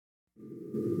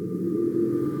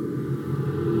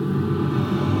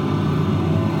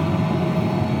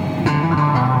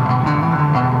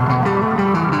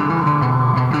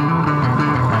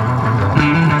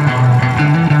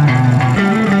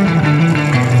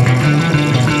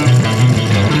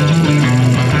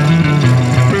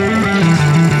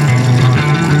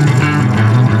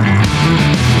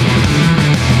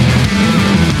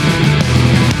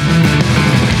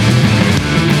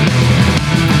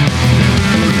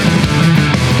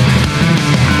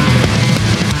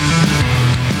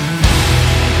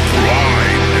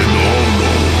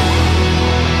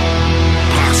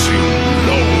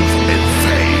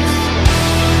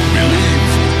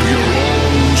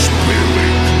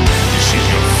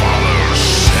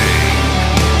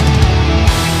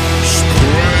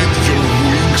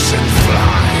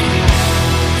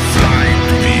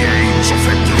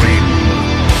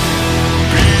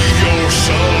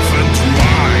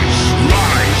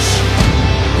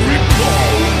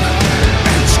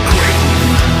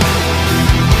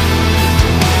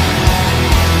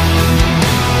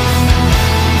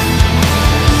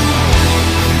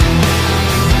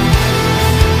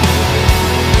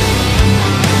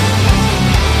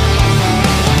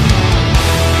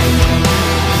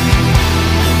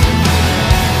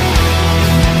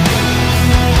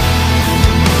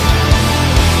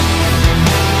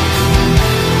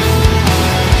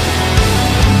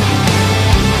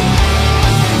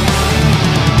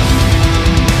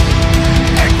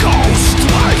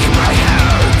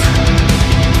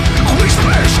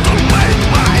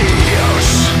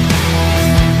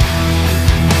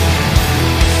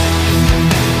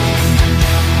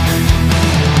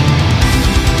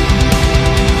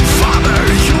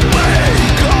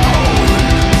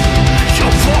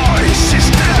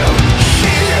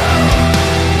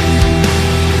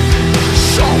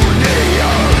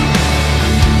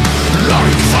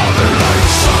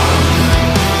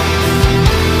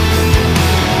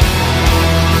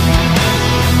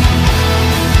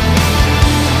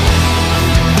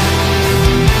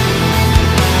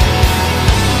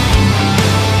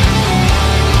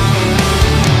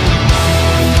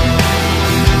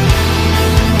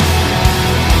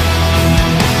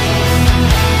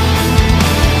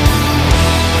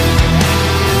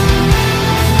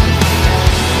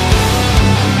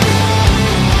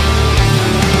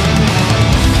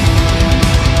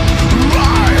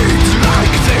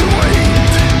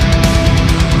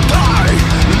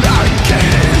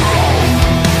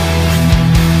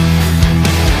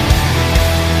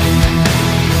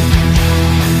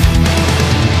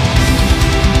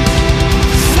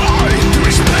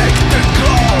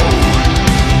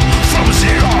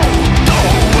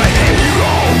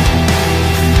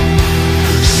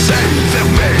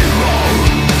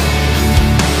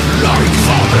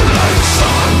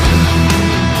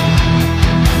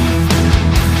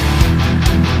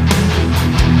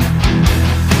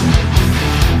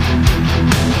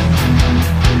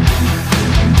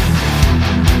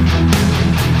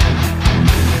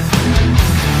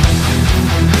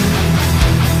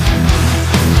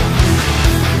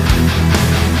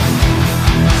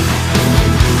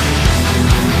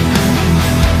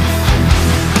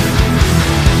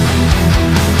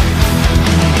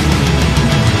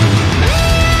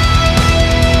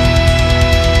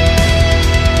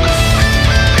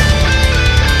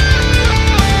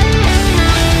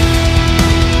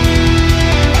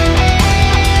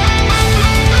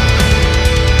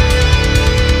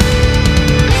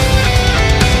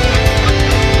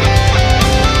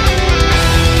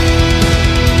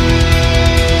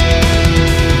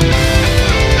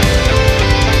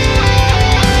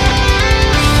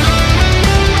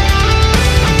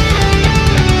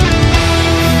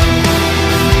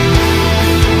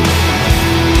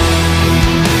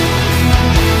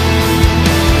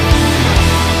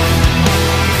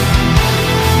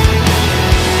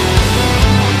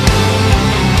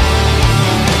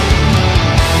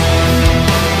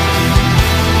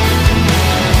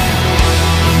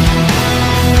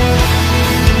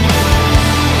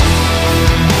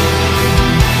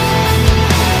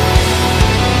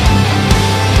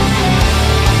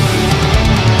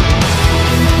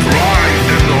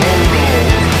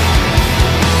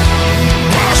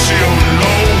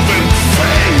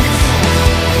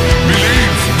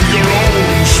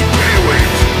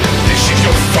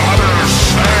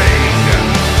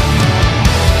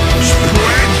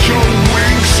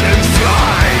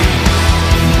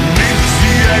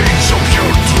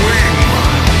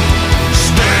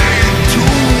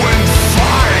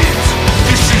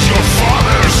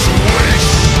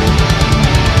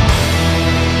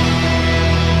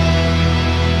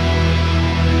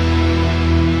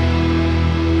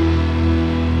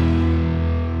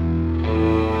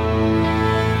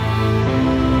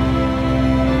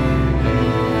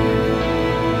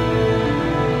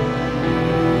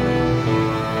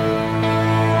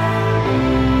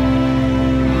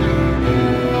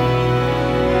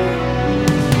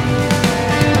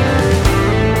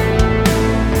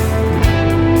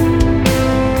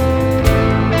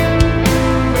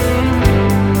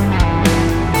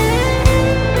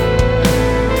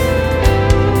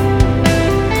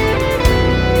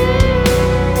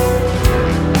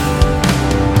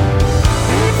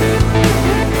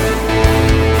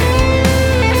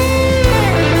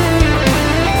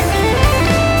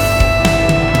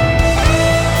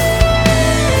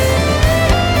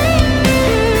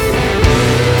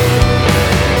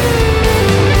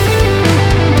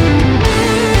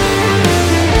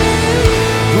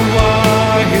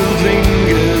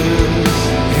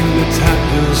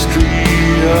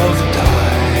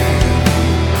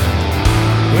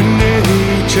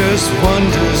just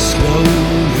wonder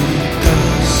slowly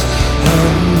does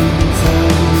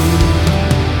unfold.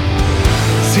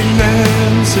 See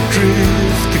lands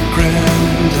adrift, the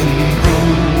grand and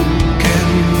broken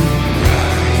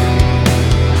rhyme.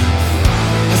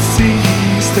 I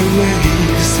seize the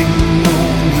waves in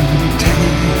morning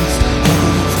days of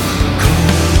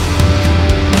cold.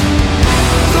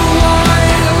 The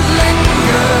wild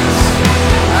lingers,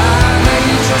 an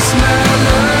angel's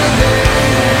melody.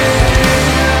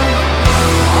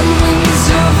 On wings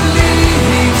of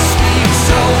leaves speak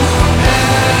so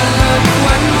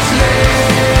eloquently.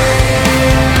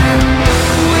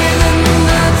 Within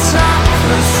the time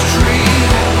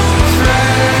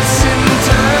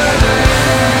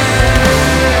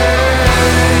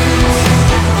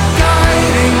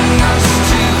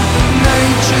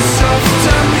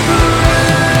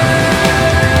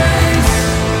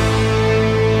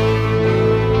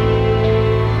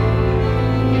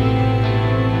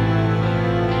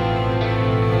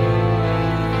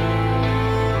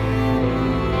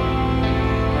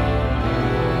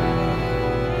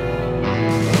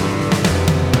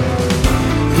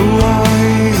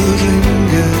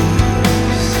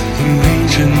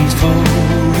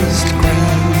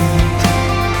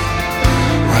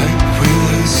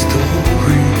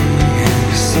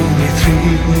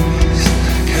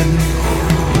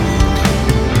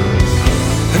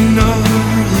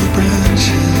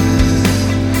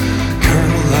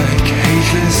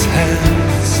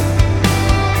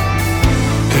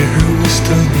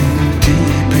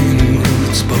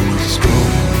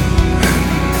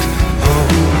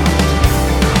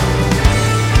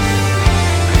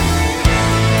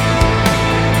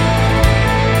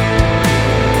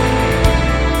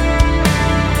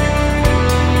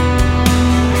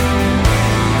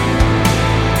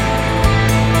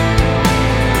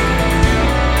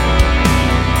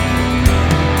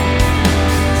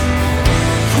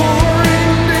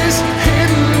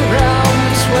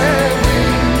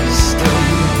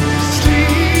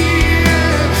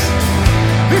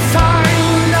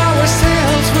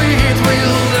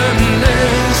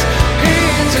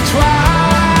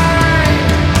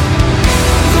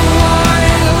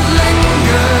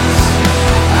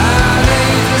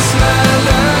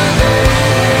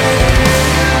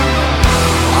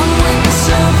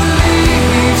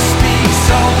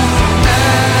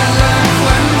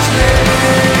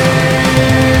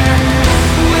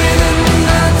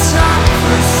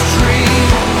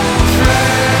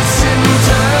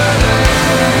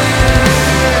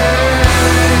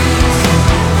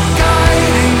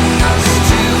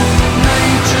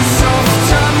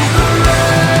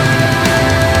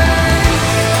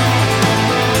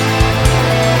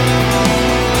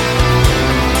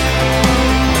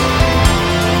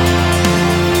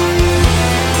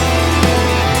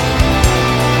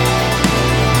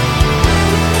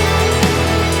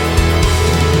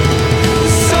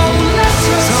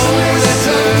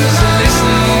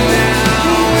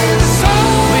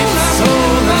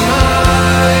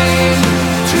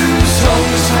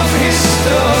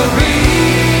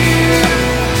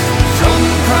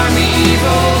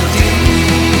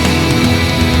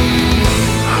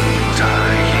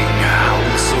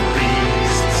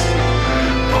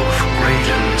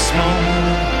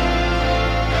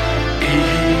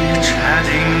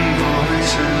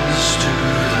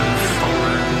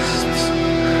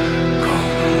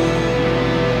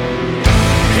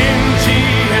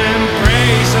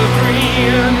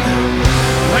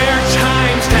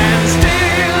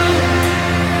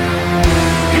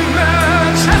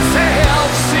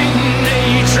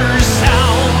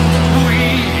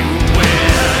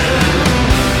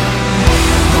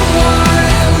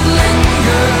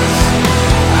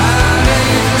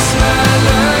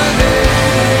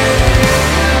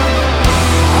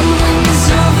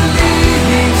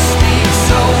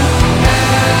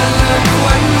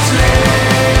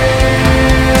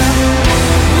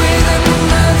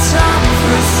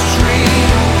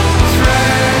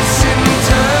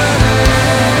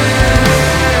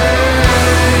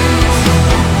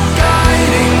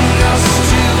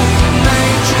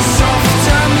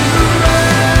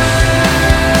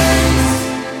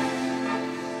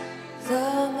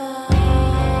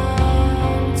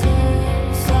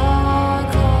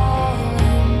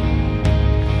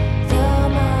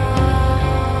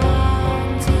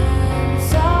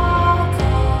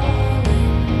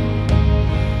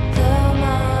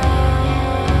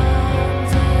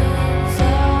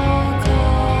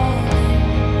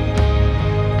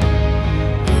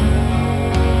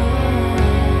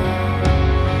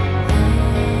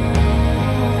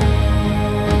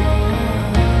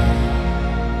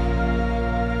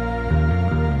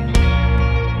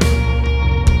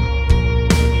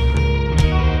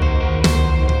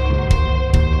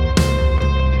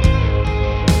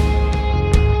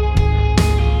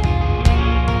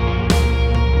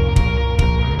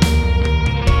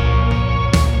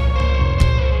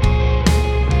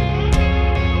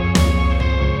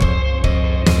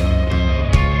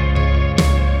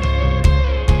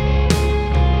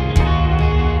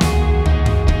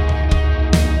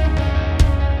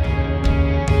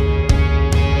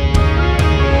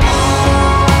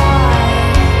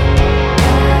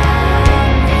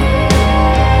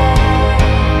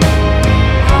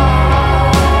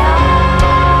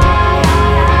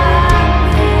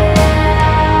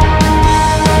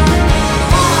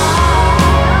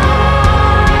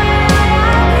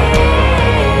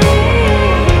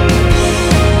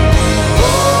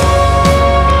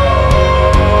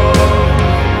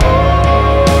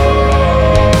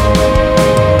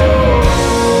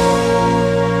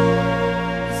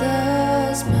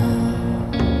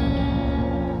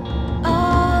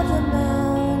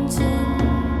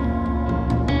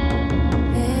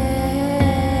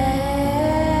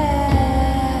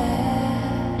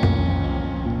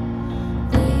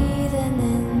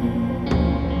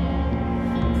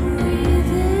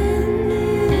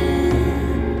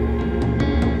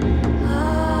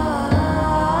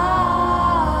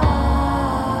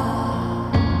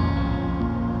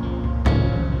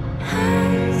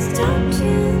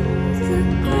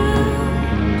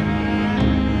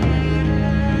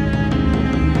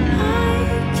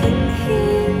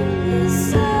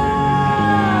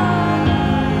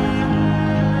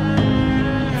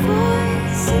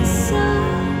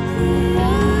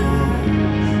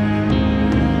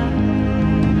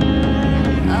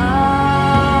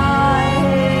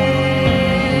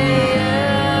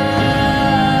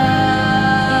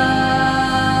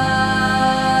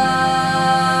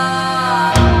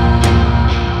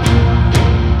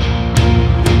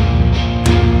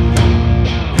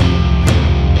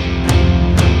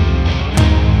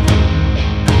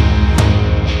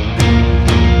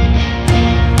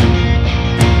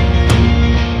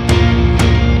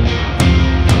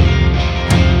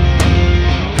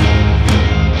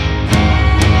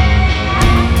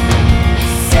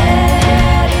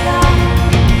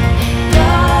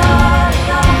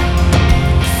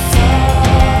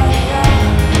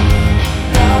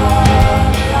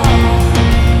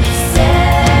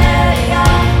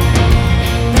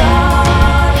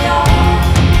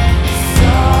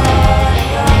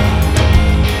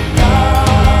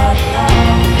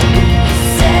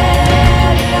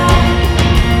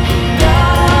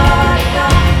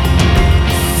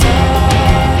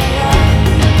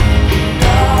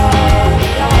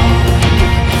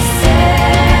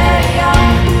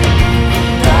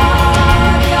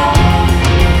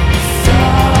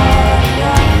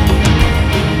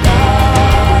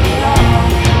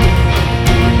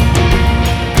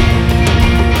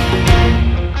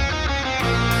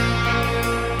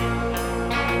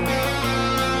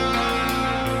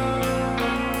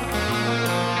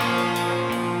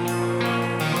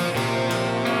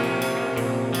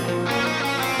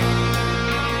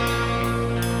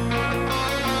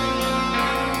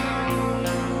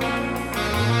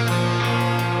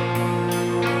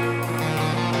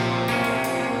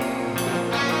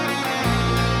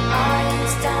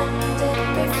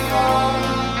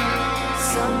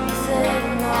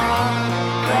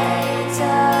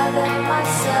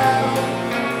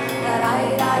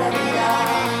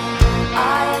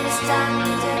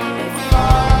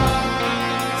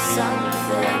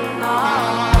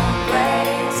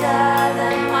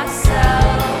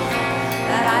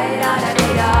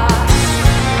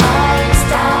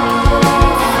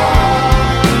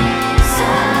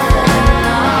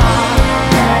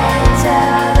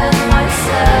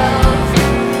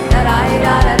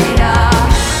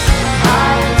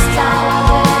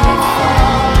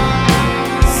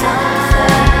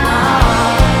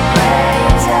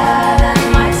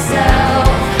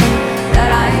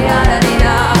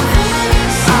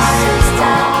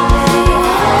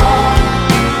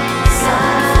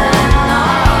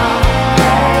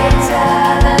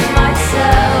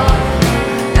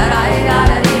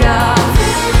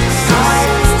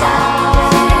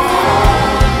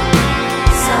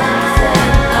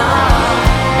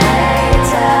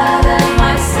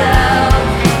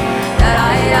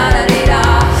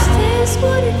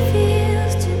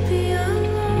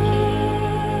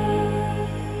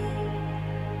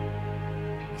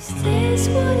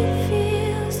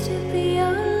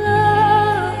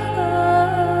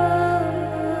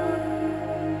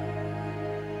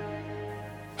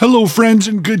Hello, friends,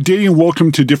 and good day, and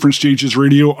welcome to Different Stages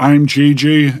Radio. I'm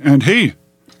JJ, and hey,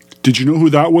 did you know who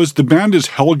that was? The band is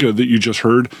Helga that you just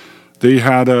heard. They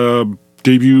had a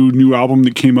debut new album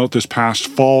that came out this past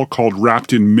fall called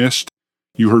Wrapped in Mist.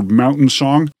 You heard Mountain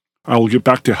Song. I will get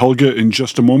back to Helga in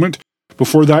just a moment.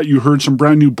 Before that, you heard some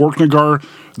brand new Borknagar.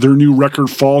 Their new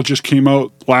record Fall just came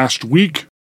out last week,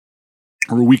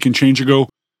 or a week and change ago.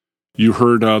 You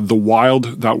heard The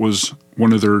Wild. That was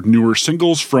one of their newer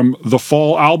singles from the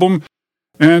Fall album.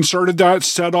 And started that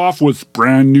set off with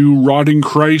brand new Rotting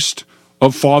Christ,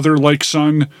 Of Father Like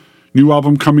Son. New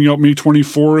album coming out May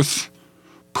 24th.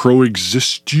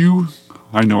 Proexist You.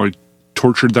 I know I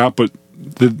tortured that, but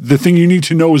the thing you need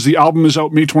to know is the album is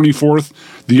out May 24th.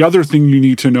 The other thing you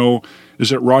need to know is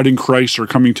that Rotting Christ are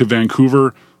coming to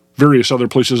Vancouver, various other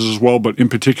places as well, but in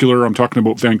particular, I'm talking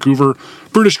about Vancouver,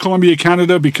 British Columbia,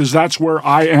 Canada, because that's where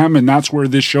I am and that's where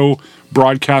this show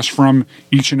broadcasts from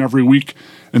each and every week.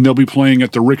 And they'll be playing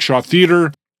at the Rickshaw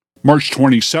Theatre, March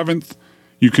 27th.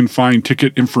 You can find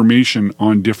ticket information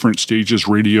on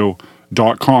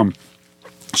differentstagesradio.com.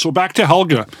 So back to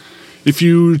Helga. If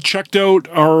you checked out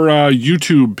our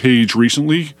YouTube page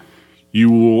recently, you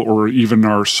will, or even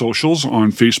our socials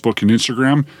on Facebook and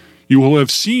Instagram, you will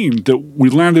have seen that we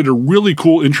landed a really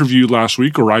cool interview last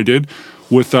week, or I did,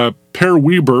 with Per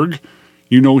Wiberg.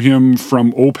 You know him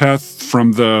from Opeth,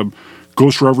 from the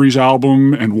Ghost Reveries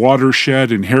album, and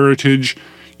Watershed and Heritage.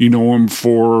 You know him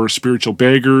for Spiritual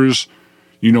Beggars.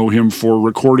 You know him for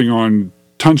recording on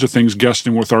tons of things,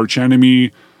 guesting with Arch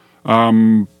Enemy.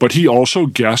 But he also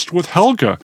guested with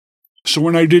Helga. So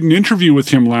when I did an interview with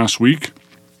him last week,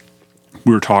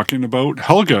 we were talking about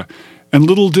Helga. And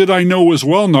little did I know as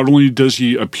well, not only does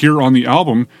he appear on the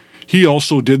album, he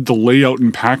also did the layout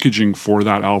and packaging for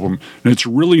that album. And it's a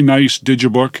really nice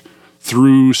digibook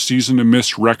through Season of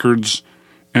Mist Records.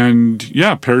 And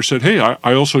yeah, Per said, hey,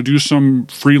 I also do some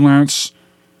freelance,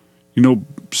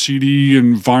 CD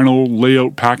and vinyl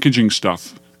layout packaging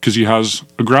stuff, because he has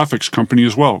a graphics company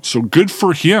as well. So good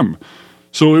for him.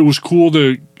 So it was cool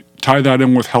to tie that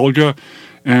in with Helga.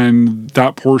 And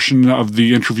that portion of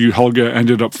the interview Helga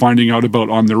ended up finding out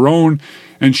about on their own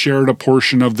and shared a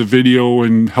portion of the video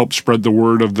and helped spread the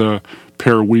word of the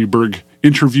Per Wiberg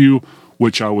interview,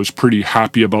 which I was pretty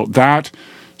happy about that.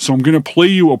 So I'm going to play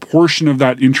you a portion of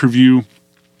that interview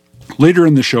later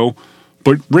in the show.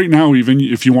 But right now, even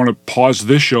if you want to pause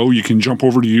this show, you can jump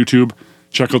over to YouTube,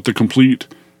 check out the complete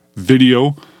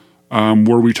video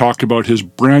where we talk about his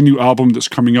brand new album that's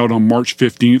coming out on March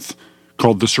 15th.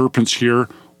 Called The Serpent's Here,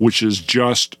 which is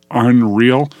just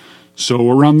unreal. So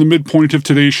around the midpoint of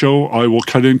today's show, I will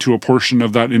cut into a portion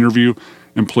of that interview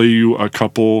and play you a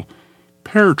couple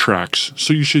Per tracks.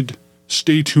 So you should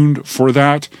stay tuned for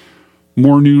that.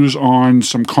 More news on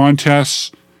some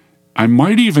contests. I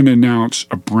might even announce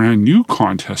a brand new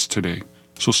contest today.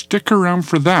 So stick around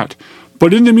for that.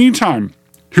 But in the meantime,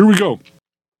 here we go.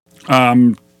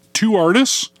 Two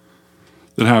artists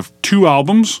that have two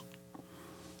albums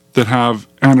that have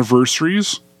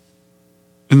anniversaries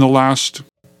in the last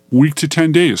week to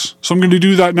 10 days. So I'm going to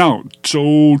do that now.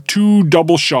 So 2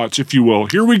 double shots, if you will.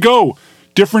 Here we go.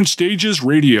 Different Stages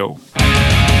Radio.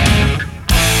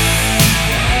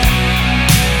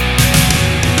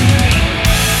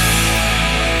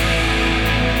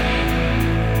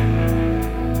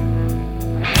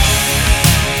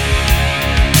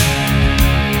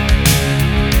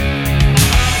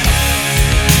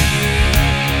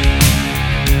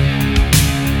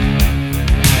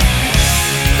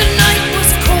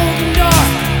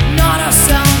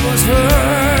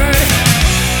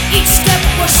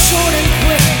 was short and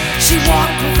quick. She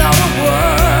walked without a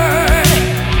word.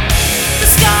 The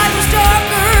sky was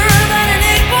darker than an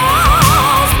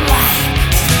 8-ball's black,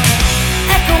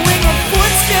 echoing of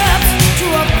footsteps to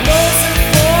a closer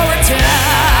for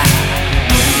attack.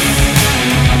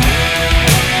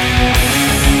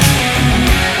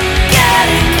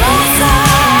 Getting closer.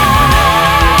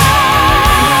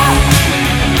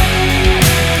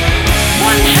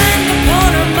 One hand upon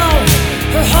her mouth,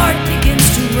 her heart begins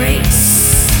to race.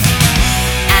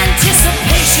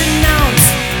 Anticipation mounts,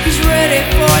 he's ready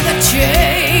for the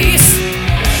chase.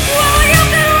 Well, you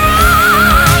can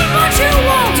run, but you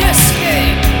won't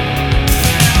escape.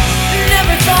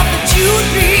 Never thought that you'd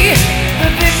be the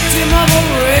victim of a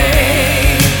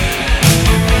rape.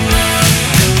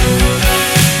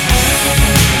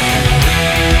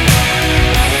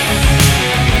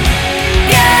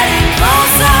 Getting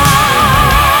closer.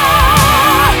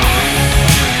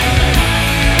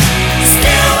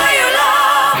 Steal away your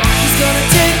love. He's gonna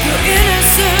take your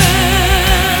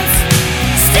innocence.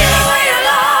 Steal away your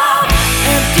love.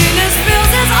 Emptiness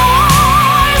fills his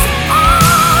eyes.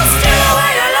 Oh, steal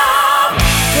away your love.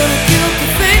 Gonna guilt to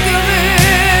think of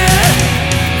it.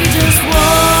 He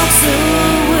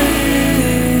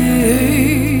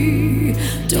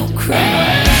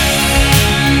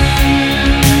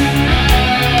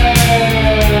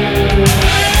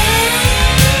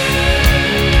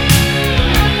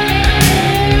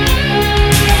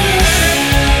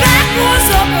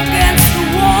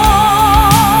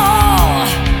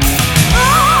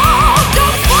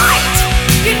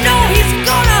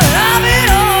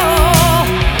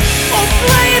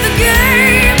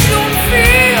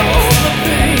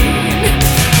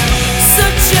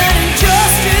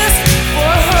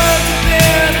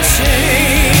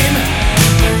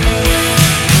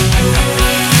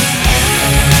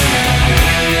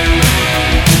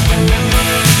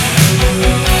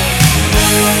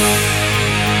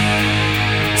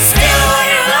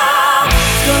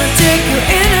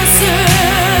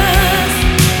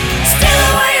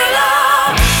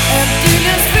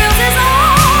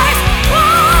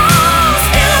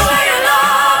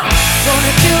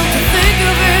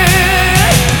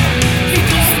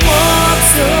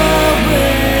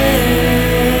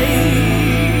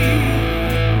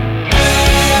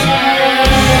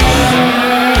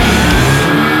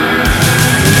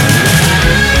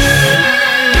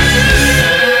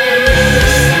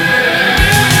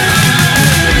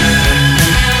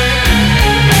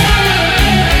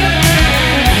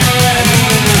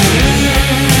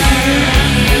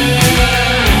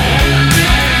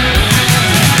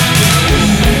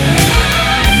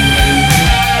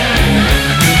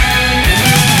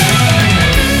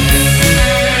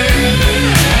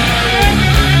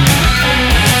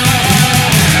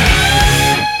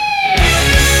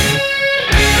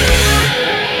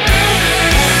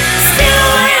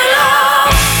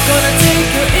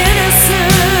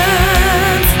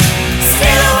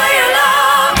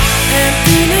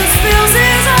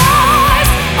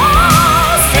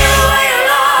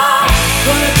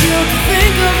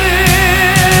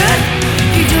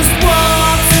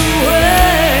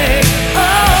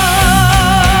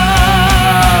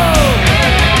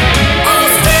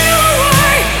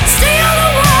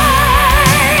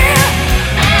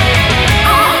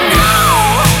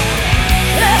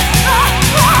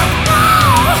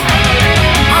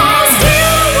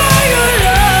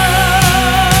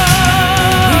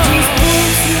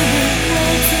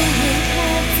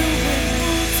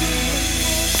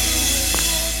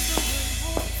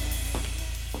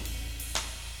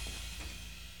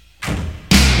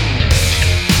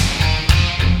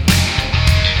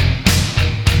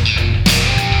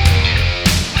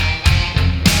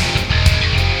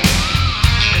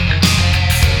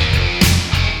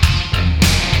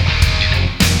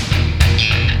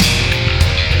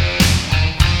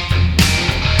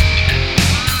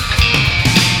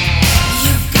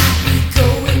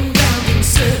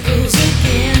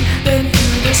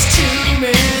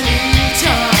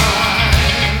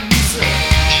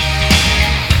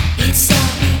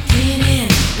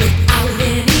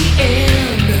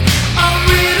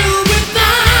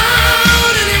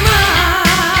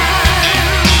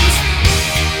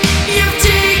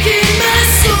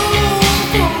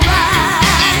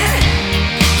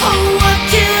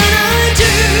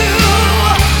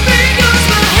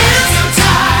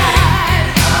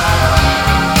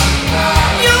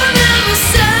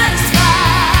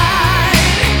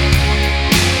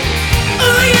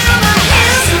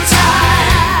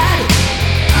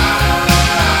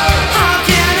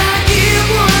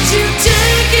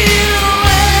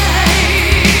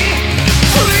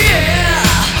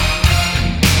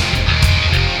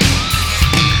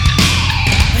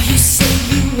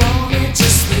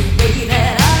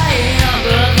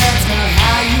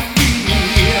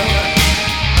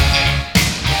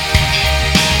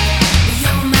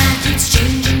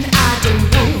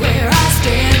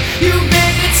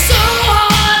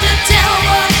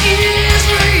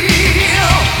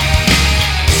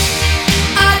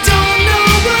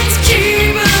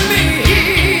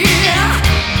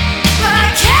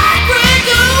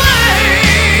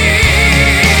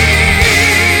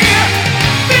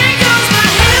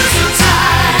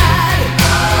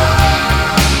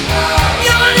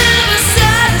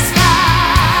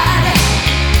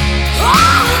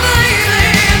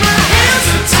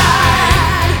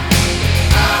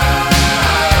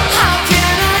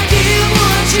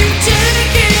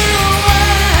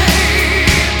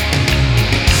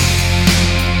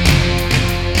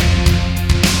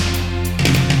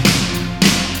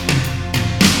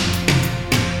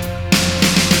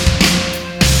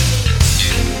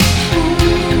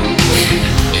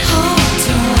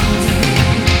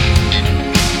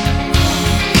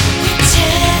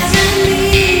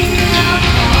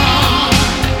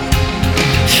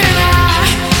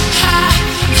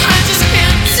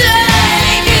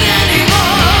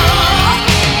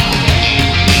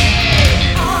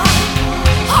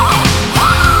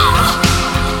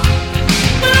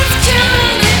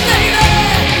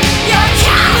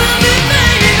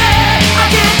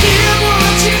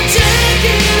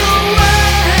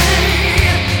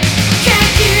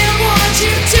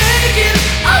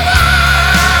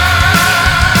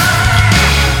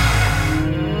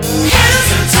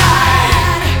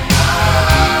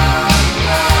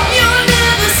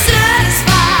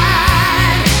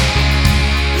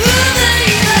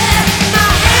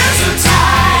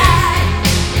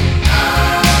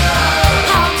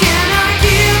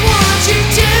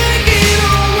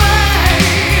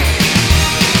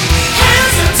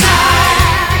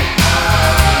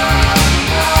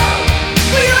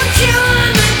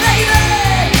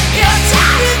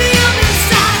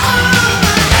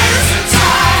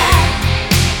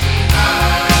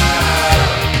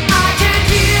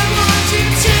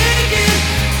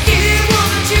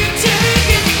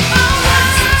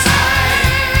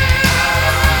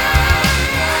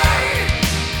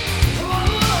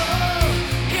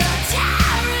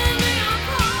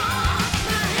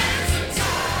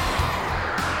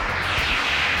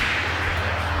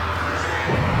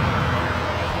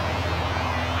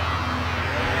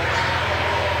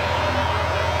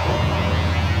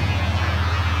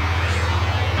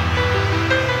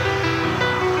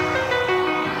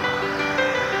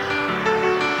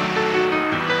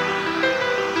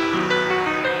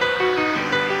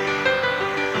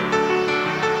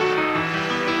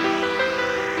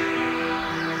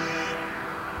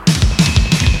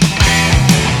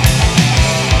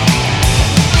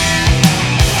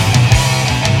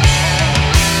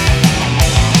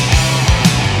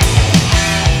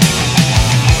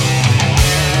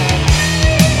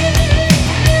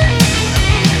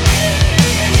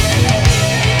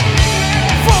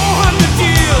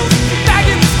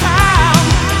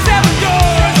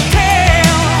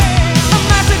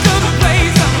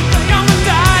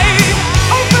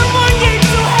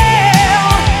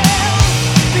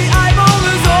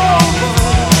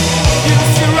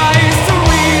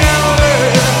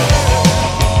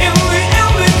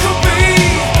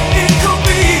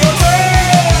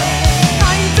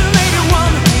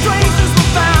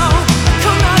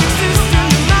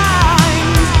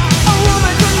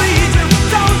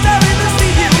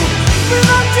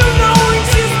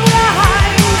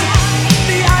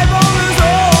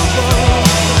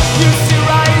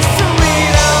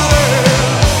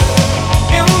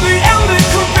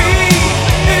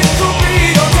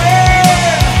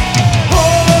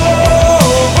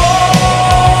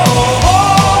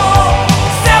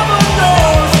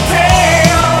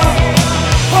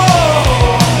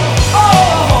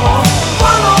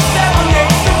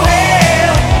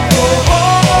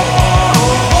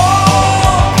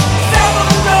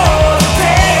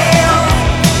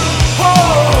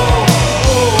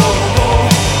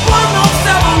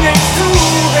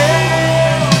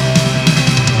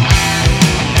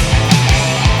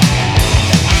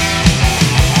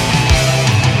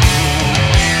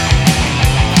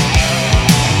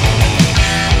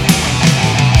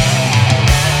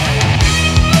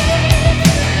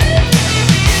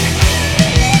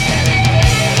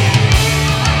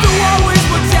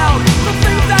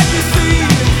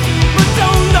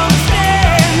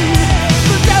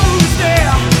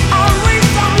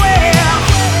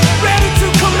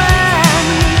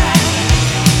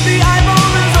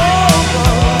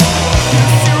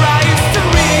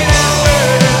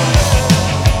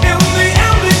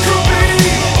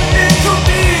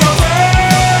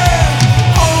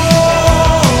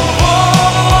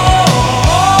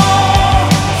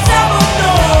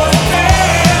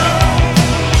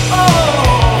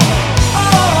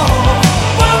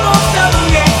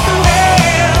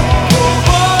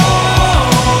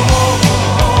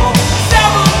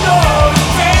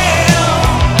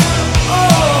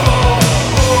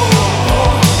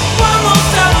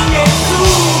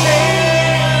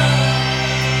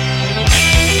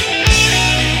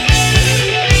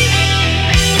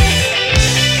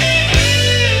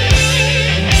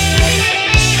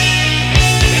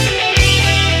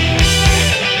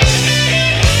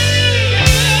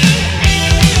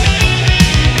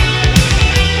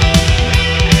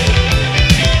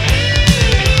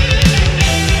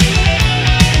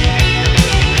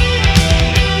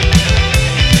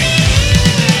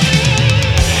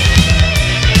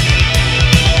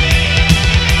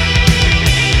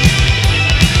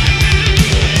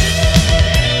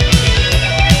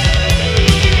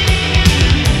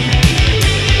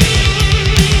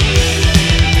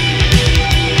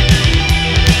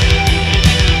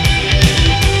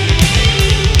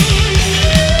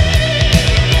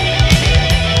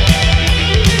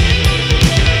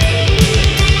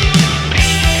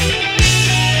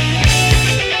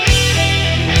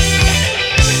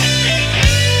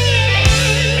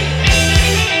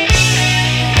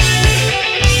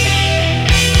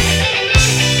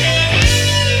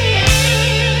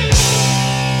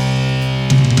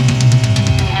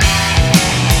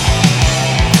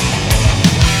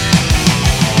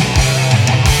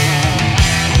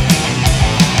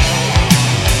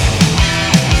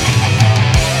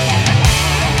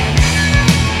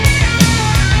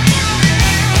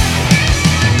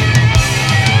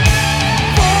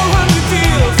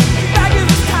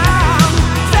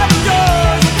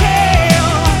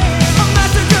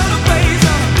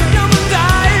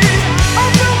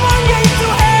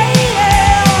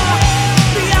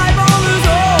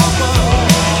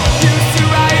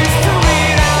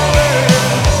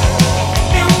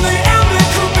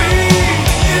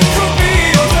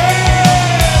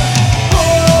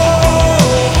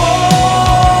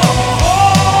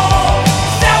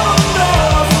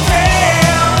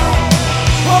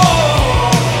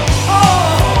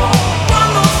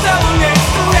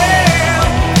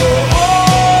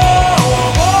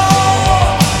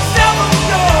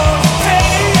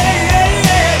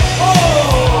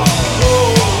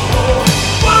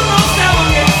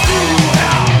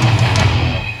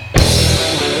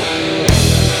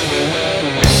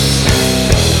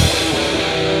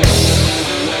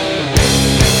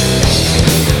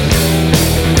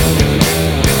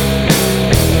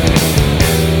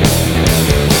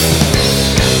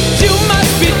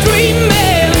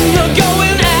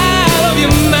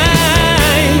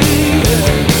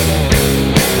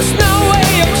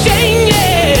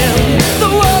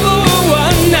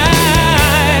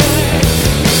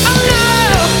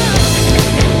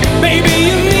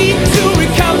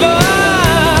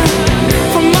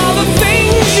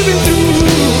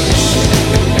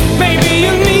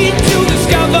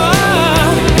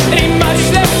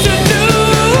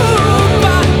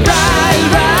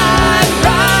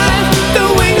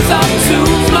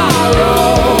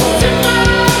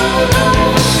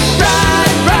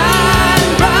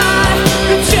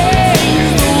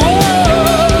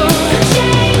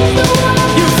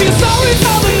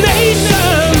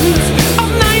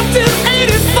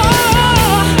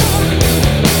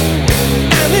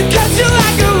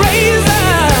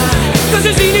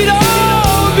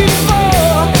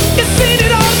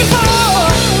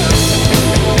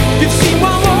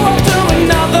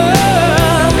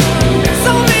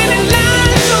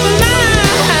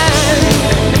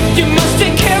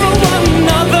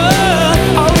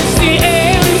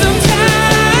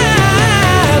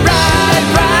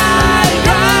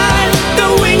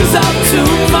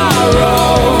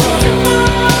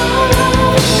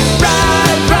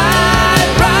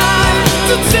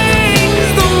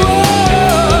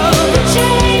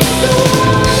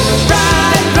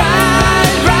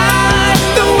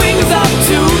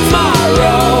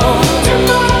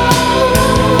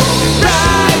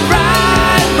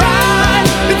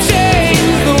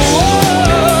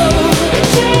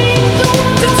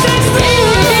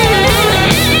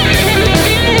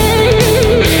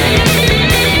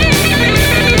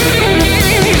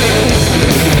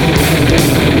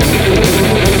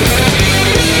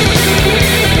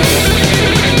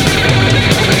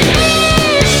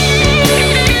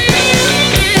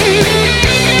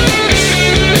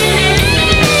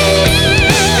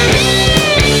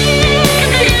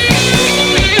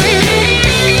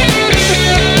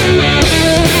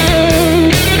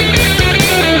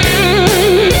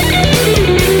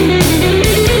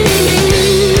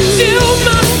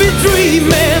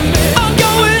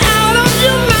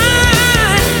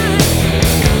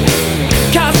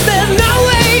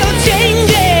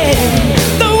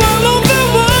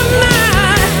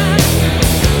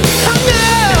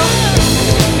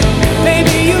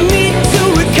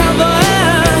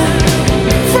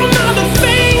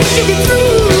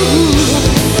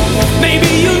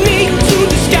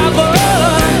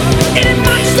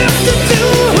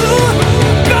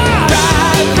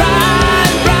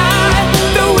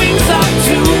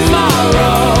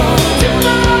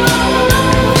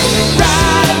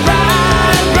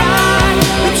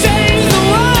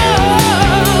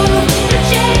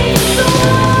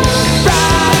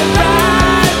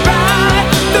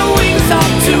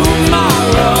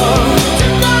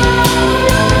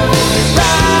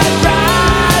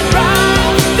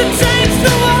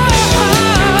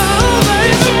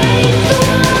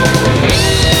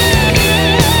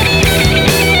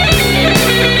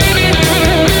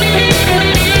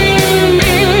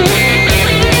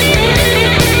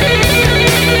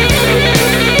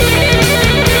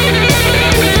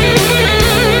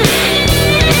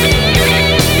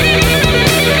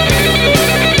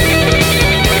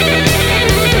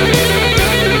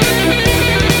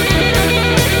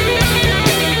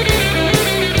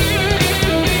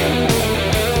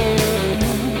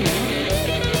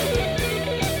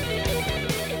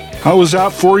How was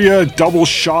that for you? Double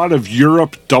shot of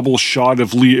Europe, double shot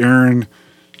of Lee Aaron.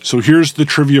 So here's the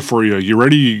trivia for you. You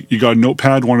ready? You got a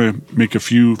notepad? Want to make a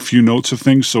few notes of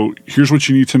things? So here's what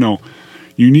you need to know.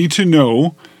 You need to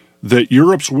know that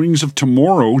Europe's Wings of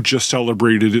Tomorrow just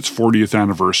celebrated its 40th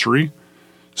anniversary.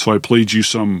 So I played you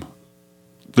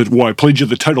I played you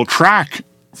the title track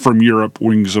from Europe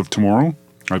Wings of Tomorrow.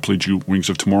 I played you Wings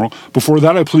of Tomorrow. Before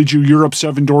that, I played you Europe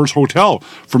Seven Doors Hotel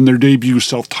from their debut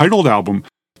self-titled album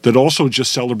that also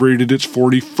just celebrated its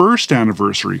 41st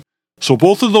anniversary. So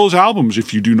both of those albums,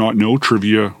 if you do not know,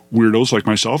 trivia weirdos like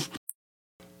myself,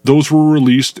 those were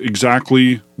released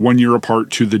exactly 1 year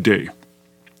apart to the day.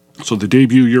 So the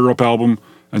debut Europe album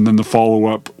and then the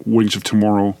follow-up Wings of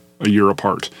Tomorrow a year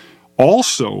apart.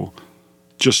 Also,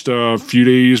 just a few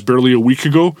days, barely a week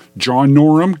ago, John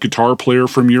Norum, guitar player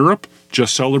from Europe,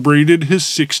 just celebrated his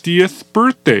 60th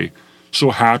birthday.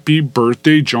 So happy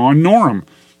birthday, John Norum.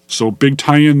 So big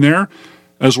tie-in there,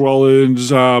 as well as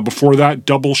before that,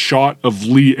 double shot of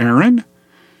Lee Aaron.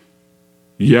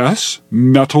 Yes,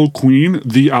 Metal Queen,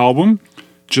 the album,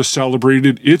 just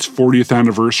celebrated its 40th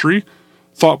anniversary.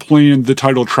 Thought playing the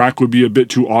title track would be a bit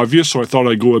too obvious, so I thought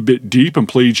I'd go a bit deep and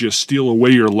play you Steal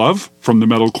Away Your Love from the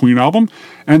Metal Queen album.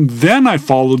 And then I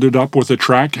followed it up with a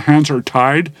track, Hands Are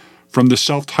Tied, from the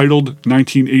self-titled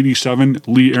 1987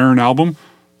 Lee Aaron album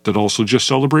that also just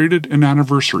celebrated an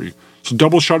anniversary. So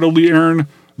double shot of Lee Aaron,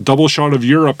 double shot of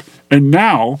Europe, and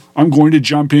now I'm going to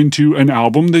jump into an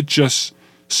album that just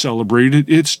celebrated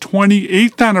its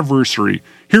 28th anniversary.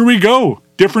 Here we go,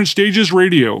 Different Stages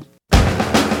Radio.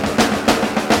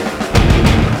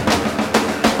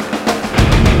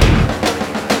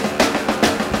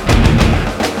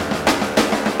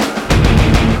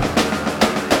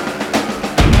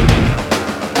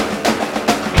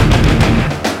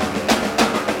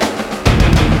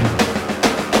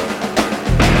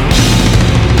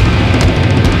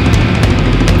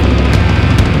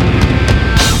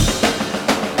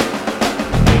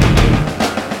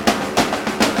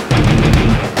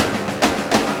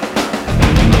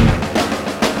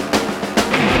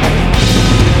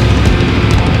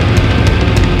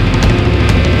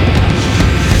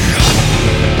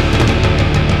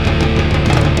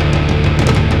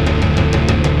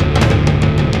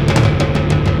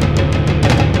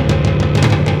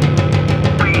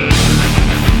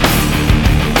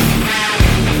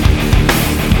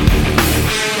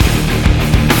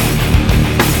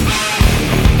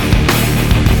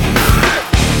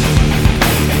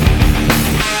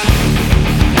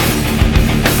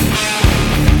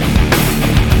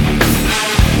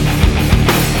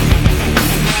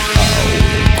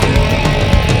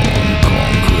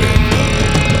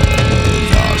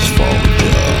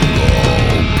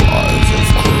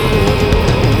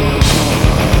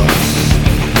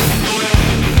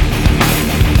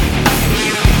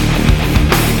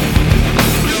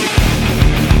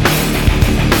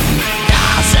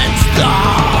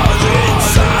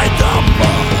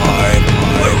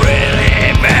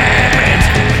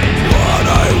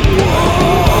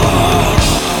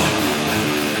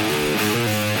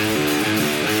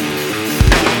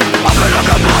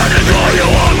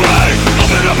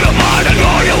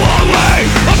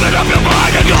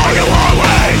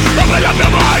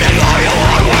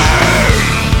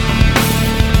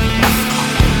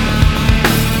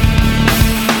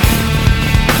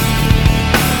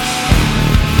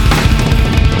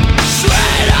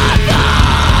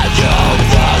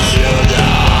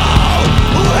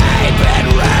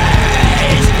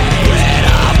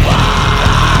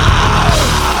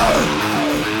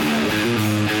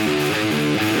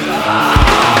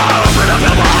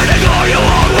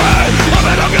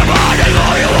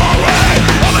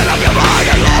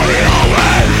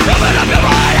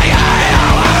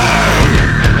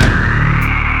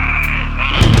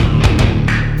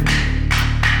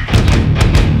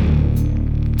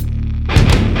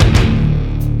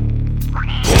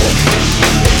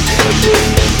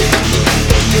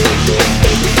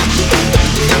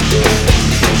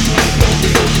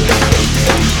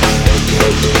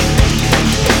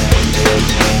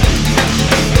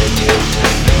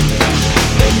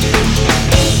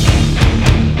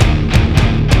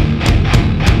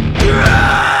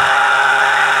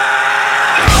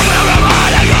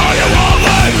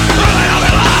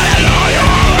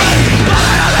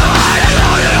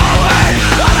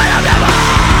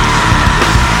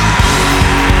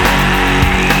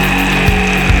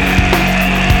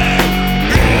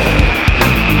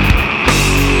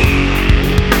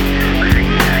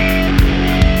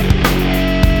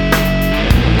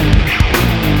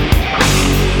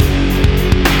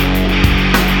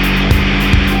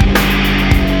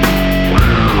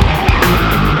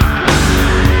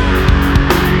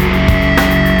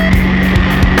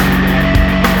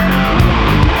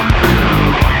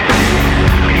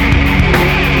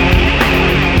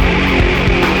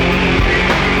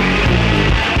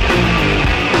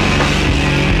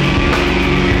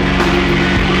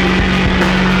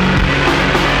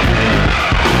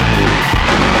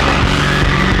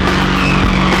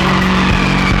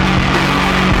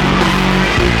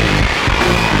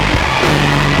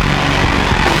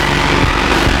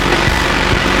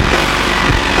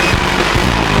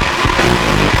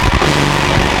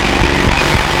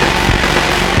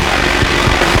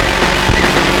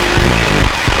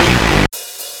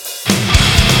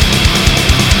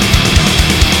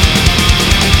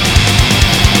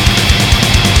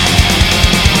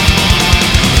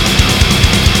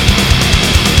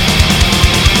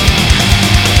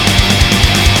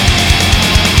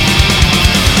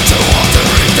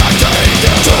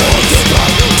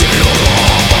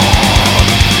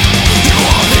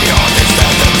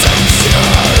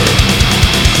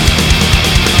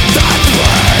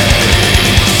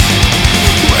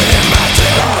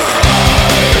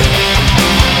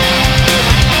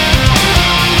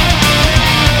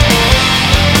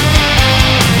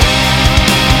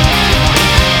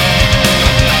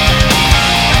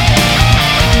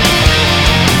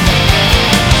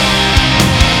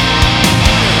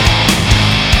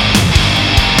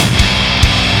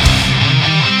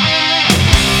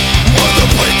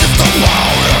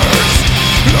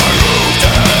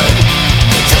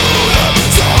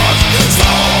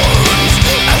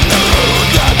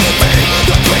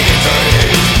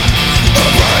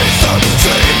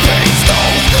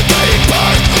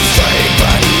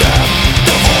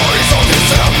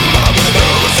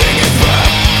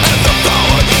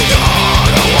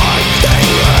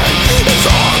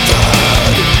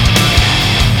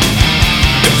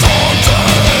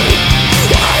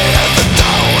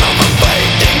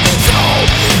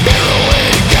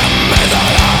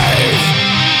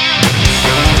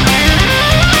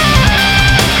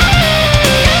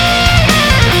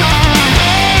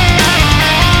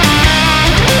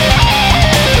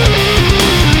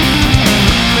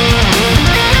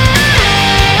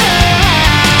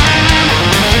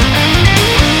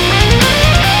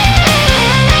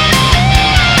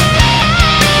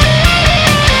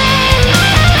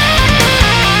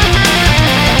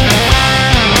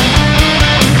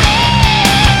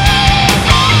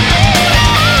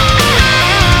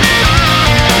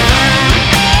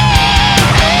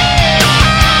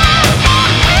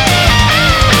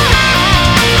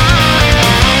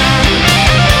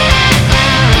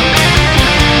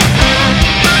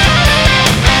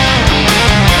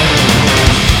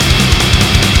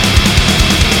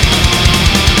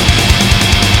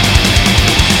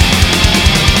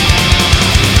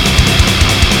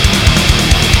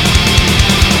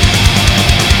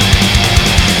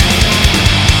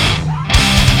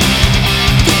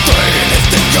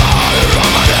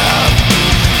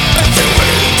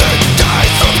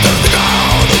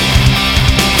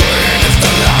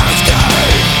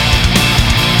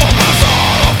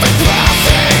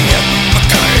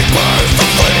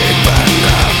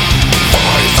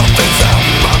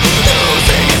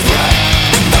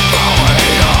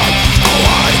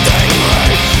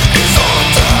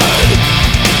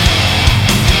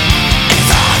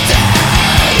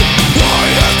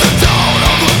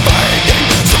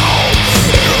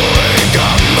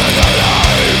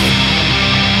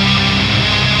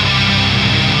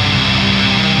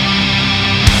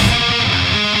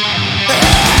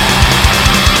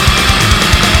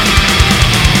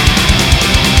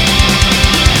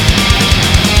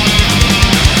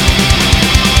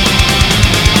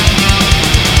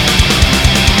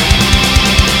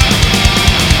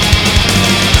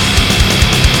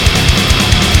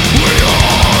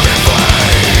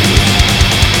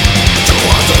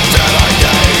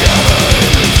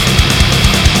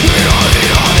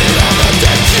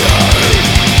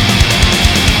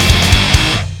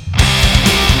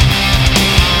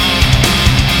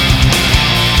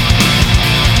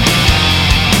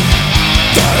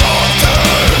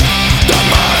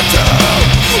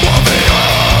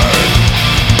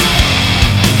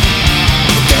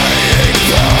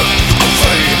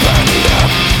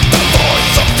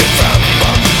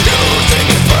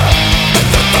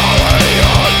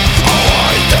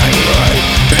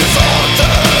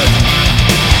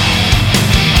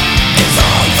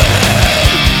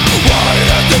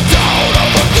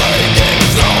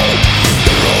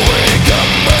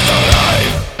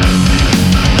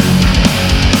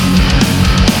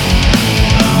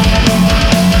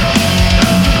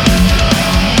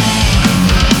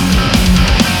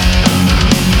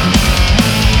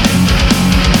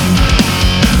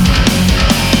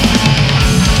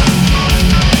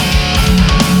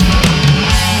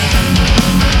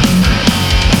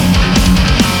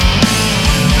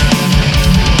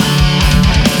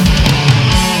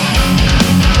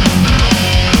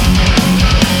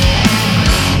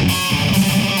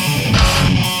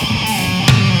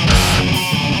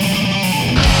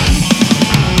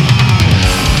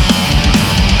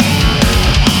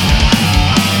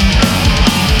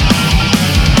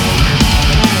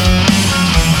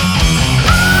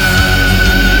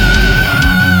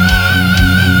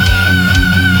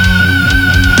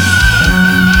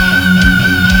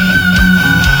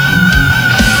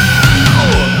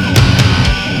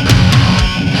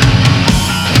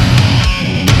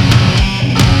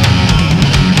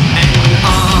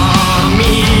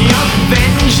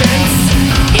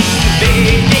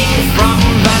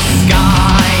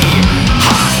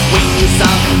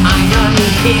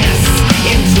 kiss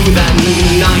into the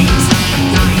night.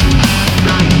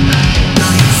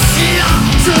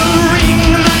 Slaughtering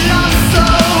the lost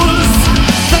souls,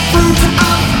 the fruit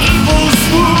of evil's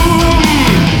womb.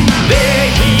 Their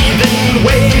heathen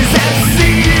ways have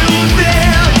sealed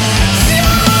their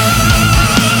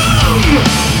doom.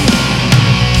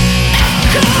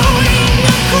 Echoing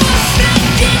across the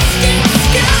distant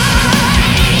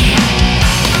sky,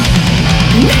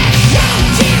 their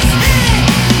shout is heard,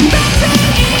 battle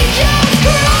angels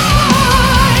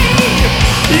cry.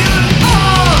 You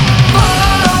all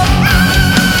fall on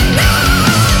your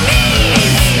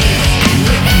knees and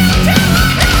kneel down.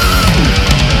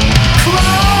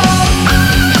 Crawl on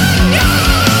your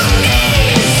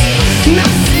knees. The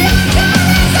slaughter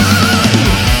is on.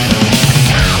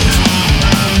 Shout.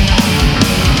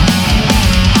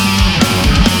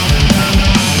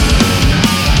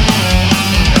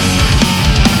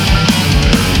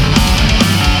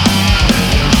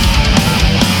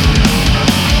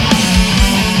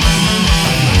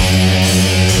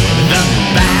 The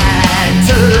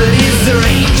battle is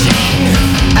raging,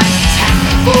 attack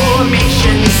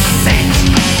formation set.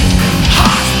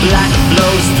 Hot blood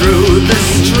flows through the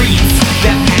streets,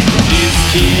 their path is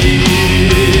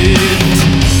hid.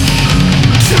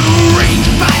 To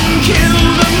rape and kill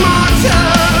the martyr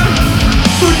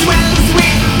who dwells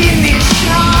within his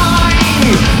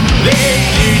shrine. They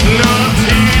did not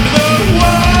heed the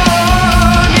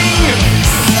warning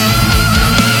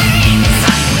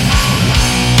signs.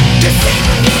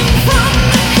 Descending from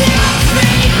the clouds,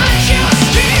 they hunt your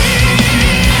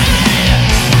steel.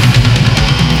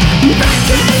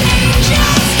 Battle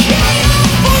angels kill your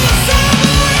fools of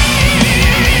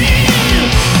rain.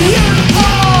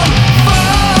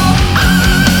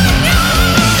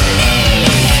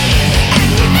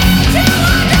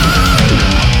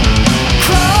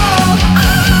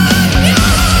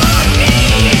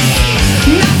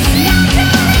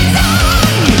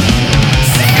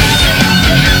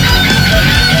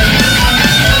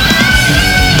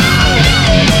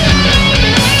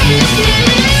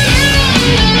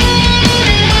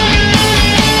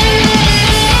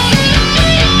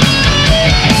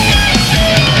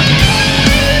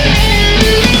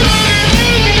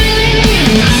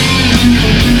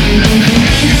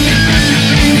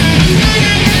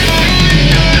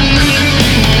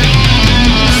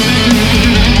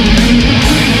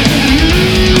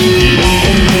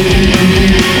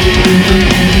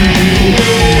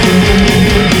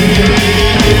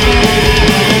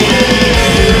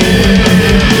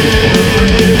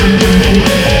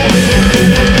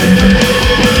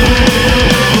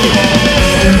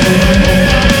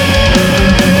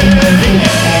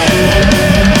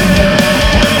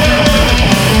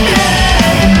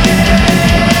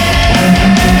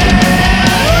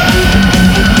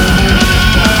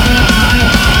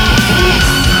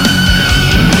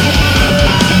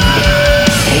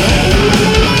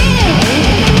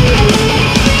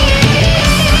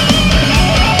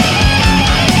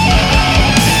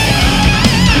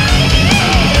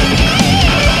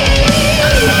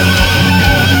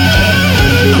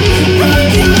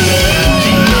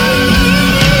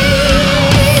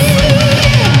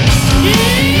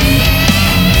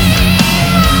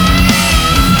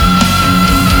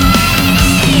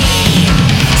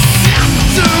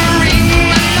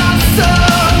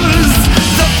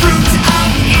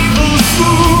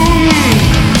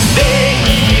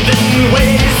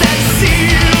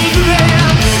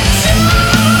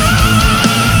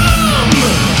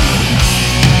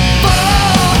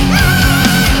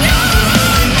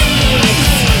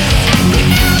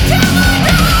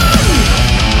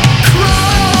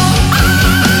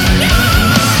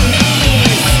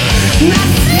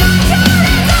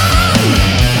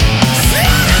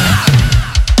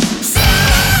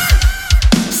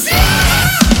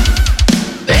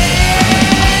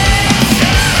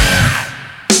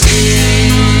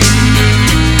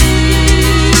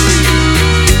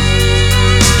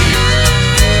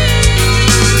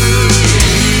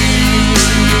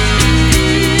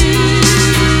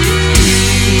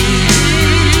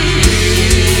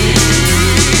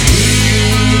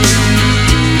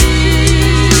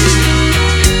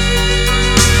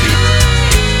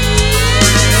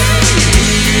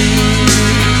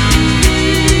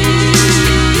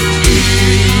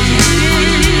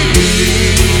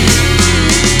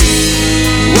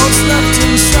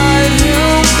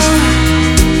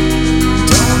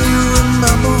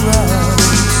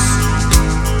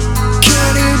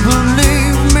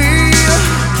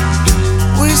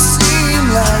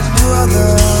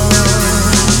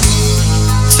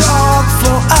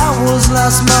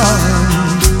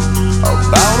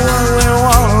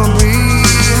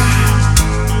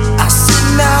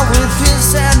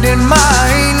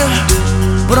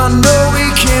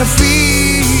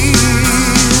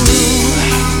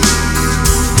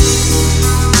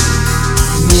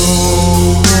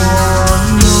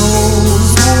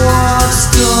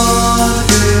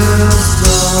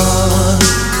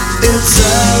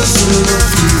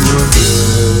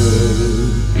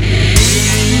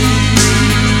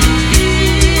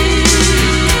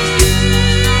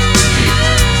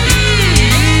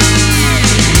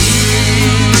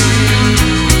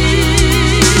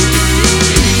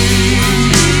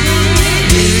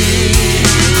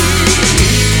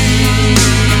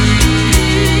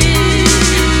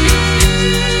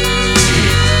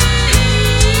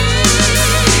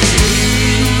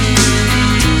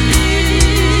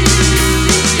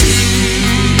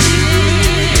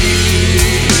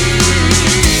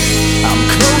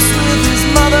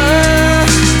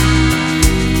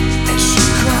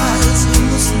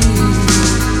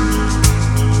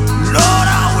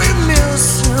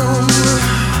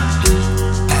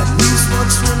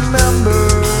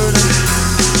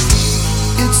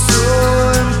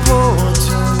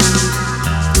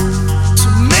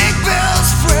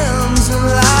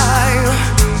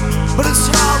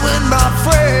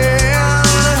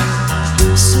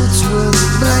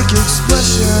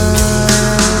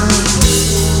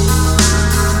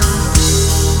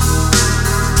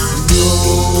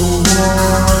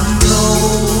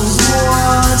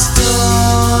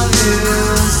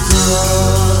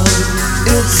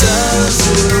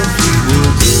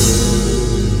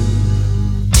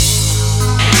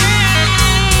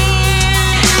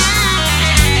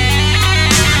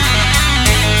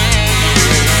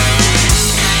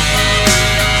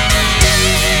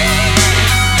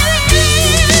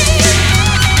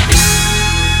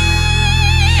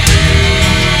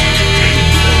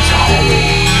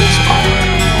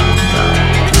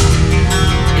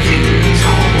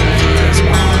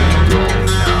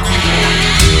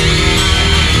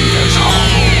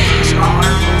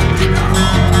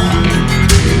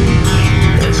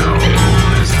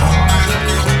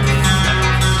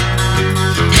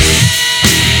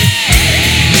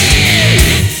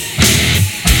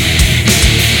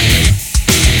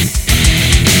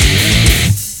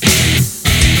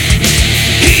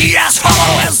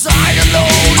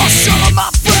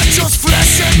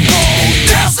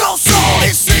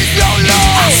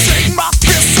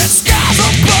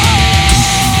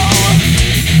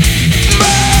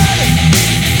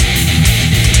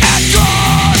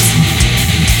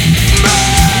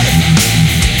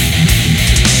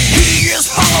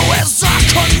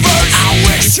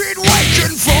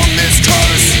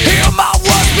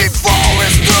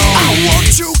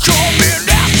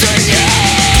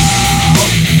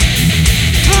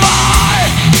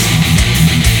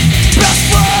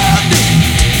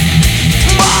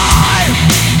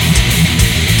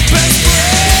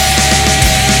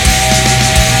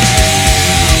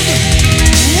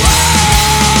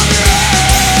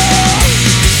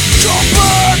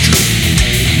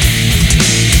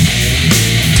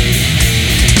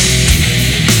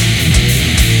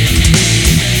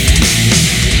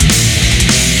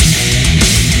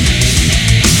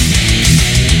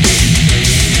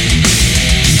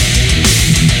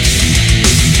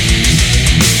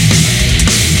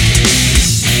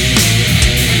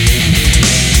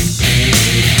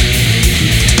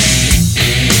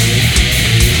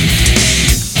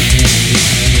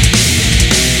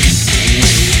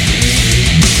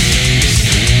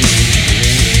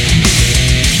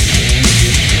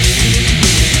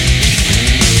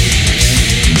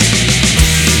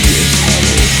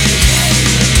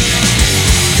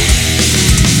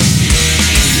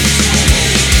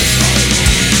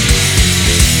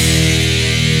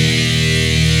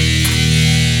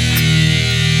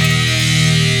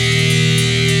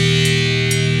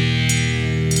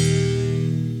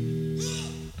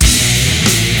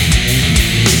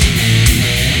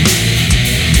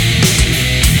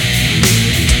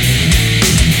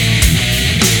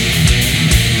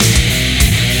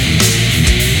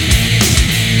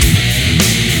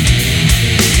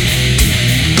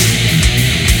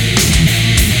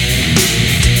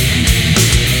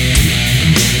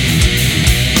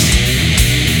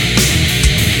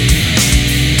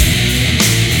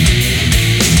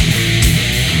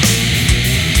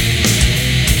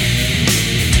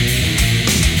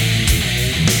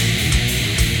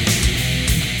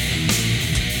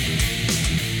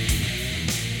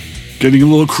 Getting a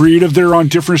little creative there on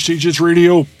Different Stages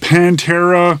Radio.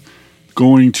 Pantera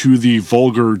going to the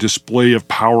Vulgar Display of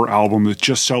Power album that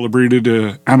just celebrated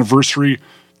an anniversary,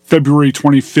 February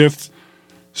 25th.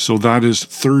 So that is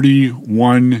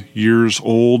 31 years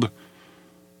old.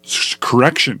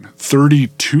 Correction,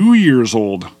 32 years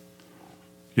old.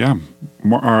 Yeah,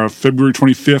 February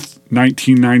 25th,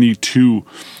 1992.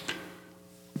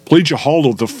 Played you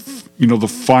Hollow, the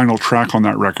final track on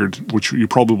that record, which you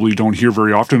probably don't hear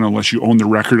very often unless you own the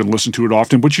record and listen to it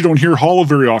often, but you don't hear Hollow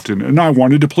very often, and I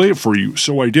wanted to play it for you,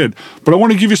 so I did. But I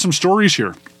want to give you some stories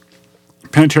here.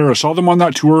 Pantera, saw them on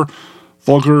that tour,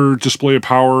 Vulgar Display of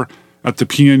Power, at the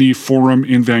PNE Forum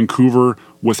in Vancouver,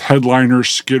 with headliner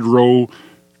Skid Row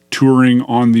touring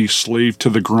on the Slave to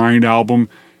the Grind album,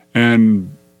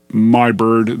 and my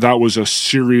bird, that was a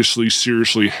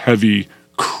seriously heavy,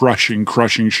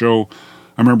 crushing show.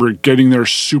 I remember getting there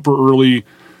super early,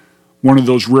 one of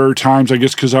those rare times, I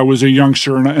guess, because I was a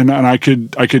youngster and I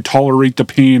could tolerate the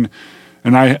pain,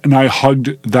 and I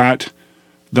hugged that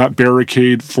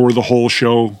barricade for the whole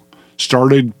show.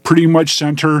 Started pretty much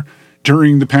center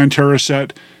during the Pantera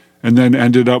set, and then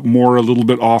ended up a little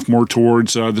bit off, more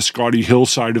towards the Scotty Hill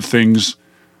side of things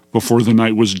before the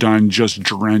night was done, just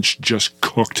drenched, just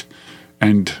cooked,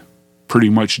 and pretty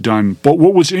much done. But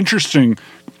what was interesting,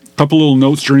 a couple little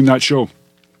notes during that show.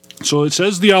 So it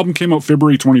says the album came out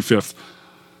February 25th.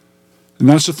 And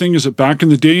that's the thing, is that back in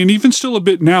the day, and even still a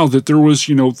bit now, that there was,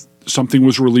 something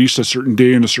was released a certain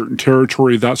day in a certain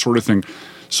territory, that sort of thing.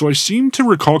 So I seem to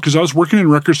recall, because I was working in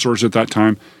record stores at that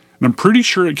time, and I'm pretty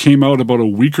sure it came out about a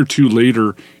week or two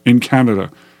later in Canada.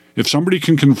 If somebody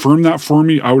can confirm that for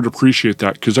me, I would appreciate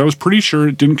that, because I was pretty sure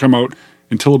it didn't come out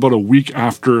until about a week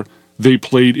after they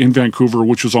played in Vancouver,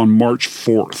 which was on March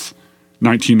 4th,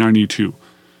 1992.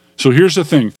 So here's the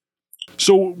thing.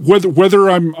 So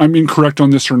whether I'm incorrect on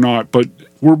this or not, but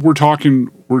we're talking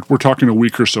a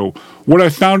week or so. What I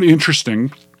found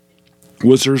interesting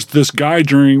was there's this guy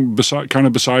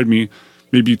beside me,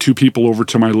 maybe two people over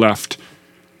to my left,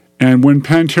 and when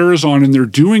Pantera's on and they're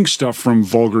doing stuff from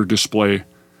Vulgar Display,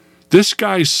 this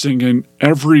guy's singing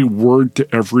every word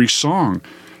to every song,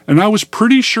 and I was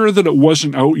pretty sure that it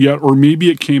wasn't out yet, or maybe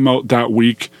it came out that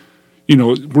week.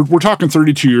 We're talking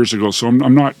 32 years ago, so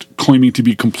I'm not claiming to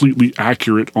be completely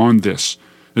accurate on this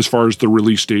as far as the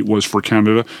release date was for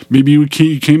Canada. Maybe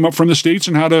he came up from the States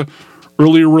and had a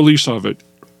earlier release of it.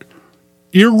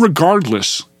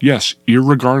 Irregardless,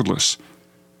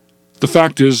 the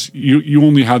fact is you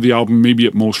only had the album maybe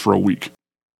at most for a week.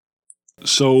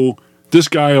 So this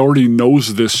guy already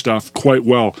knows this stuff quite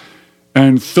well.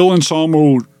 And Phil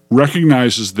Anselmo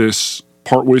recognizes this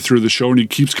partway through the show, and he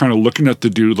keeps kind of looking at the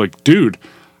dude like, dude,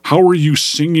 how are you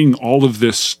singing all of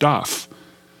this stuff?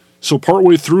 So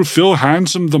partway through, Phil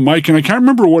hands him the mic, and I can't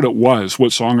remember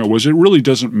what song it was. It really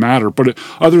doesn't matter, but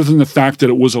other than the fact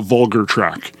that it was a Vulgar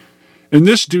track. And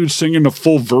this dude's singing a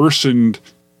full verse, and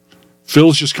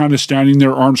Phil's just kind of standing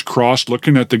there, arms crossed,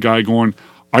 looking at the guy going,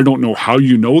 I don't know how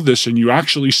you know this, and you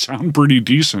actually sound pretty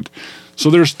decent.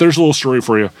 So there's a little story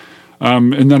for you.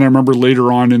 And then I remember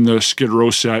later on in the Skid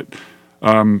Row set,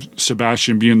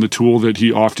 Sebastian, being the tool that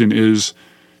he often is,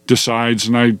 decides,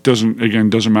 and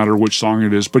doesn't matter which song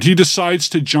it is, but he decides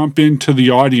to jump into the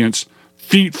audience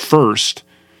feet first,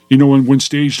 when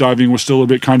stage diving was still a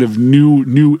bit kind of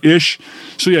new-ish.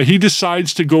 So yeah, he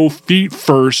decides to go feet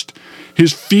first.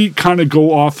 His feet kind of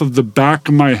go off of the back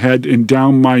of my head and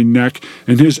down my neck,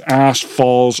 and his ass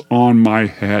falls on my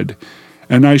head.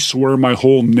 And I swear my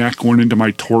whole neck went into my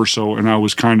torso, and I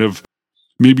was kind of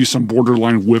maybe some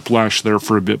borderline whiplash there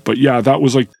for a bit. But yeah, that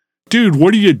was like, dude,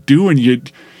 what are you doing?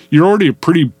 You're already a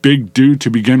pretty big dude to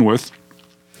begin with.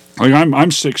 Like I'm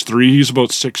 6'3", he's about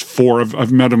 6'4".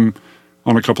 I've met him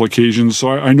on a couple occasions, so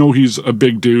I know he's a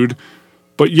big dude.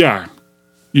 But yeah,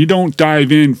 you don't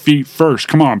dive in feet first.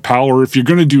 Come on, pal. Or if you're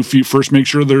going to do feet first, make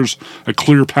sure there's a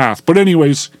clear path. But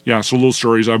anyways, yeah, so little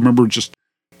stories. I remember just,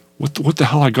 what the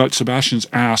hell, I got Sebastian's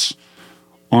ass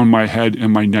on my head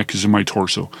and my neck is in my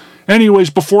torso. Anyways,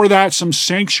 before that, some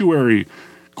Sanctuary.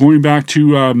 Going back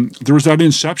to, there was that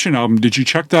Inception album. Did you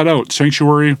check that out?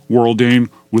 Sanctuary, Warrell Dane.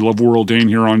 We love Warrell Dane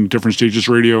here on Different Stages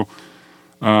Radio.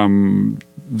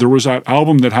 There was that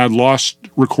album that had lost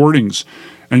recordings,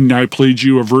 and I played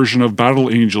you a version of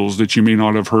Battle Angels that you may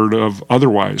not have heard of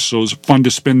otherwise. So it was fun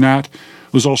to spin that.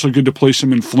 It was also good to play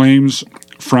some In Flames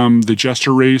from the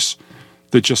Jester Race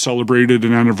that just celebrated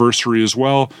an anniversary as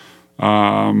well.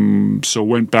 So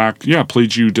went back,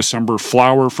 played you December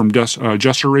Flower from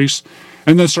Jester Race,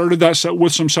 and then started that set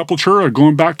with some Sepultura,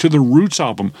 going back to the Roots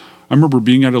album. I remember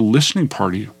being at a listening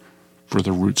party for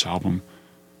the Roots album.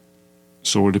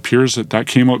 So it appears that that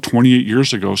came out 28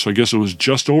 years ago. So I guess it was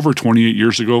just over 28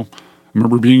 years ago. I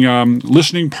remember being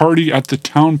listening party at the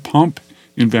Town Pump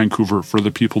in Vancouver, for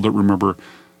the people that remember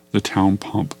the Town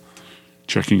Pump,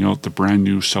 checking out the brand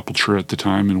new Sepultura at the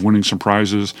time and winning some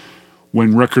prizes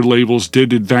when record labels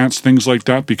did advance things like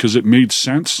that because it made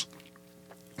sense,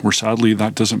 where sadly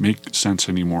that doesn't make sense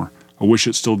anymore. I wish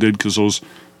it still did, because those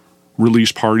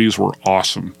release parties were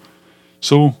awesome.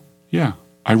 So yeah,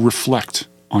 I reflect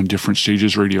on Different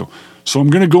Stages Radio. So I'm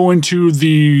going to go into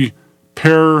the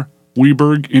Per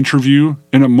Wiberg interview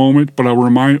in a moment, but I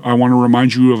want to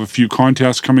remind you of a few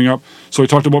contests coming up. So I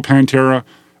talked about Pantera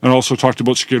and also talked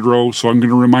about Skid Row. So I'm going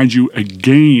to remind you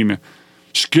again,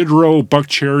 Skid Row,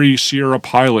 Buckcherry, Sierra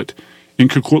Pilot in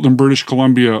Coquitlam, British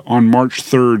Columbia on March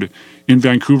 3rd, in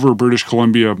Vancouver, British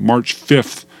Columbia, March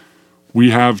 5th.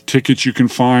 We have tickets you can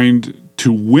find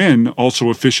to win, also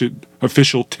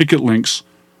official ticket links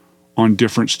on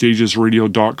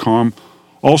differentstagesradio.com.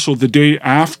 Also, the day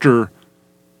after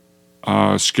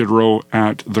Skid Row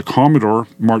at the Commodore,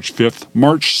 March 5th,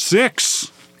 March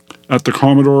 6th at the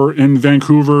Commodore in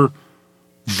Vancouver,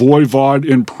 Voivod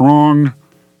in Prong.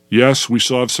 Yes, we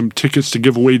still have some tickets to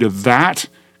give away to that.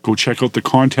 Go check out the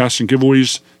contests and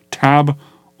giveaways tab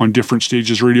on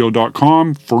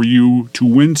differentstagesradio.com for you to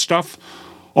win stuff.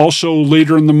 Also,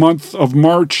 later in the month of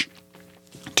March,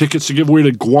 tickets to give away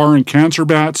to Gwar and Cancer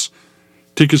Bats,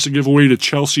 tickets to give away to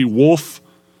Chelsea Wolf.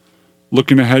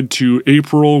 Looking ahead to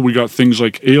April, we got things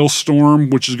like Ailstorm,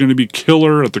 which is going to be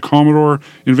killer at the Commodore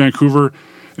in Vancouver.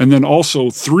 And then also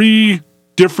 3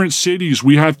 different cities.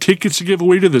 We have tickets to give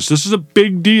away to this. This is a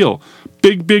big deal.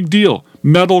 Big deal.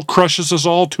 Metal Crushes Us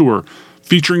All tour,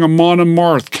 featuring Amon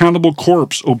Amarth, Cannibal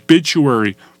Corpse,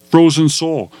 Obituary, Frozen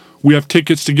Soul. We have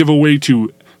tickets to give away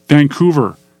to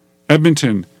Vancouver,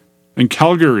 Edmonton, and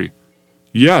Calgary.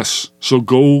 Yes, so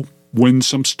go win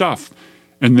some stuff.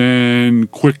 And then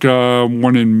quick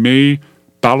one in May,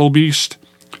 Battle Beast.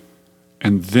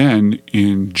 And then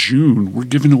in June, we're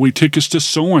giving away tickets to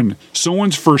Soen.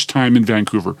 Soen's first time in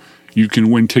Vancouver. You can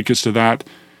win tickets to that.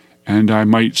 And I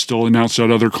might still announce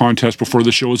that other contest before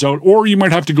the show is out. Or you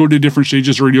might have to go to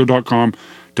differentstagesradio.com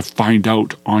to find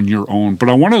out on your own. But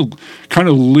I want to kind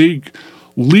of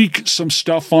leak some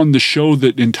stuff on the show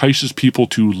that entices people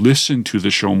to listen to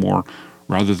the show more,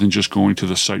 rather than just going to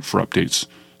the site for updates.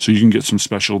 So you can get some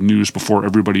special news before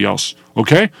everybody else.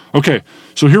 Okay? Okay.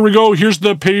 So here we go. Here's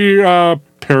the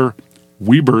Per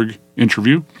Wiberg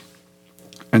interview.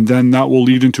 And then that will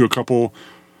lead into a couple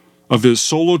of his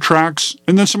solo tracks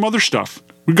and then some other stuff.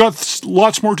 We've got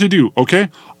lots more to do. Okay?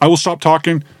 I will stop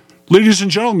talking. Ladies and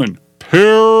gentlemen,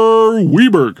 Per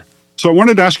Wiberg. So I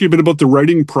wanted to ask you a bit about the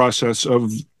writing process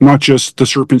of not just The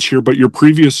Serpents Here, but your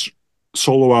previous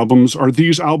solo albums. Are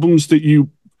these albums that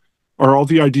are all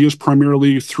the ideas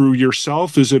primarily through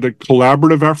yourself? Is it a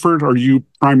collaborative effort? Are you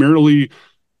primarily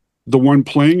the one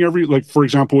playing like, for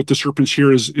example, with The Serpents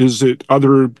Here, do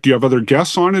you have other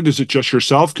guests on it? Is it just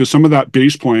yourself? Because some of that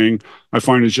bass playing I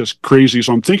find is just crazy.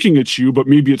 So I'm thinking it's you, but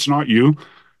maybe it's not you.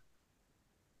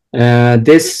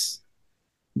 This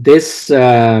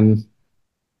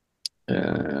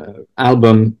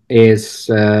album is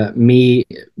me.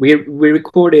 We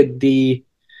recorded the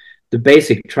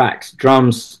basic tracks,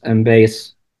 drums and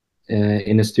bass,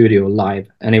 in a studio live,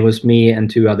 and it was me and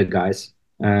 2 other guys.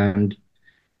 And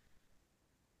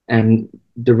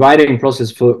the writing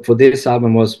process for this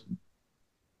album was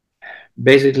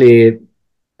basically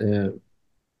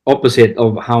opposite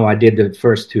of how I did the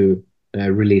first 2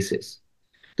 releases.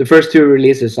 The first 2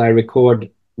 releases I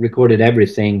recorded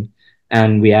everything,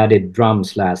 and we added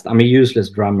drums last. I'm a useless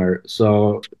drummer,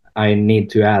 so I need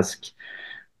to ask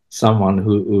someone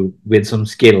who with some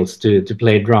skills to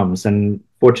play drums. And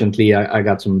fortunately, I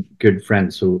got some good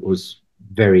friends who's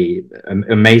very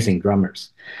amazing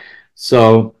drummers.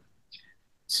 So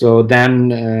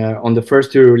then on the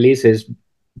first 2 releases,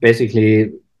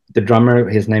 basically the drummer,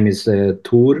 his name is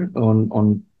Tor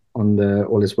on the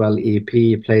All Is Well EP.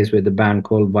 He plays with a band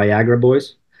called Viagra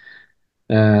Boys.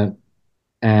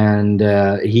 And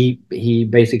he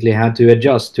basically had to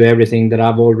adjust to everything that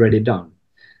I've already done.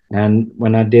 And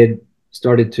when I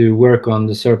started to work on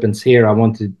The Serpents Here, I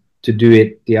wanted to do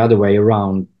it the other way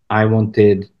around. I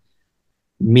wanted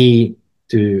me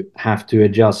to have to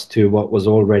adjust to what was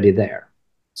already there.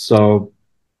 So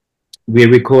we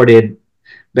recorded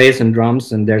bass and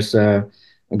drums, and there's a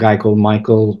guy called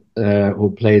Michael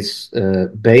who plays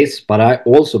bass, but I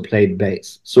also played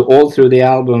bass. So all through the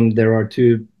album, there are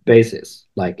 2 basses,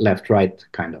 like left, right,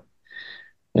 kind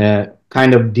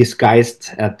of disguised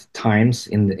at times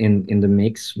in the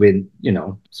mix with,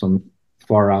 some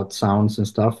far out sounds and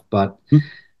stuff. But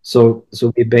So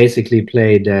we basically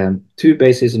played two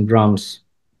basses and drums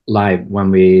live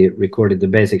when we recorded the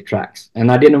basic tracks.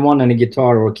 And I didn't want any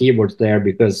guitar or keyboards there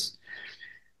because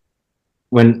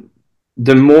when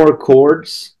the more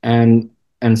chords and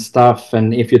stuff,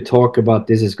 and if you talk about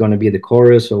this is going to be the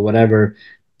chorus or whatever,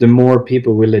 the more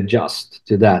people will adjust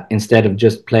to that instead of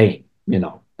just playing, you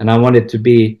know. And I want it to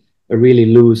be a really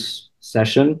loose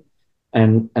session.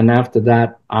 And after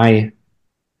that, I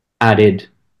added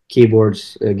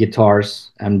keyboards,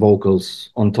 guitars, and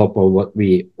vocals on top of what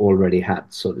we already had,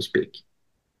 so to speak.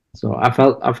 So I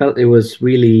felt it was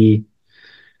really,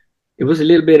 it was a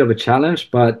little bit of a challenge,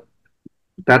 but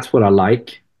that's what I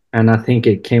like, and I think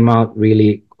it came out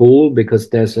really cool because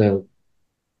there's a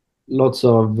lots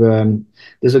of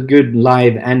there's a good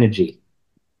live energy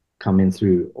coming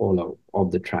through all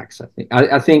of the tracks.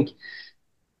 I think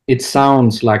it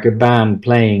sounds like a band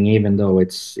playing, even though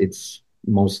it's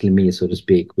mostly me, so to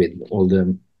speak, with all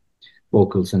the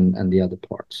vocals and the other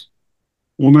parts.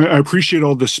 Well, I appreciate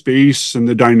all the space and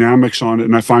the dynamics on it,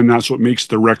 and I find that's what makes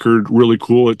the record really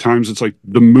cool. At times, it's like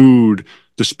the mood,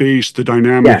 the space, the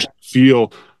dynamics,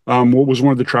 feel. What was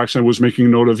one of the tracks I was making a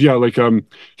note of? Yeah, like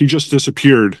He Just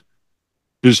Disappeared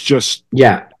is just,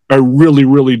 I really,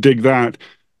 really dig that.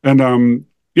 And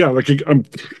yeah, like I'm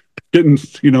getting,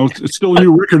 you know, it's still a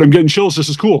new record. I'm getting chills. This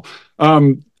is cool.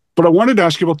 But I wanted to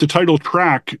ask you about the title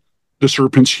track, The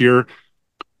Serpents here.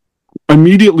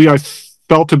 Immediately, I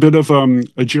felt a bit of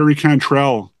a Jerry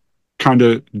Cantrell kind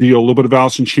of deal, a little bit of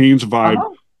Alice in Chains vibe.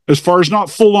 Uh-huh. As far as not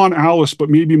full on Alice, but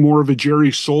maybe more of a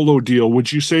Jerry solo deal.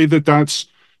 Would you say that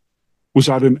was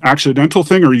that an accidental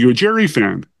thing, or are you a Jerry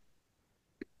fan?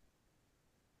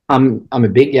 I'm a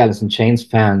big Alice in Chains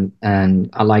fan, and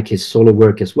I like his solo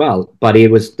work as well. But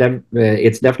it's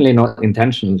definitely not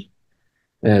intentional,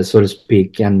 so to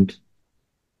speak. And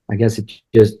I guess it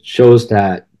just shows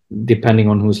that depending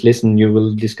on who's listening, you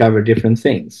will discover different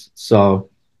things. So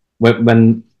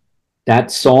when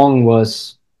that song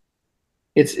was,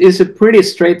 it's a pretty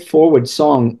straightforward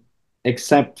song,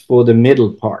 except for the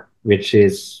middle part, which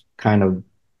is kind of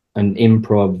an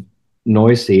improv,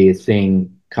 noisy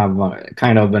thing, kind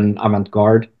of an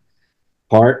avant-garde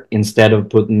part. Instead of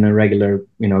putting a regular,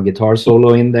 you know, guitar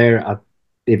solo in there,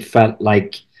 it felt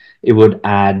like it would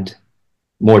add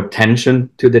more tension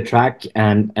to the track,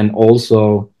 and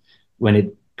also when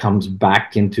it comes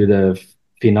back into the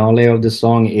finale of the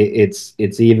song, it's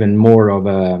even more of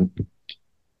a,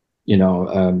 you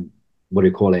know, what do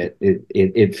you call it?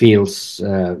 It feels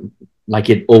like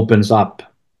it opens up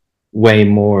way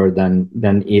more than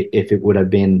if it would have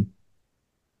been,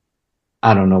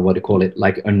 I don't know what to call it,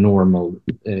 like a normal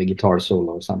guitar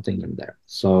solo or something in there.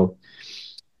 So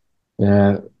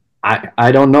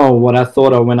I don't know what I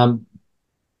thought of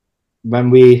when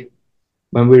we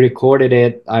recorded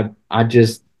it. I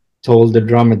just told the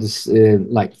drummer to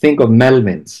like, think of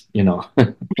Melvins, you know.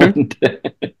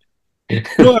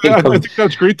 Well, I think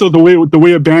that's great though. The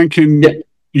way a band can,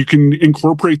 you can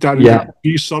incorporate that and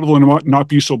be subtle and not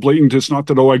be so blatant. It's not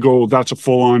that, I go, that's a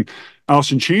full on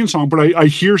Alice in Chains song, but I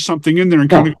hear something in there and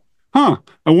kind of,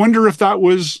 I wonder if that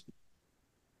was,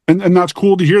 and that's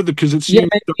cool to hear that, because it seems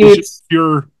that was just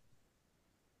pure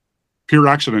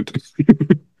accident.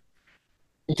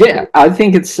 Yeah, I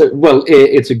think it's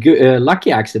it's a good,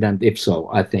 lucky accident, if so.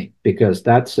 I think, because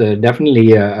that's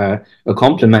definitely a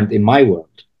compliment in my world.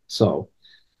 So,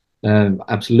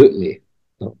 absolutely.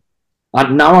 So,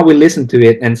 now I will listen to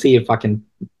it and see if I can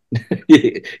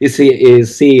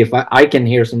see if I can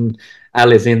hear some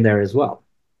Alice in there as well.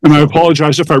 And I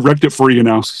apologize if I wrecked it for you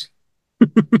now.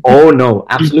 Oh no,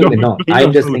 absolutely not. I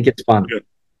just think it's fun. Yeah.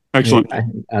 Excellent.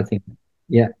 I think,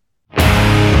 yeah.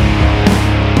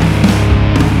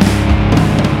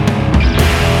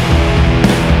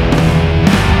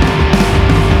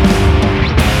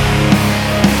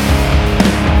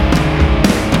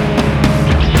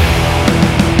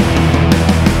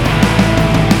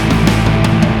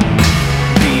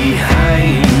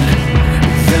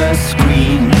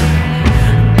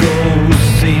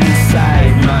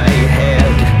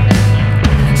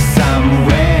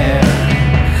 Somewhere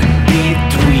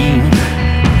between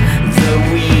the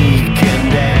wheels.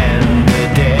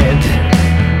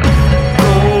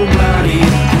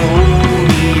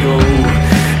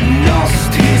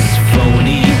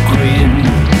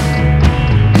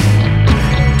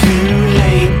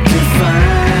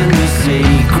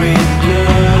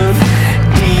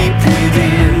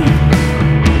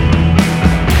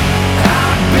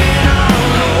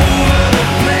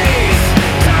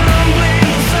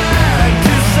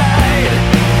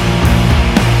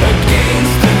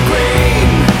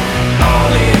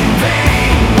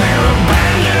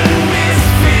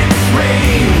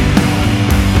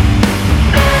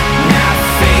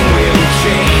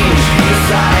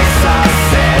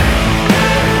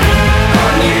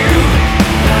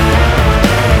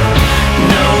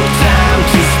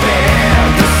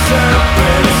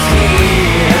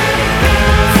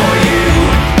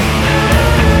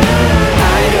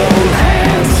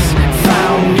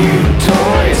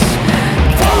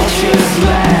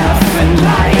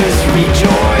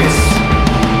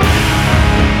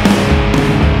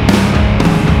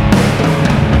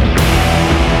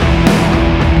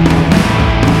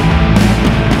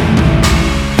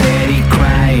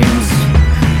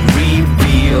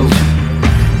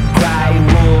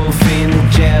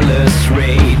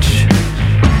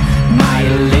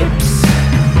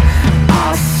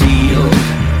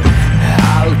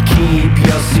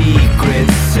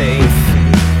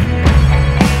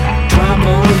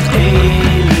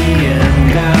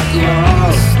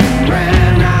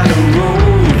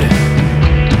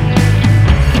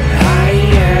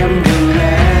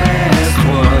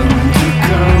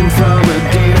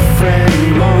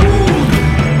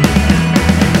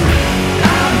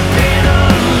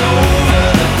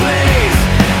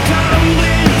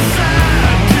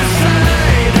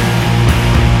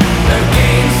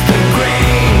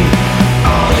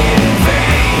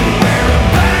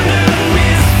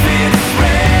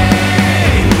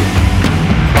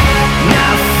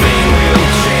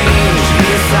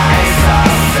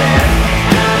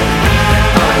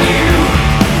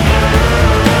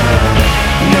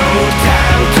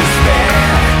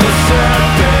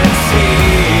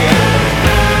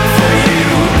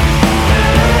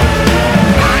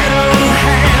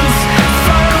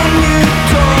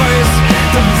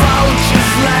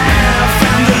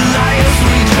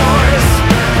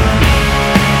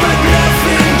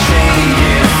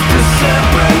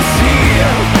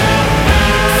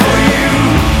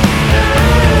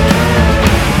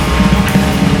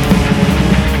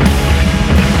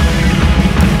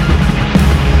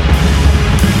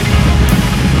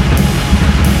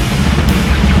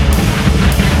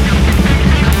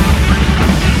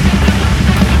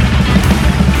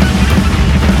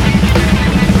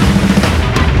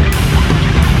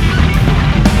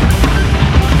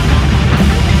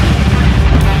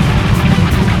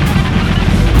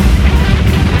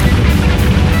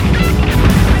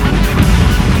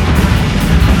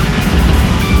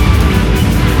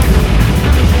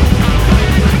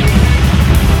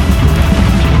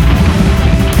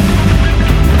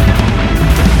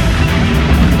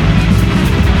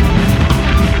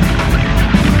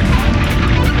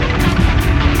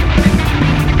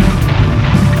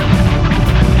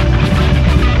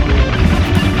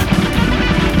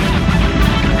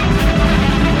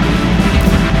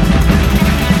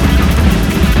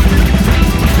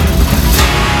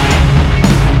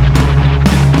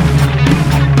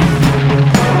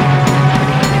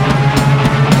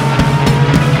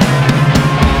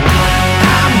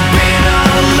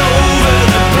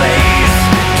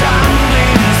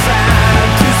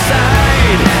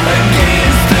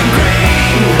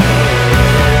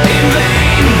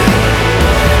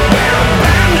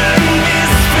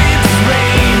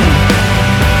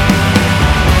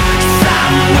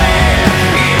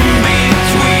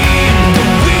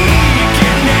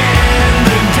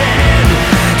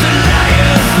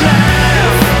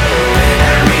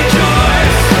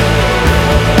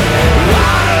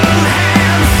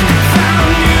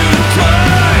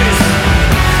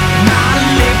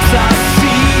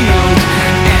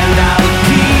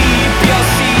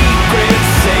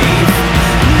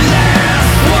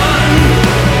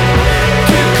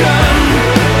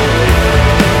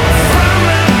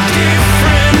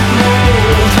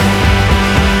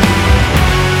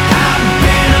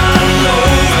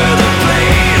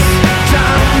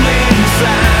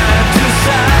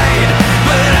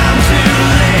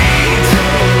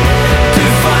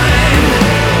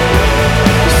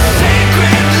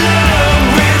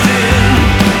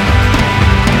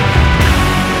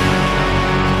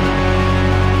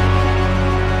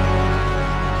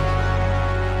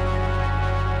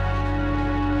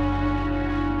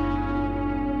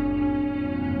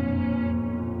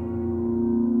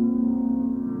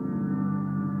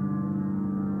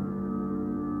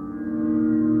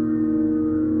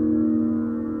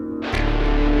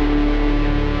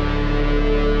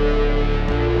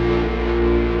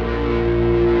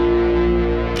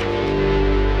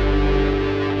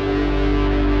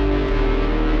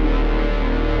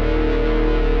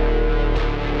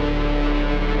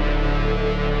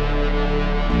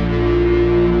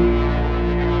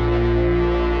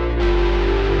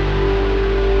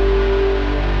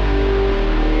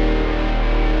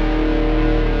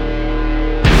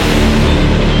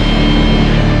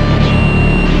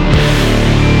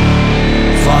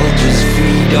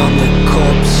 feed on the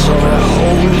corpse of a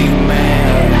holy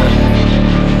man.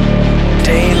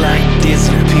 Daylight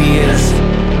disappears.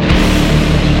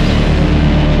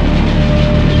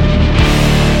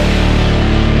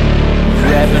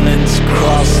 Revenants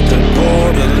cross the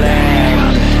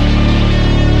borderland.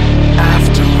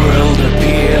 Afterworld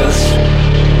appears.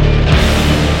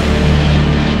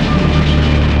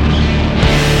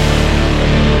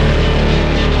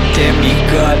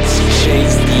 Demigods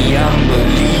chase the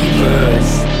unbelievers,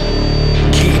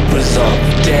 keepers of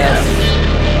death.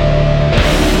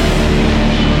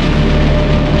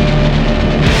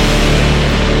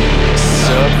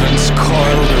 Serpents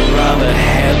coiled around a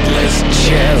headless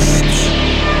chest.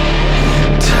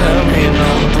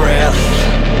 Terminal breath.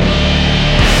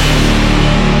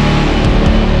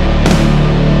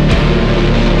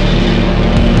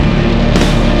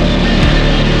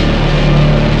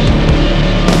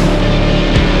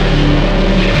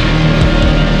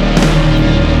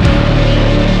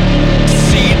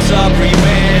 Seeds of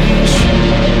revenge.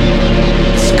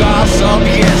 Scars of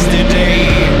yesterday.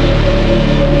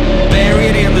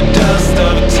 Buried in the dust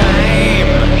of time.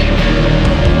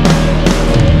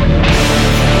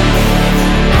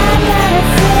 I'm not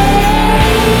afraid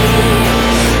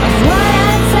of what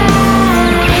I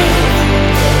find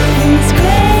in this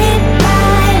great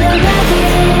pile of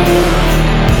nothing.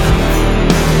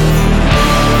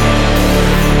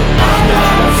 I'm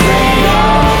not afraid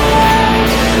of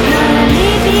what I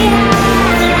leave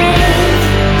behind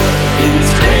in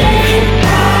this great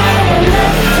pile of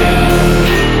nothing.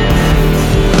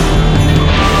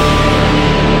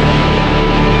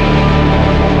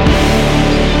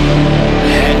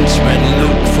 Henchmen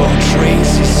look for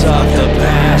traces of the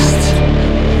past,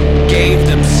 gave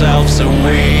themselves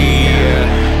away.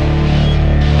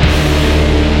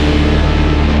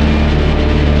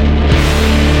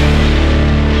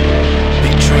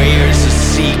 Betrayers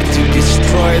seek to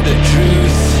destroy the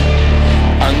truth,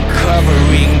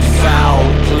 uncovering foul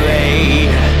play.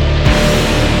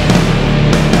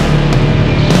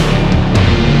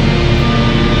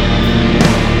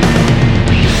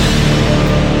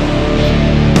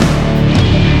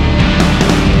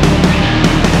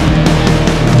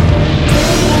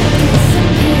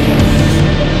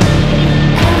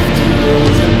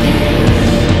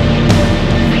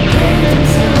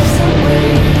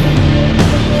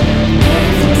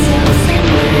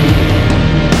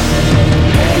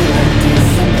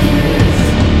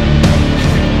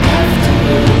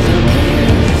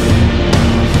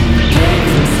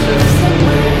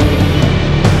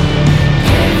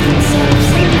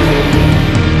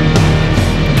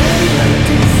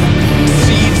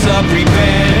 Seeds of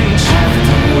revenge,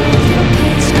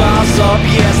 scars of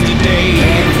yesterday,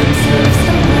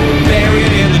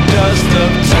 buried in the dust of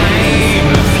time.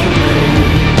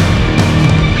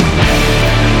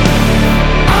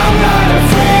 I'm not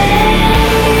afraid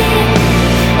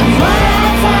of what I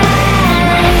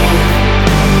find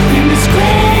in this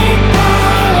great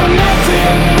pile of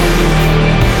nothing.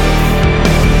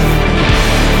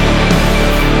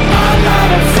 I'm not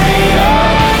afraid of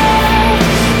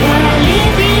what I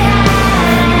leave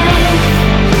behind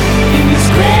in this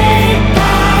great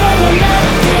pile of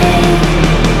nothing.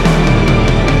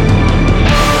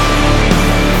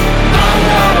 I'm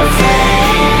not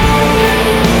afraid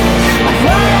of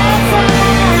what I find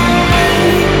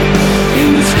in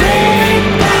this great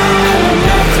pile of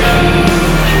nothing.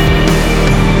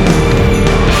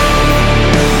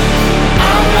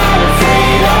 I'm not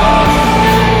afraid of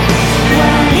what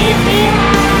I leave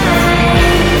behind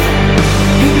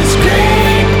in this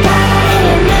great pile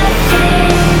of nothing.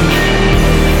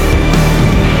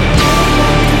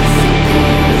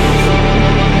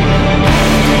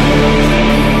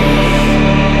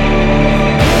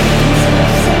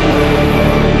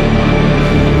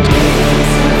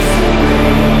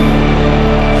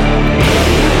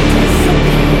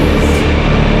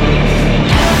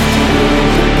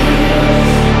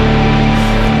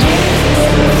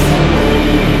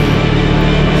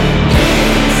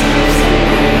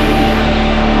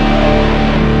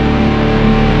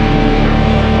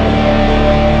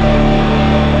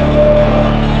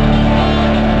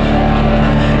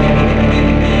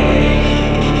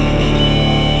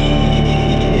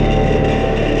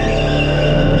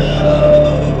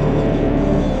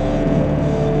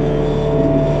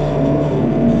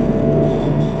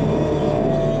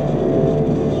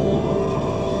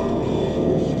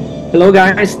 Hello,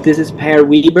 guys. This is Per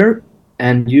Weber,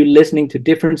 and you're listening to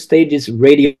Different Stages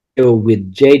Radio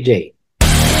with JJ.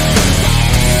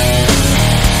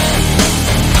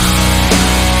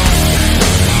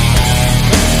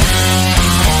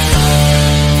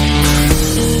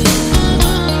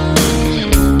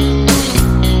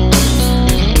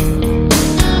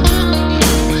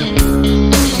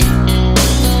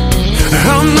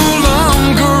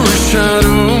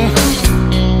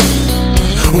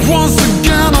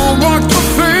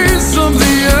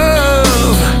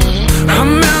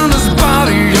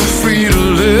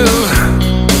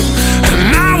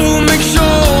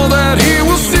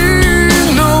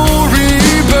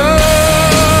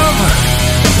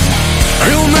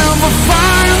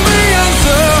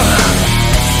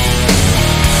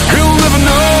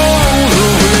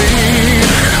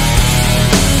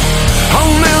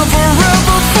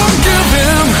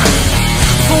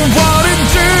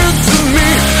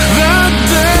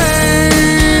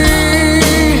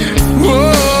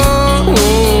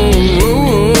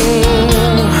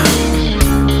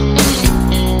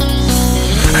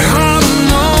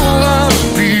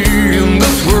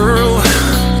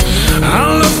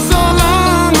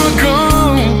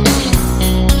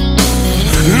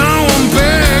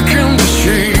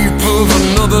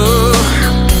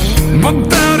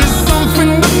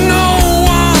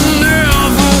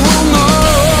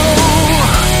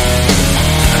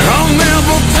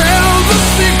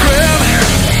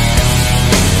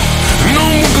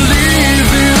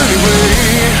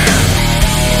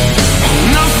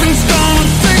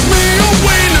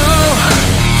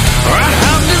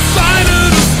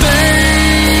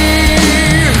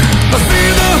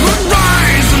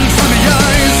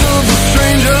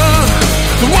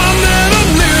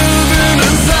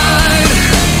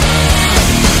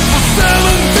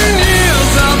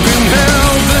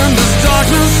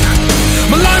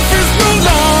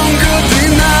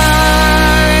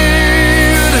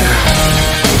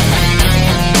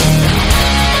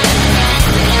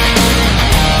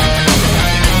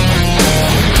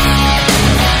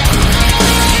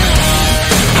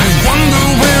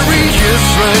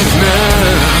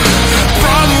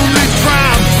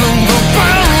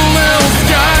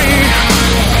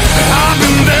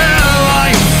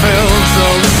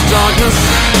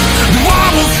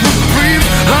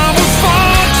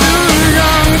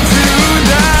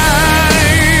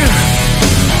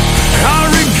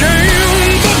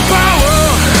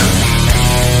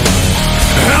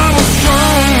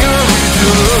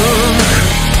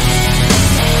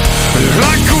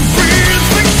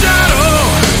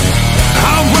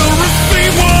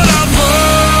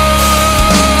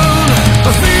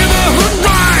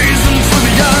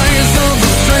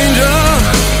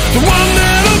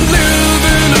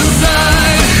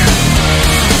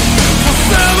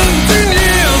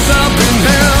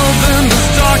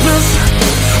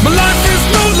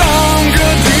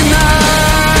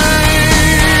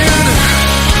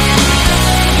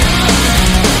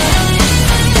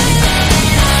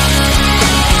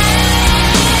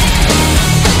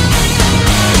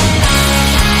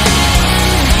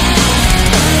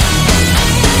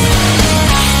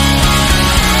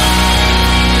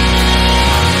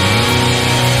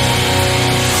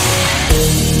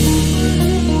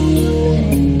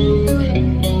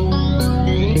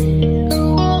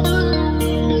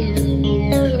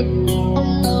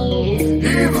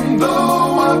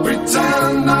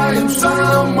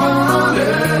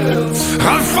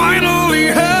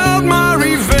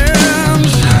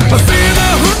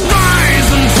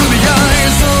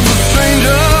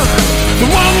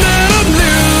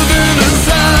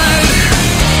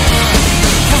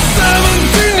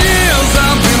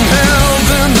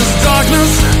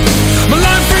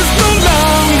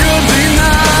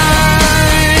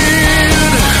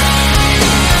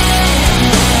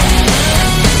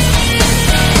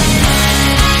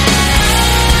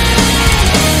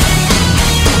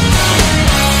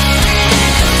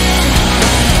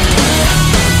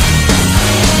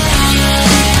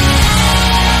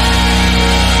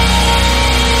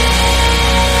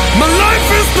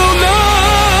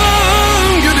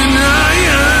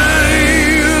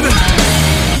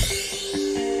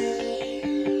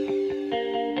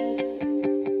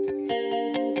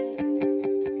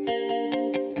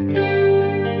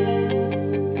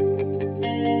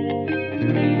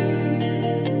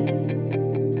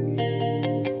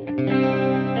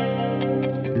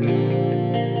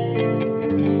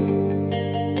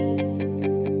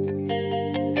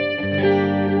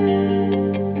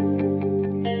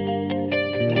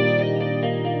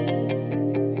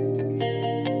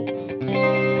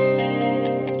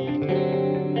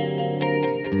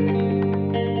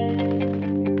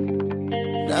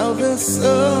 Now the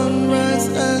sunrise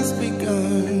has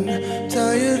begun,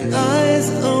 tired eyes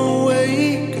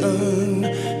awaken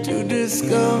to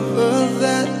discover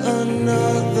that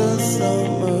another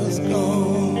summer's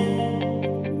gone.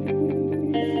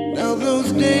 Now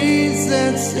those days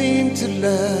that seem to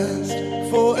last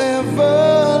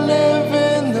forever live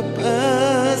in the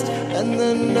past, and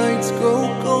the nights grow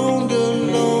colder,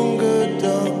 longer,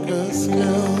 darker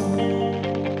still.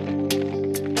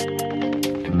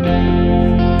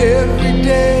 Every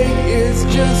day is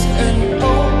just an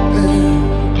open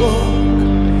book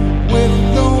with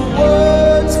the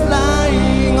words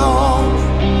flying off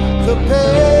the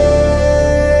pages.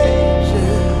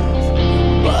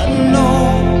 But no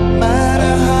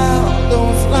matter how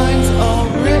those lines are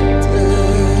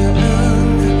written,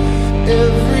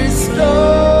 every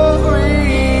story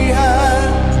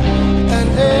has an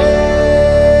end.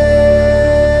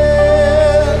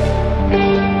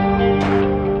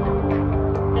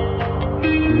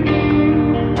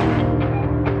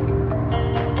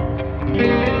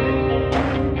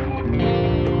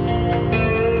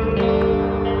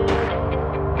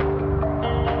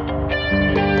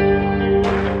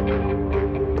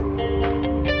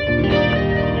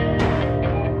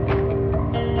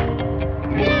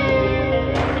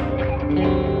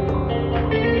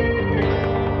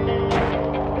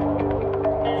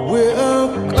 We're a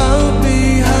cloud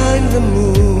behind the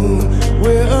moon.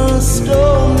 We're a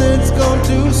storm that's gone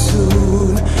too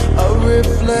soon. A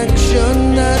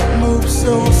reflection that moves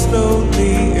so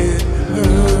slowly it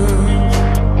hurts.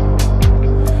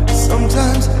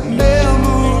 Sometimes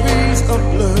memories are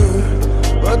blurred,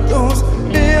 but those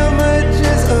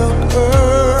images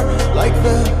occur like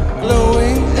the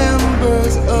glowing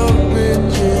embers of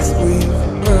bridges we've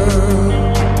burned.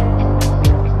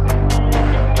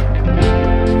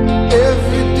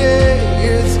 Every day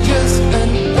is just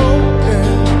an open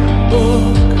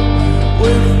book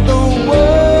with the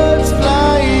words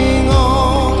flying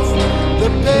off the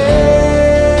pages.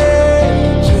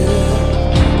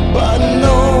 But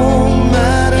no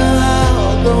matter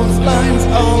how those lines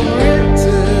are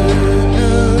written,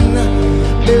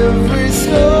 every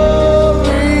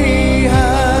story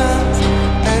has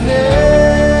an end.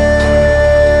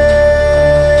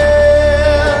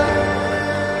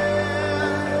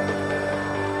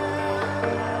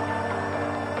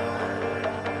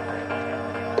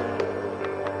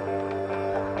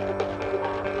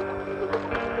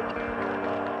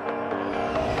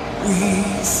 We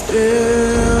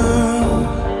stand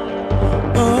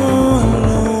alone.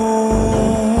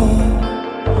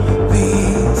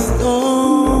 These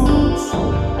thoughts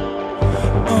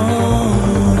on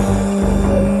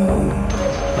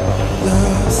the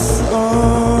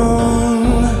sun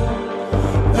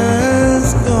has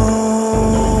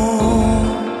gone.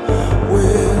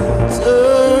 Winter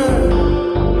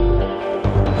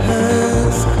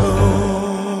has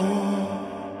gone.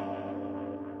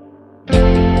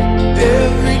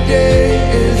 Every day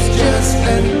is just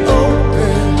an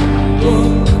open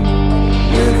book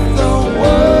with the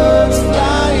words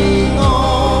flying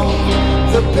off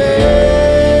the pages.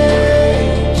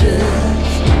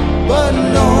 But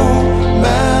no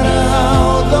matter how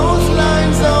those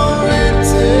lines are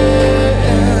written,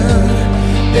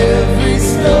 every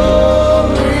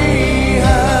story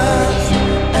has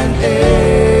an end.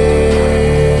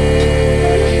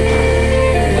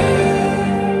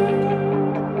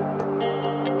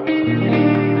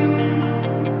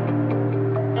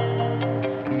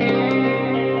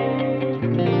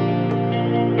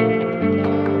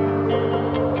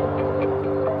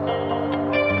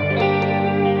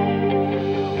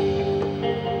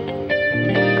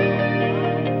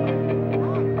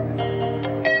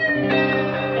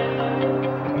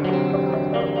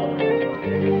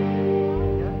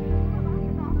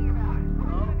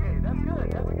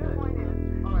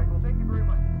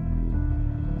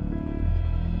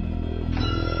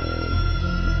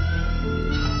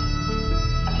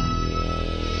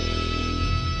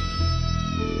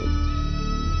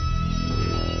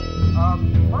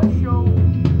 My show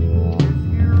is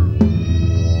here to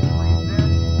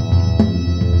present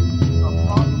a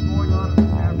problem going on in the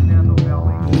San Fernando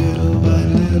Valley. Little by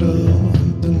little,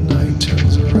 the night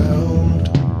turns around.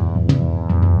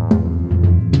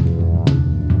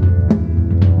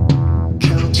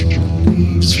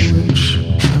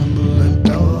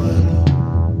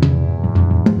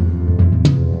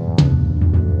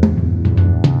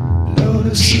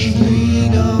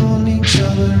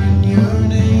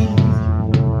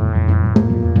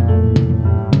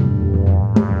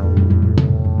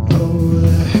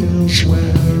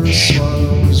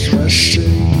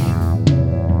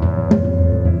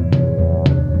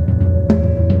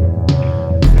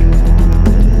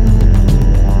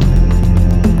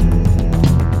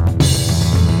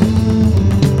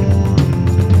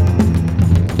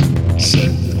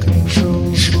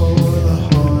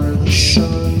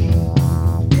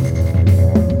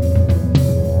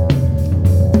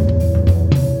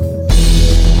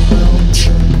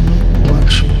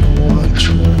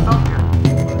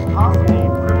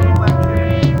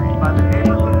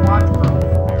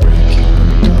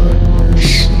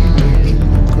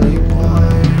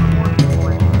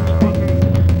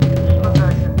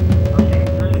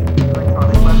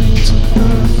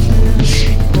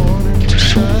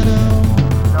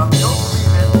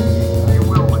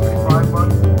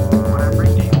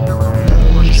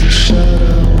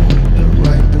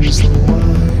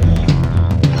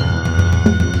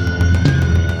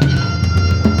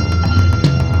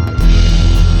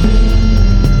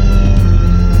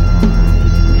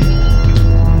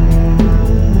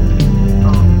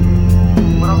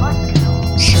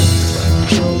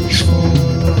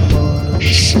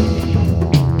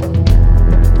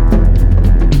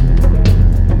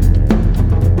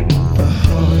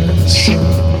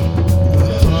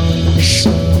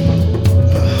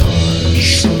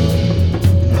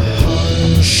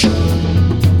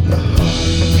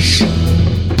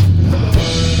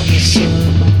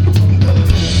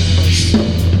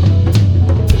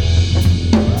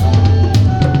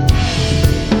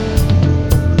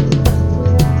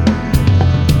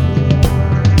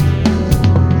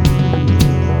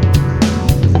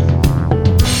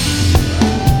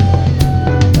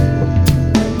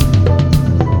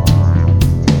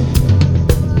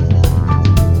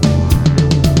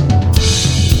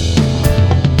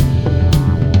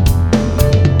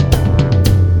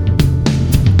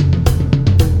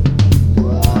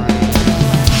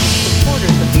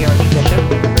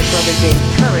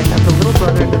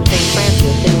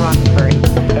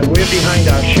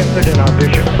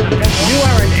 You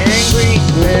are an angry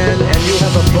man and you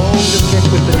have a bone to pick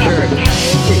with the church.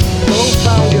 Go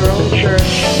found your own church,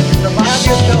 have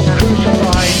yourself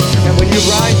crucified, and when you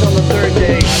rise on the third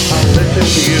day, I'll listen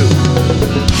to you.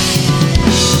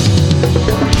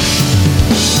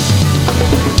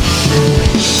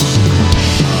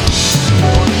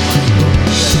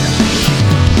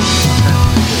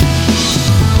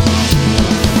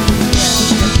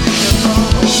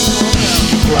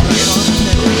 Right.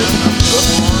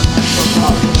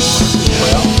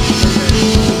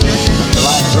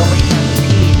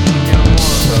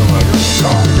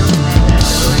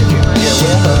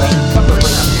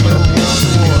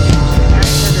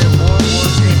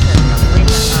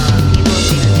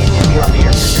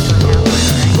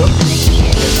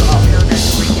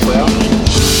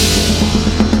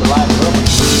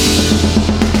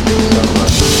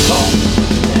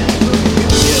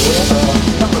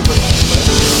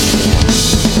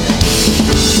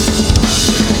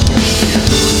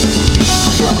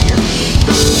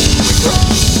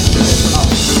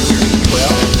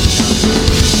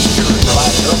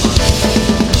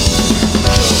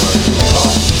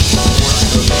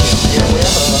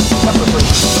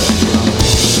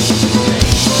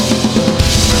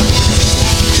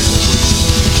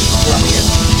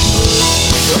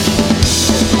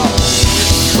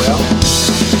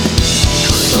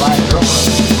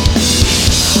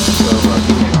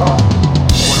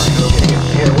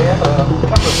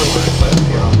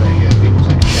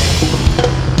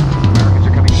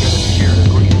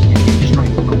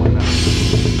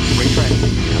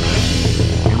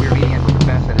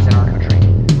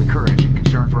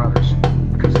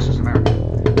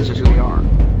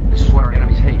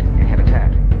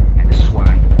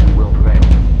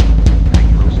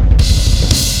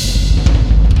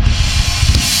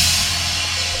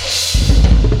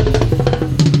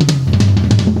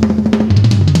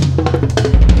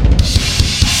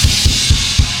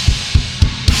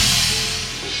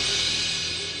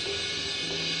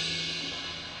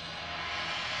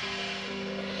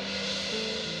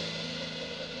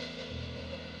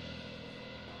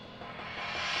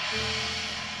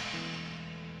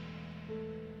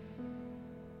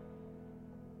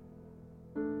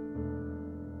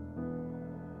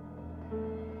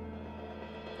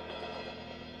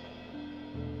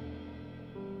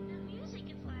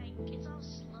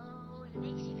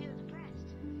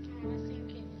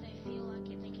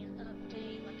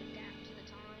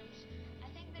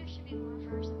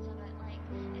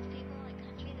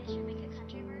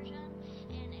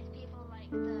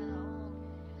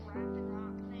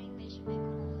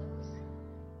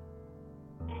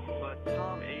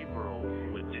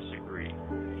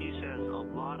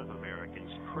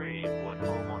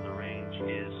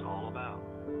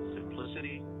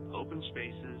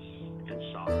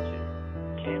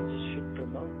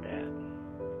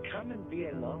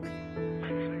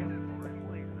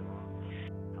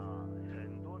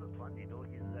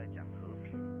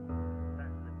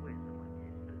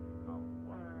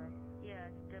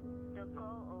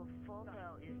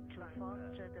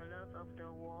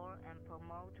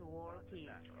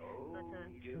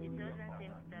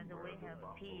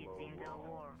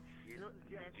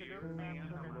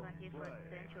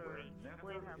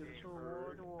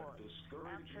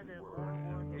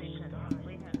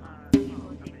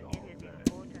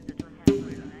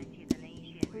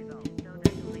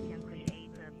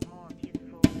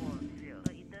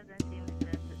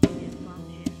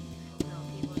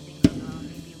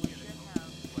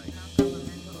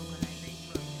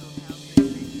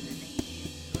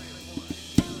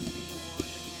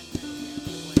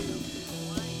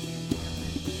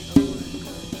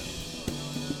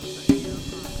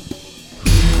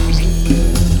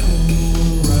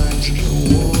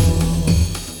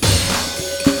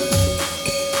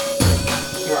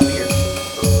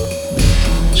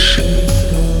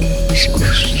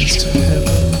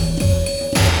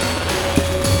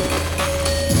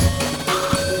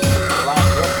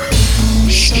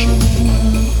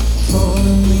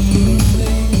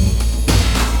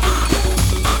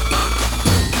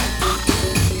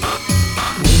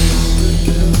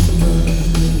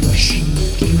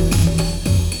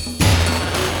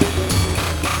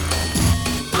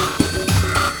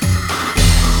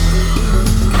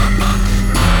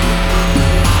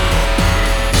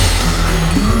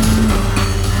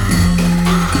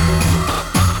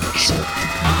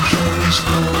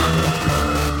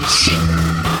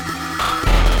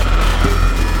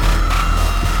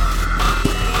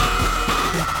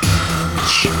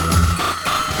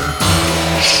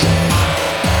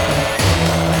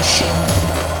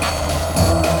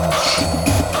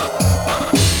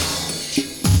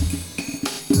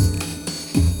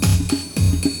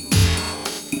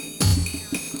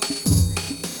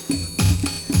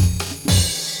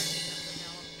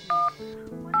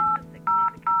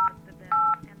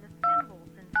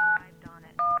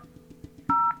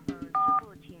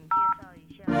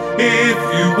 If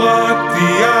you want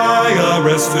the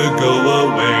IRS to go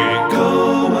away, go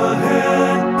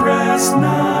ahead, press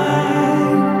 9.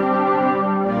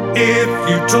 If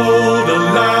you told a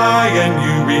lie and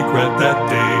you regret that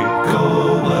day, go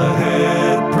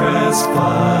ahead, press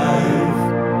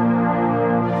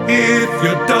 5. If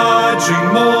you're dodging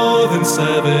more than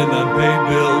 7 unpaid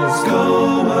bills,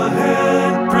 go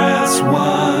ahead, press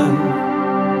 1.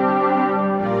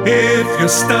 If you're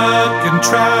stuck in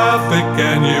traffic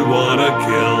and you wanna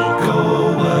kill,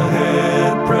 go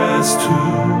ahead, press 2.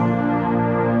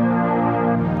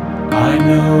 I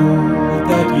know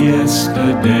that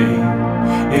yesterday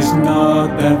is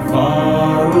not that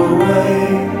far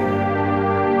away,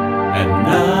 and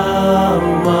now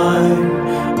I'm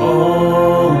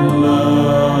all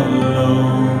alone.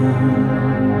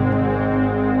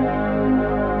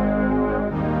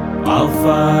 I'll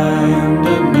find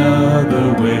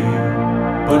another way,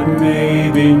 but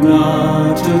maybe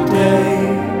not today.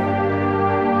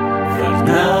 For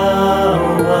now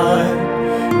I'm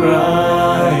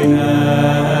right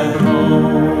at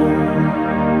home.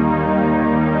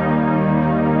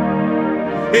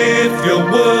 If you're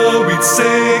worried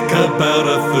sick about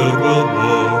a third world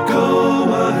war, go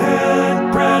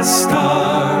ahead, press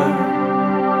star.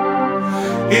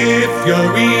 If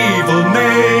your evil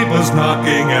neighbor's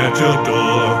knocking at your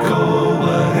door, go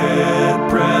ahead,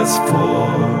 press 4.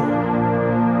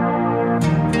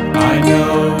 I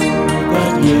know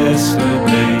that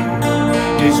yesterday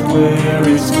is where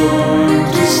it's going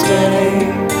to stay,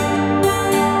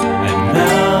 and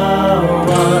now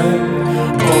I'm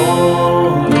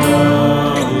all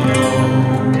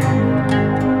alone.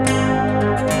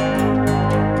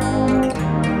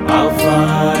 I'll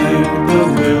find the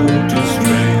will to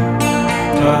stray,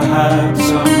 perhaps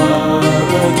some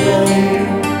other day,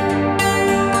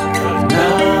 but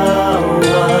now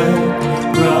I'm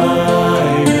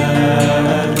right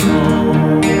at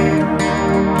home.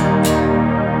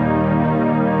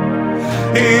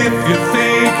 If you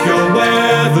think your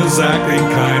weather's acting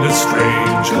kinda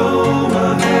strange, go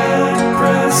ahead,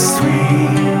 press 3.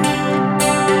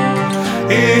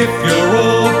 If your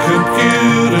old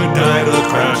computer died or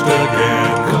crashed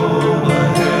again, go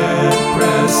ahead,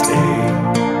 press 8.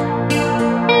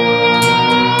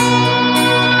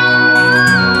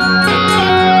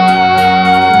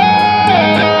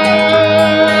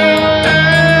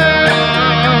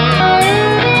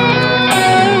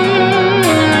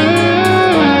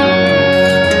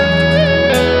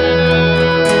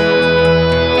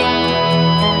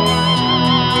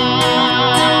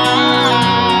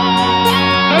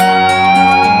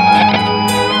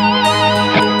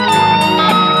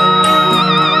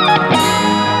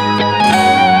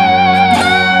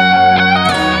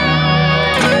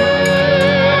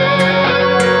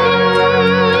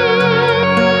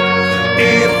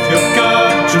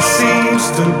 Seems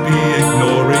to be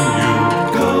ignoring you,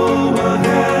 go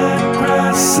ahead,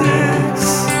 press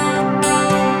 6.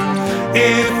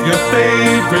 If your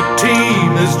favorite team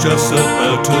is just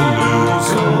about to lose,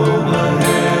 go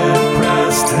ahead,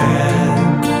 press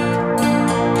 10.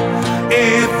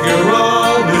 If you're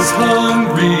always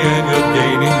hungry and you're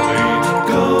gaining weight,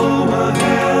 go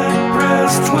ahead,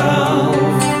 press 12.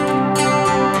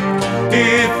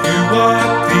 If you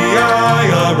want the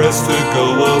IRS to go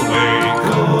away,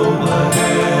 go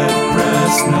ahead,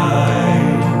 press 9.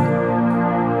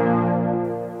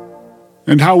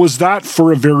 And how was that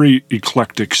for a very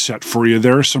eclectic set for you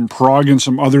there? Some prog and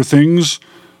some other things.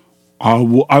 I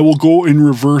will go in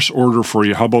reverse order for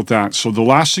you. How about that? So the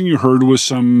last thing you heard was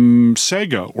some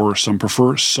Sega, or some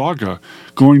prefer Saga,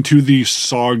 going to the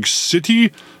Saga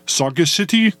City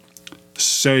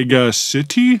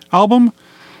album.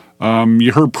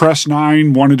 You heard Press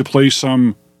 9 wanted to play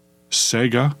some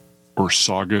Sega, or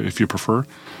Saga if you prefer.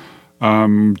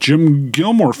 Jim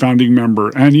Gilmore, founding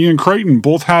member, and Ian Crichton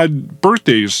both had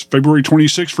birthdays. February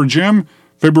 26th for Jim,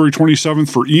 February 27th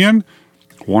for Ian.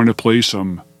 Wanted to play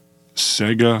some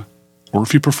Sega, or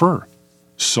if you prefer,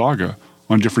 Saga,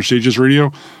 on Different Stages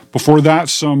Radio. Before that,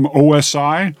 some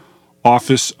OSI,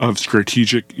 Office of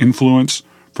Strategic Influence,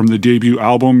 from the debut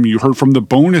album. You heard from the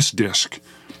bonus disc,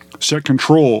 Set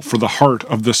Control for the Heart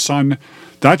of the Sun.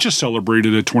 That just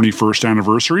celebrated a 21st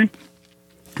anniversary.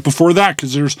 Before that,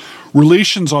 because there's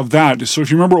relations of that. So if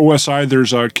you remember OSI,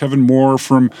 there's Kevin Moore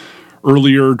from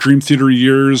earlier Dream Theater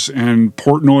years, and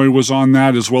Portnoy was on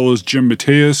that, as well as Jim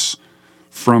Mateus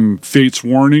from Fates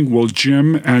Warning. Well,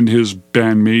 Jim and his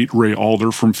bandmate Ray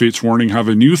Alder from Fates Warning have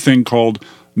a new thing called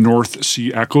North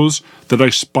Sea Echoes that I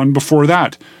spun before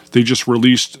that. They just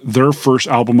released their first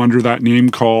album under that name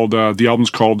called, the album's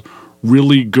called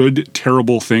Really Good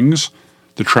Terrible Things.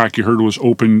 The track you heard was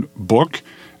Open Book,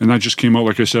 and that just came out,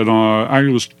 like I said,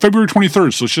 it was February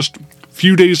 23rd, so it's just a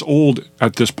few days old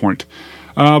at this point.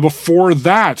 Before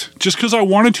that, just because I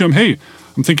wanted to, I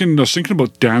was thinking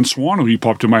about Dan Swano. He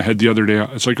popped in my head the other day.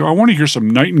 It's like, I want to hear some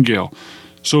Nightingale.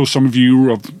 So some of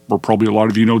you, or probably a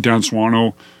lot of you, know Dan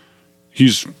Swano.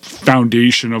 He's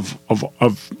foundation of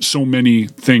so many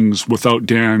things. Without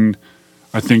Dan,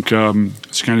 I think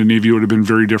Scandinavia would have been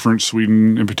very different.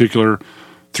 Sweden, in particular,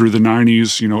 through the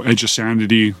 90s, Edge of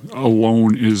Sanity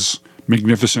alone is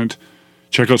magnificent.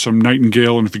 Check out some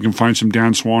Nightingale, and if you can find some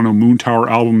Dan Swano Moon Tower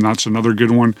album, that's another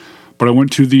good one. But I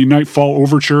went to the Nightfall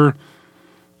Overture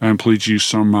and played you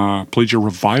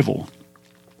Revival.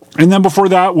 And then before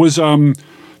that was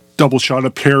double shot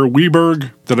of Per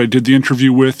Wiberg that I did the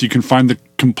interview with. You can find the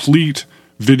complete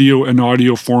video and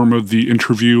audio form of the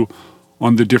interview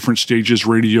on the Different Stages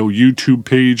Radio YouTube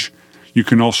page. You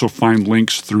can also find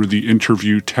links through the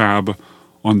interview tab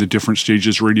on the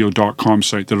differentstagesradio.com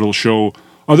site that'll show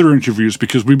other interviews,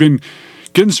 because we've been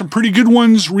getting some pretty good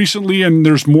ones recently, and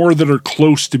there's more that are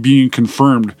close to being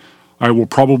confirmed. I will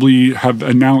probably have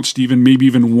announced maybe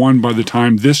even one by the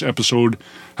time this episode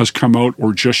has come out,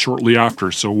 or just shortly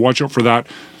after. So watch out for that.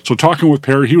 So talking with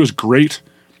Per, he was great.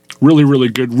 Really, really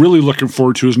good. Really looking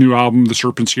forward to his new album, The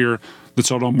Serpent's Here,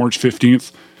 that's out on March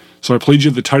 15th. So I played you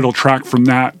the title track from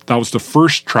that. That was the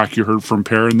first track you heard from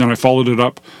Per. And then I followed it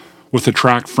up with a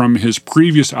track from his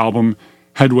previous album,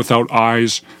 Head Without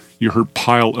Eyes. You heard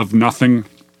Pile of Nothing.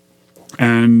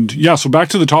 And yeah, so back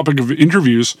to the topic of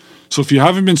interviews. So if you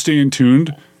haven't been staying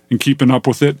tuned and keeping up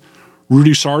with it,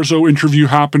 Rudy Sarzo interview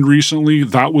happened recently.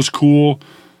 That was cool.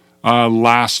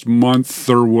 Last month,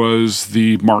 there was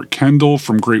the Mark Kendall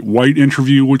from Great White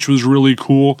interview, which was really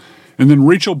cool. And then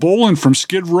Rachel Bolan from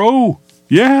Skid Row.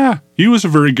 Yeah, he was a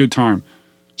very good time.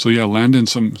 So yeah, landing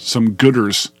some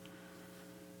gooders.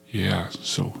 Yeah,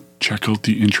 so check out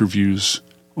the interviews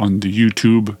on the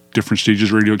YouTube Different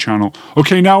Stages Radio channel.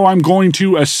 Okay, now I'm going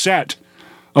to a set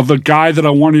of the guy that I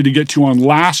wanted to get to on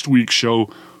last week's show,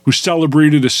 who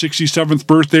celebrated his 67th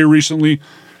birthday recently.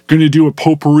 Going to do a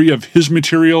potpourri of his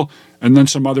material and then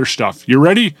some other stuff. You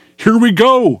ready? Here we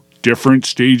go. Different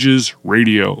Stages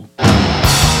Radio.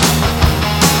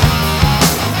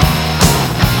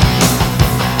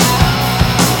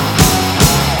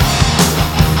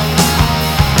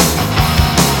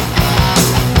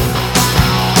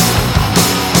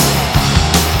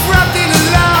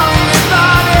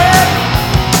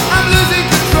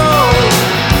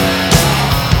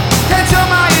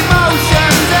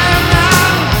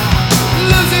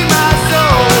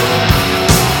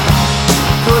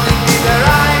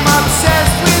 I'm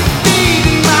obsessed with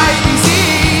feeding my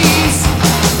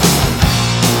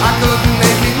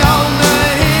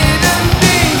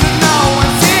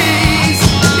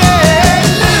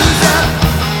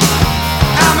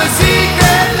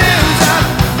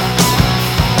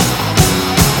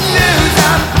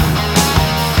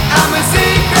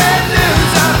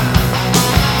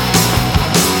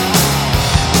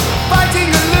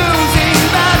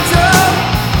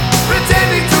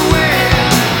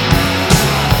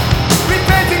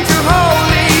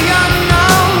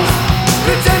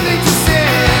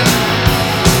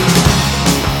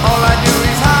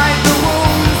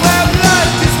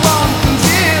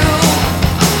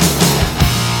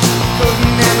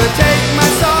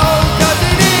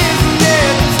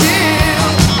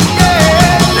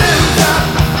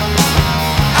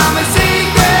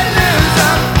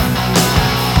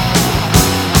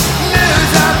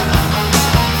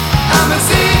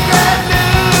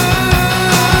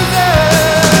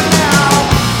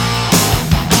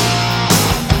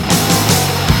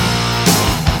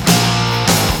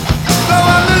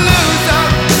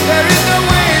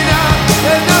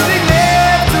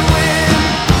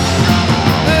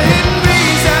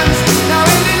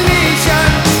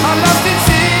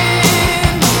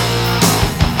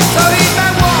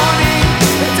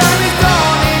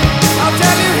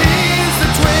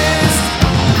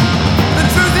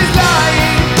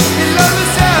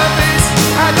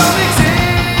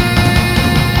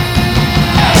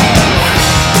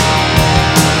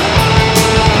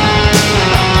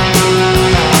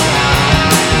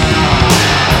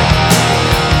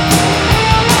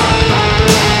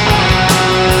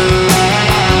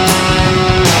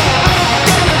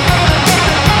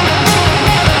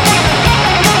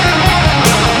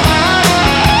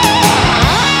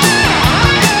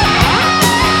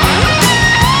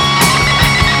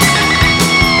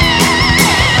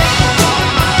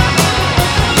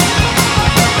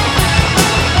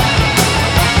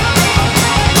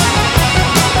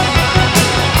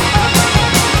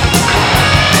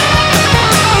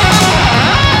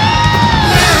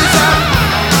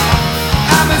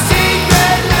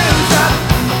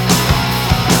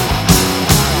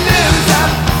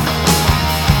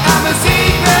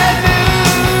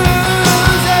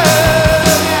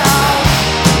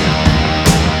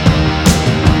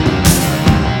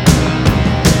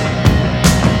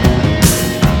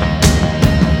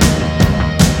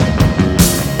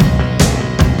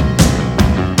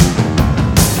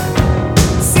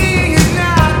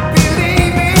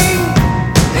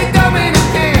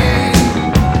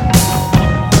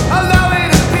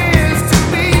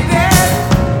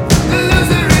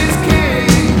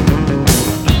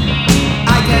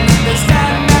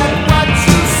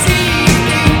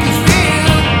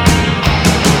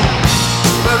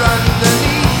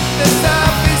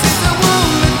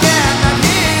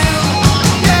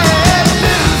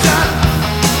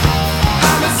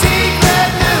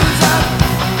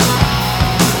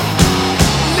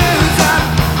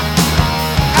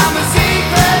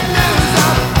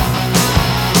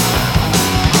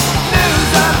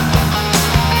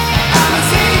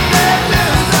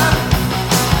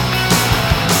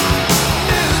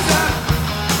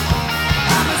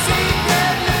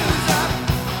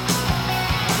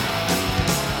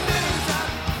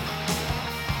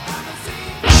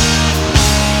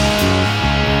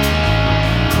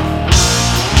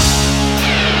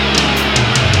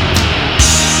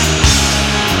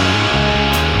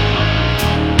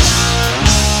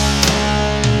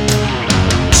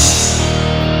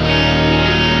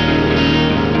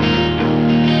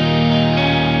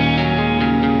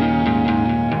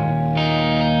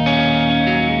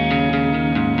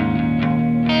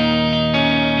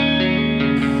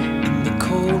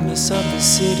corners of the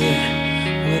city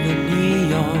where the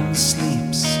neon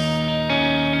sleeps,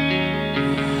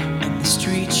 and the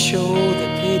streets show the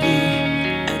pity,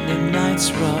 and the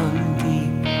nights run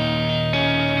deep,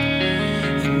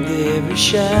 and every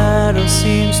shadow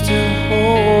seems to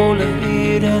hold a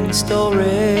hidden story,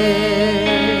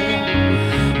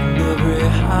 and every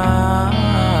heart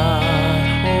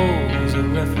holds a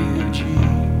refugee.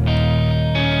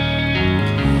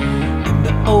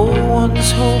 Old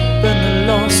ones hope and the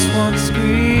lost ones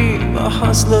grieve. The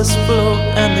hustlers float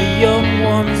and the young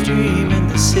ones dream in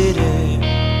the city,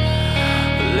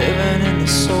 living in the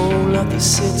soul of the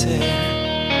city.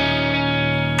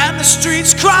 And the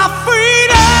streets cry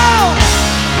freedom.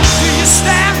 Do you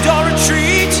stand or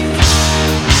retreat?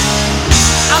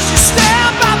 As you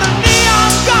stand by the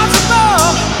neon gods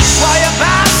above, while you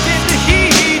bask in the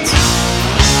heat.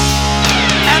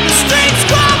 And the streets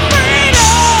cry freedom.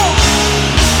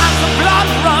 The blood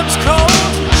runs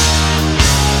cold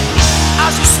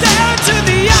as you stare into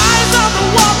the eyes of the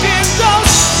walking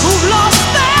ghosts who've lost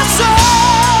their soul.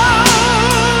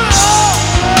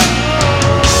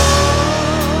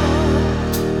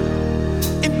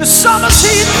 In the summer's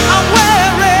heat, I'm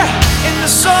weary in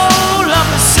the soul of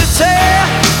the city.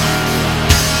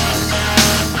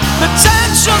 The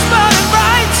tension's burning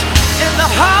bright in the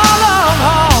hall of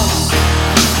halls.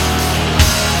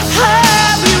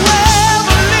 Have you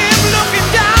ever lived looking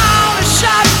down a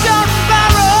shotgun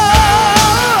barrel?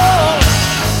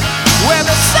 Where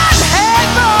the sun, hey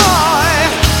boy,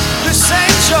 this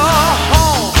ain't your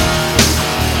home.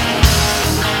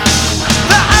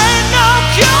 There ain't no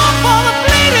cure for the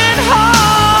bleeding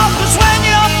heart, 'cause when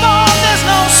you're born there's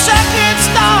no second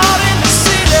start in the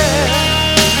city.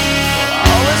 Will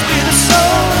always be the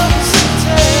soul of the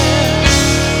city.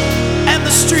 And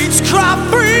the streets cry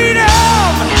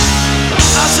freedom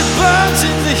as it burns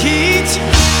in the heat.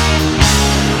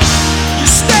 You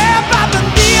stare by the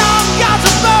neon gods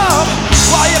above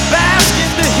while you bask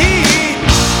in the heat.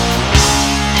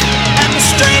 And the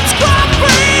streets cry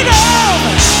freedom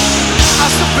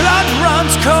as the blood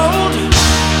runs cold.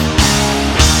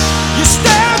 You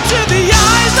stare into the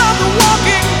eyes of the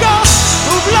walking ghosts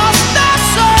who've lost their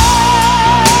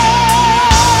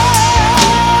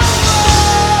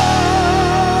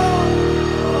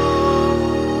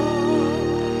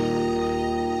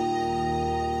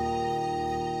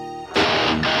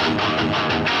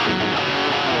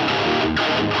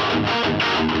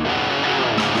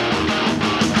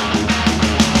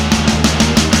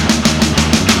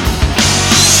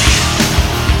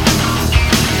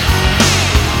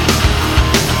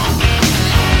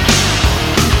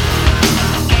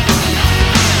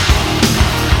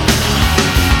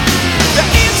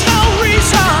There is no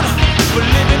reason for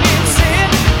living in sin.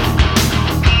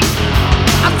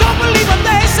 I don't believe when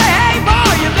they say, hey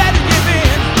boy, you better give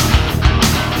in.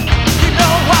 You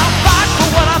know I'm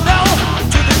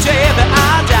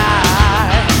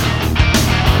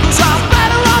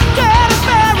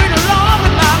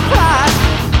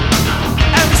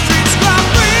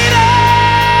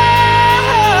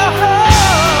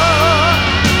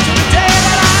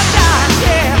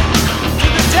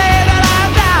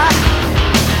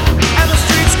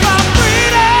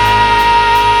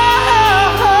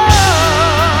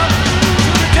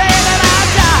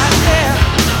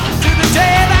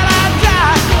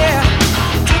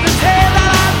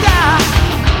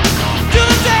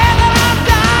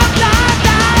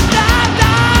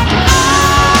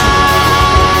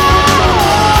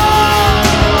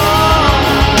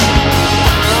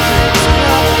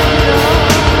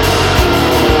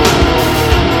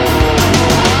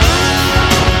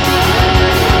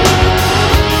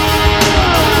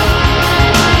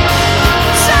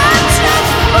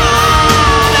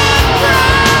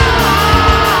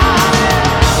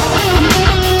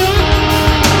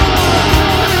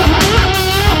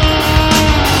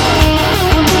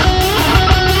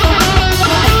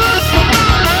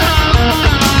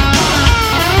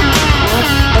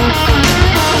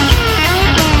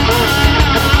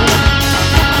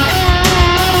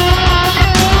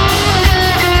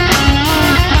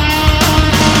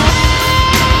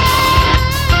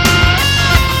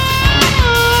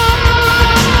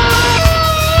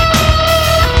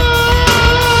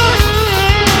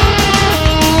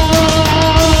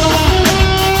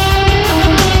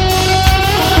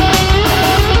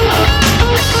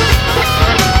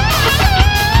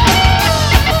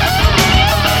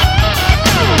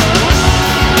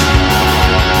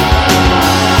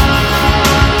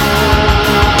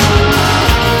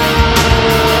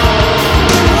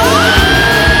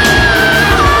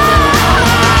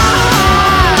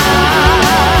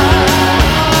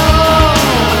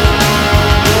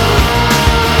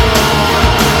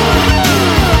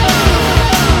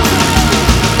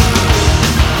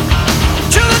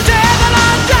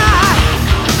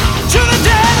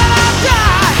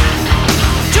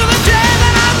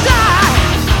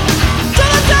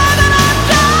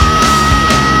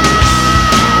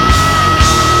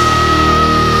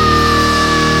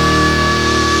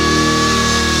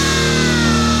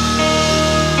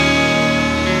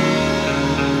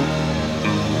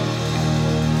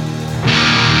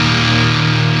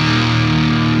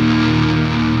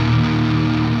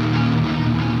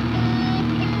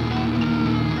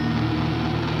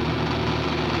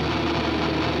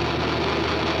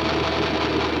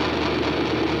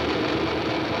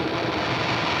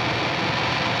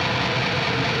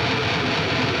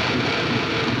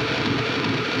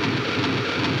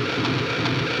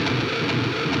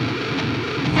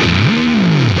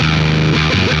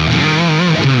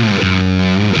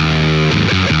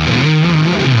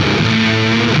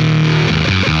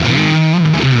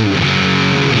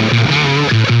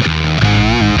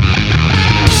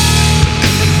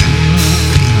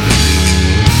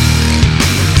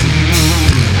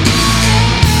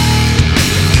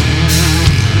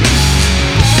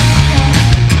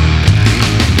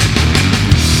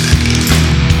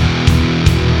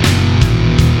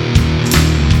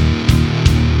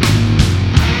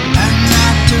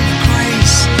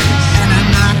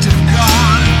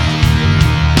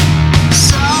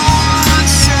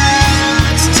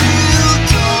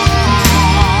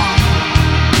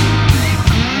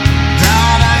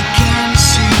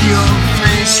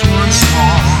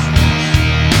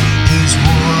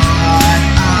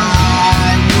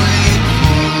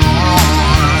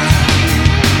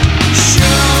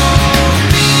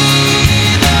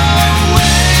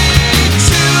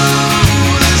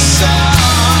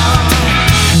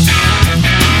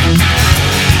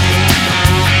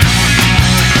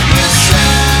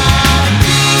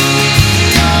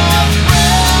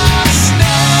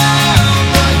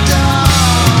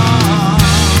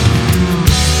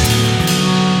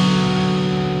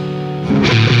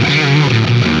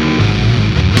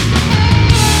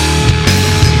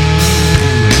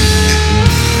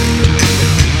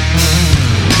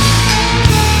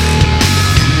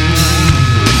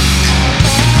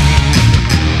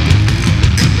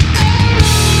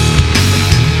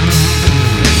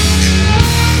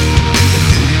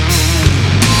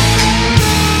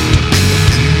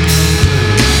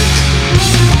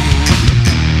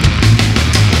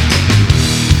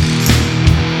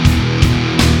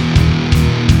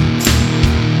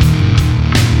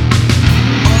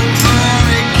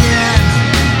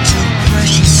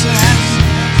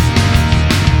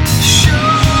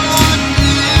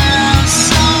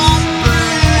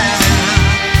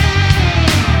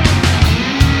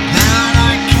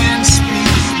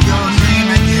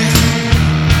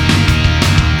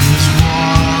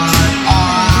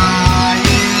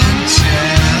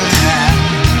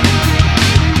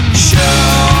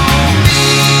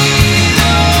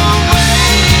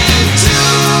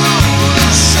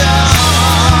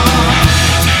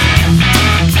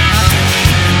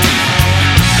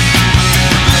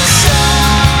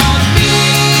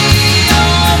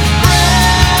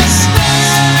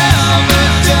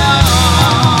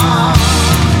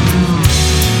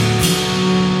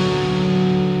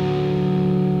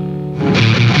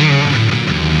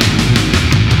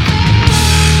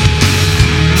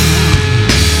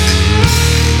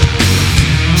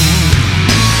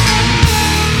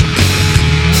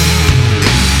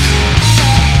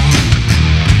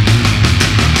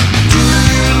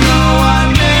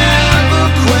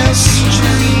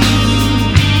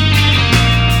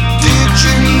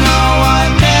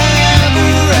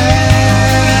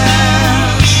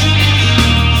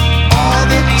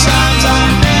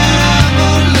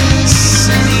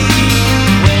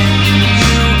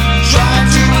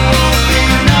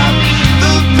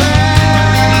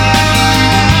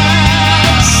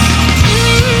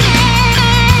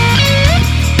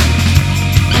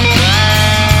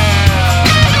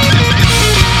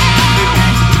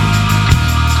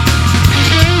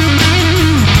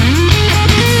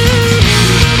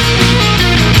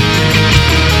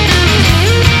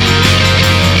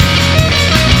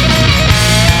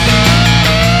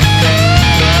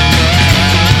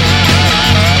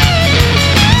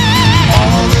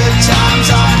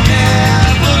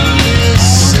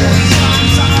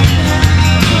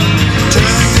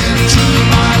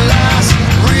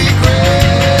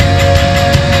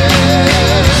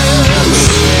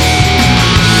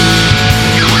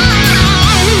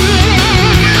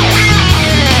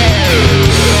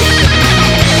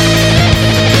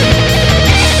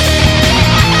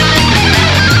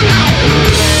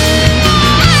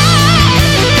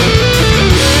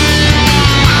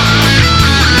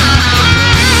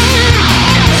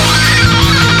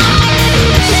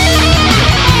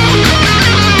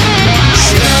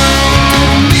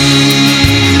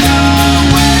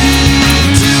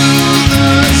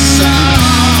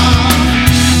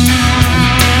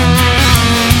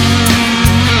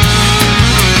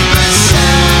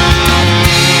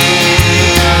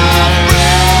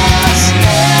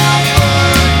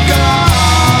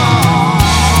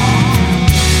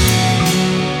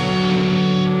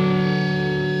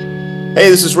Hey,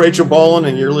 this is Rachel Boland,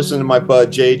 and you're listening to my bud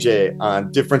JJ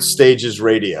on Different Stages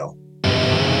Radio.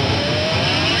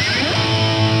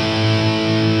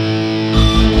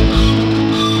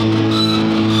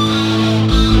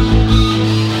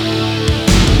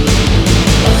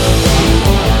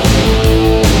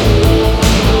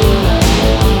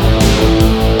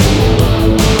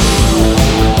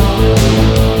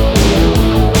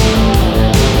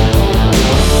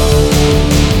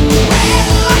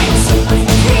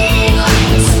 Green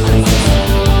lights,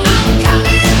 I'm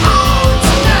coming home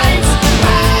tonight.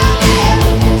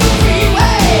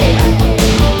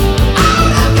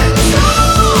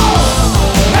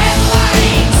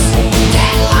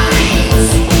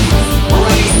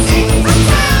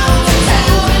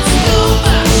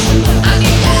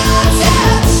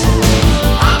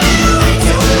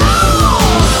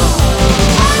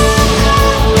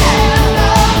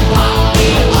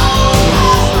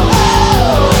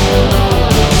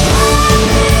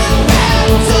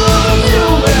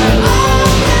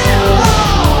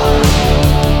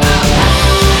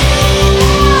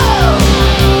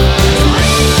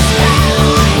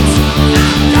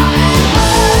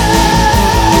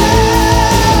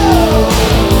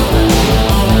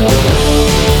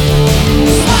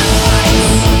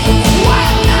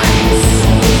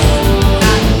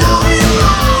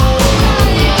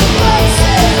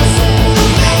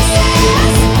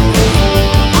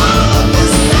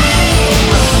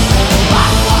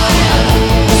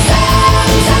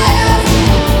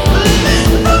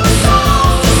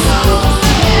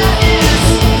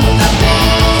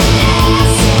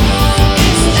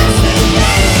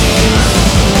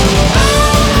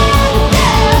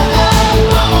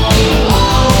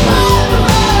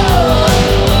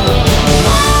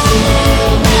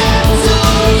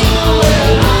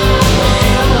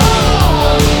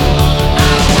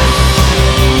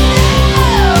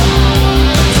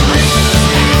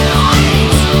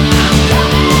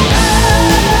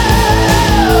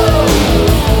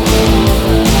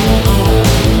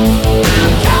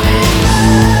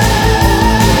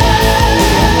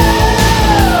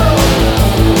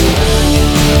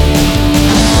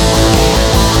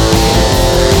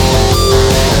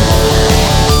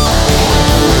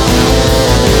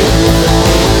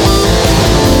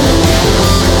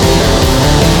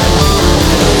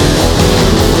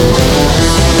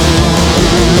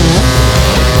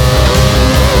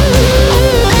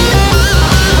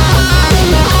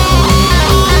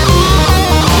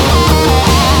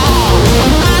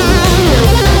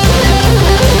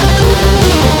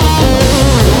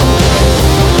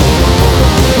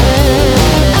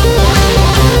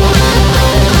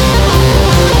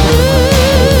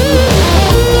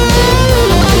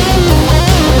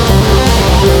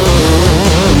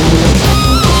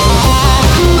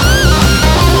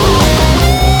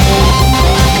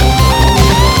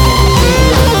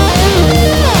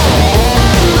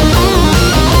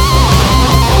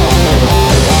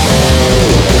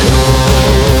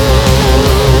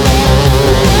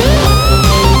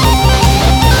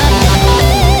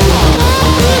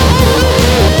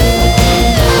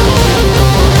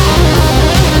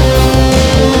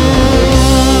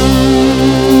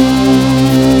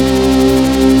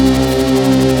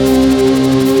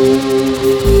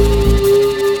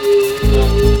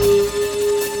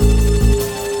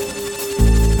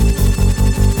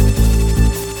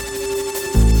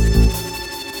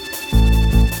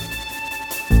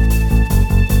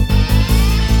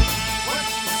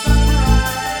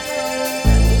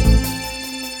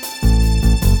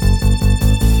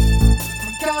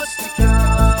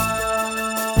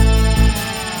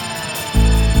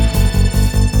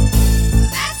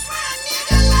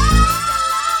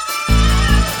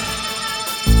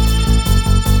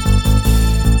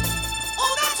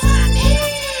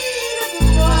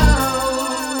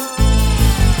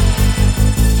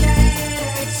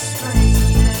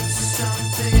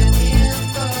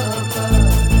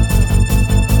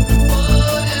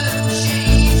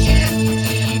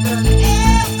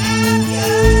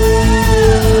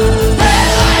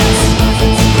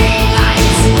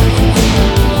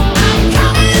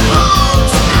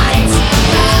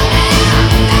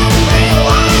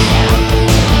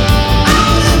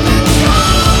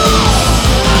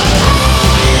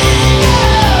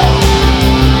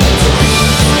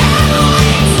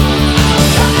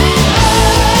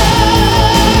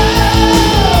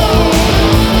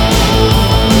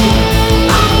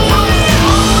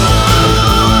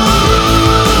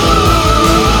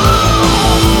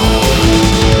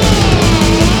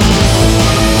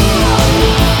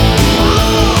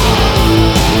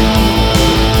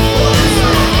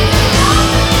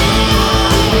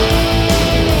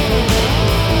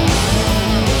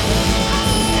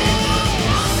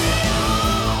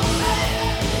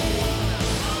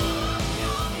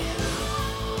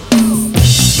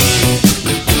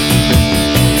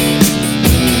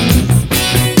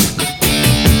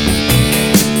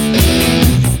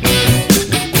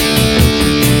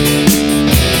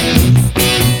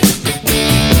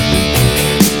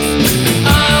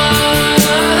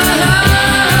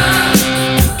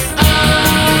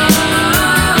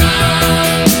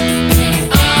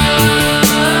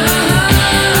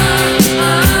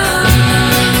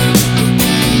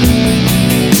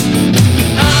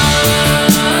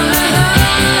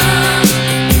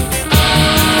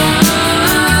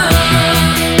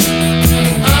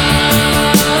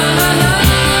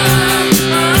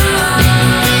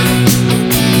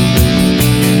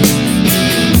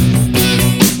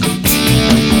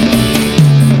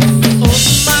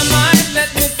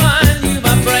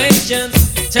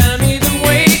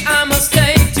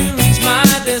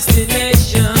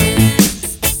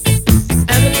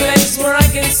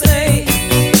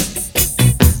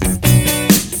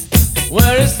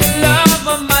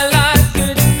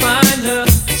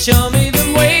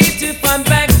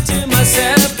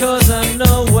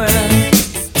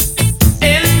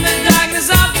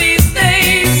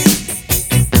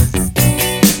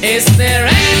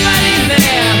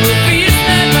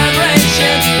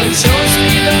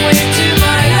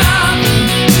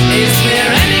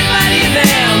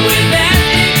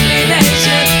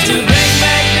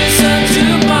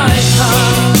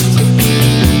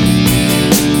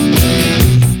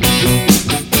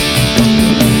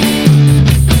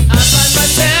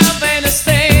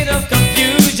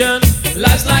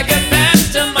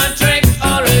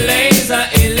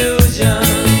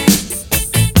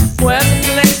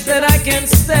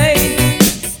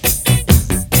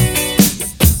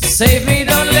 Save me,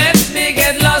 don't let me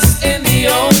get lost in the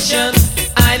ocean.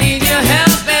 I need your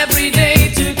help every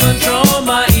day to control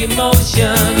my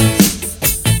emotions.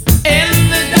 In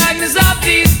the darkness of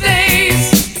these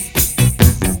days,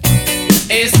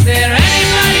 is there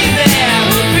anybody there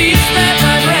who feels that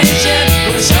vibration,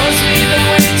 who shows me the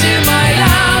way to my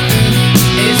love?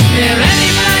 Is there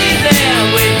anybody there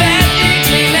with that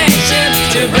inclination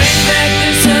to bring back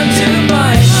the sun to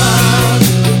my heart?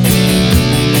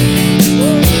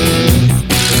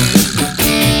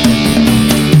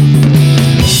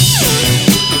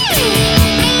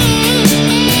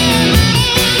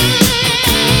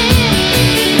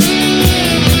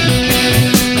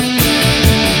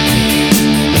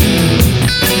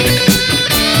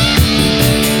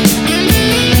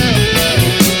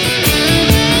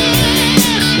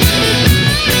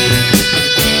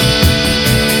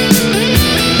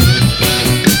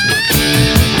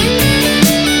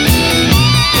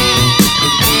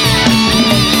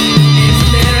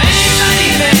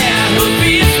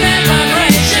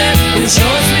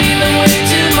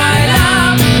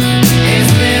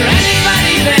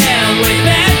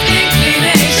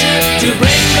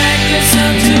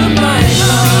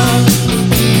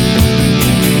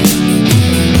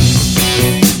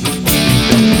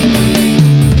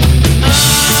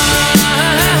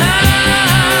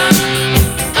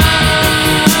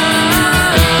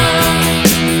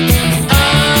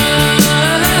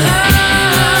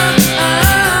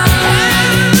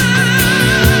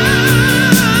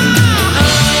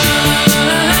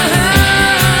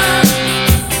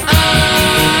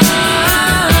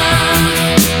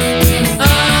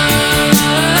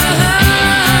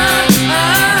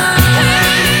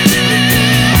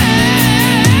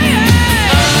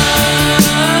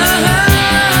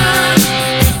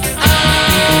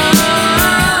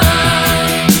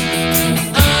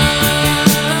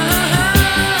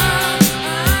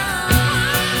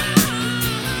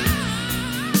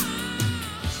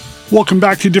 Welcome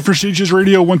back to Different Stages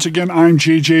Radio. Once again, I'm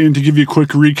JJ, and to give you a quick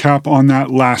recap on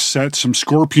that last set, some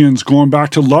Scorpions going back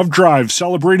to Love Drive,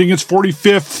 celebrating its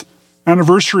 45th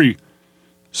anniversary.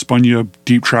 Spun you a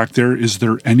deep track there. Is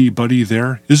there anybody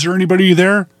there? Is there anybody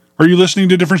there? Are you listening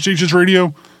to Different Stages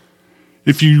Radio?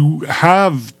 If you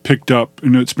have picked up,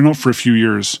 and it's been out for a few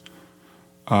years,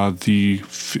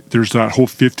 there's that whole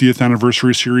 50th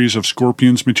anniversary series of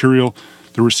Scorpions material.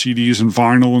 There were CDs and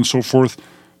vinyl and so forth.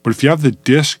 But if you have the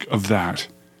disc of that,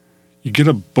 you get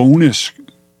a bonus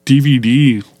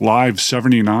DVD Live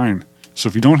 79. So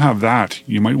if you don't have that,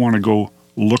 you might want to go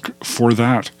look for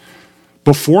that.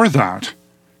 Before that,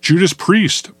 Judas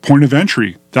Priest, Point of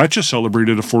Entry, that just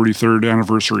celebrated a 43rd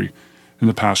anniversary in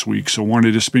the past week. So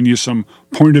wanted to spin you some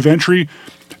Point of Entry.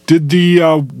 Did the,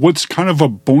 what's kind of a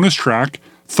bonus track,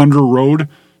 Thunder Road.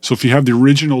 So if you have the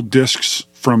original discs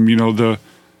from, the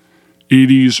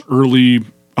 80s, early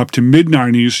up to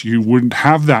mid-90s, you wouldn't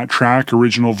have that track.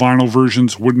 Original vinyl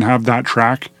versions wouldn't have that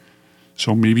track.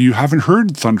 So maybe you haven't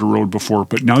heard Thunder Road before,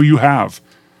 but now you have.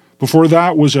 Before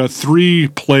that was a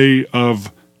 3-play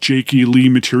of Jakey Lee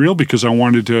material because I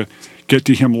wanted to get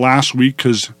to him last week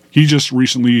because he just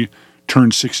recently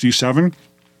turned 67.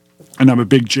 And I'm a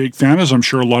big Jake fan, as I'm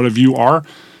sure a lot of you are.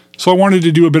 So I wanted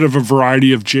to do a bit of a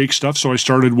variety of Jake stuff. So I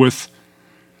started with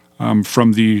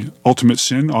from the Ultimate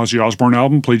Sin, Ozzy Osbourne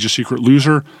album, Played You Secret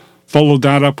Loser. Followed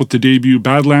that up with the debut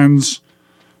Badlands.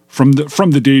 From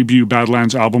the debut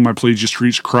Badlands album, I played You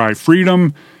Streets Cry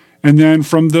Freedom. And then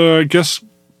from the,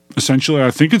 essentially,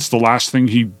 I think it's the last thing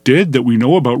he did that we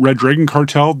know about, Red Dragon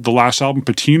Cartel, the last album,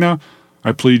 Patina,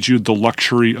 I played you The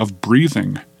Luxury of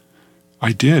Breathing.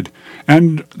 I did.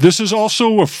 And this is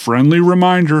also a friendly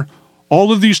reminder,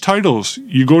 all of these titles,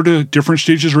 you go to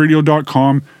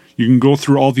differentstagesradio.com, you can go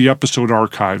through all the episode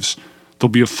archives. There'll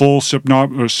be a full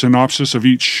synopsis of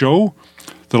each show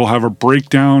that'll have a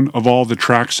breakdown of all the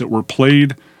tracks that were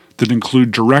played that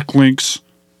include direct links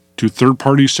to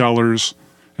third-party sellers.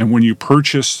 And when you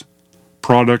purchase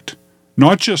product,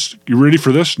 not just, you ready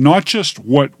for this? Not just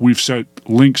what we've set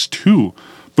links to,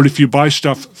 but if you buy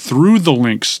stuff through the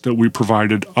links that we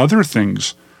provided, other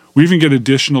things, we even get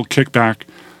additional kickback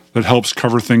that helps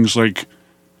cover things like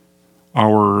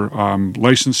our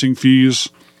licensing fees,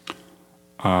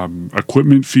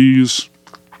 equipment fees,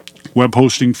 web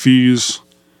hosting fees,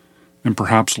 and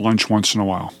perhaps lunch once in a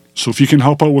while. So if you can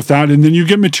help out with that, and then you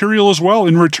get material as well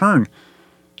in return.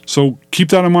 So keep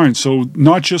that in mind. So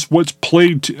not just what's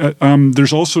played.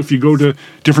 There's also, if you go to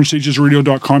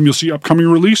differentstagesradio.com, you'll see upcoming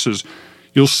releases.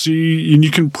 You'll see, and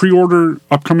you can pre-order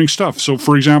upcoming stuff. So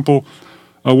for example,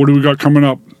 what do we got coming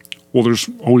up? Well, there's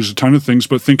always a ton of things,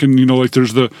 but thinking, like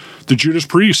there's the Judas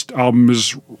Priest album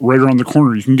is right around the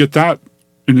corner. You can get that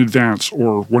in advance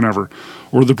or whenever,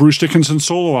 or the Bruce Dickinson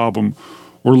solo album,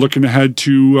 or looking ahead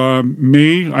to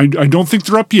May. I don't think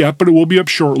they're up yet, but it will be up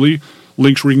shortly.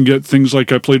 Links where you can get things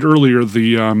like I played earlier,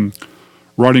 the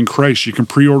Rotting Christ. You can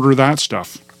pre-order that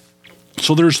stuff.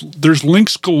 So there's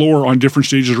links galore on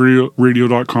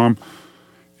differentstagesradio.com,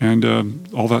 and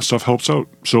all that stuff helps out.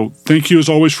 So thank you as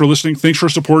always for listening. Thanks for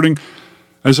supporting.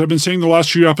 As I've been saying the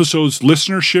last few episodes,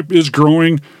 listenership is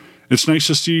growing. It's nice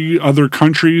to see other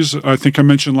countries. I think I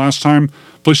mentioned last time,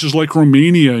 places like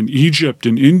Romania and Egypt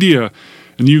and India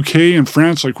and the UK and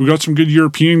France. Like, we got some good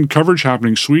European coverage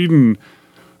happening. Sweden,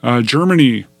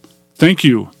 Germany. Thank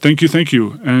you.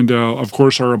 And, of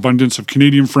course, our abundance of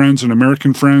Canadian friends and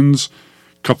American friends.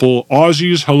 Couple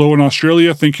Aussies. Hello in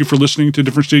Australia. Thank you for listening to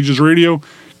Different Stages Radio,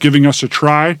 giving us a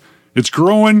try. It's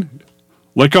growing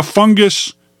like a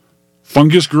fungus.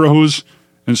 Fungus grows,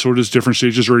 and so does Different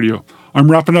Stages Radio.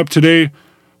 I'm wrapping up today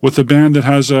with a band that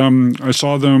has, I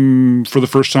saw them for the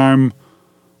first time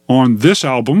on this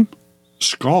album,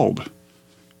 Scald.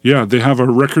 Yeah, they have a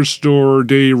Record Store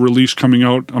Day release coming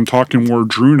out. I'm talking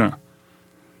Wardruna.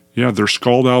 Yeah, their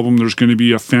Scald album, there's going to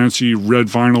be a fancy red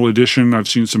vinyl edition. I've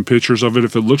seen some pictures of it.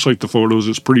 If it looks like the photos,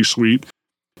 it's pretty sweet.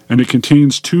 And it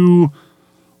contains 2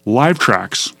 live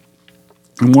tracks,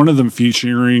 and one of them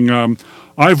featuring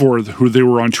Ivor, who they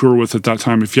were on tour with at that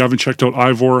time. If you haven't checked out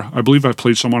Ivor, I believe I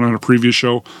played someone on a previous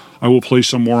show. I will play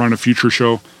some more on a future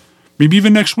show. Maybe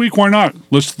even next week, why not?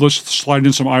 Let's slide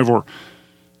in some Ivor.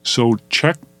 So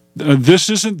check. This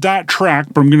isn't that track,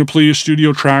 but I'm going to play a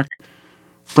studio track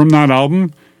from that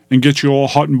album and get you all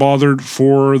hot and bothered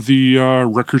for the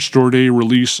Record Store Day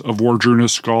release of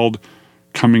Wardruna's Scald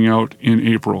coming out in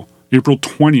April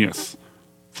 20th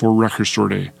for Record Store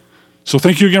Day. So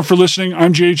thank you again for listening.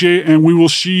 I'm JJ, and we will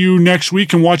see you next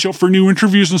week, and watch out for new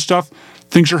interviews and stuff.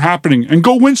 Things are happening. And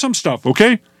go win some stuff,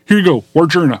 okay? Here you go.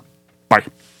 Wardruna. Bye.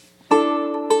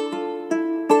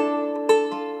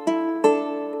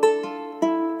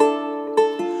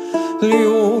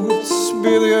 Ljuds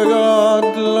byd jeg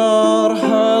adlar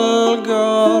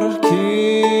helgar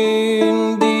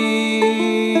kindir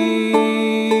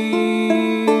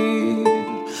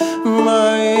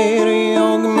Meir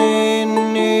jag min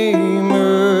i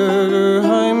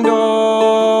Mögheim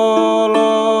dalar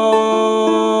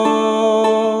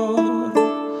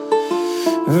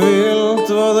Vilt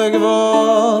vad jeg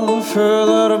val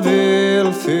föder vel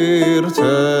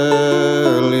fyrtäljan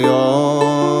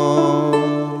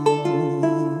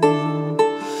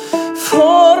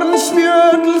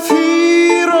Fornspjödel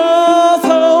fyra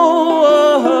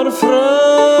tauer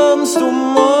fremst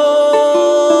man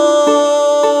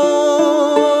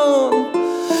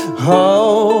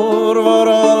Haur var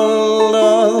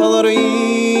alla där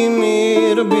i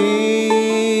mir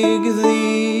byggði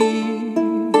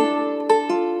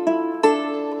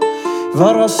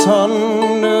Vara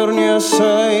sandur nje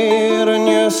säger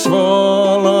nje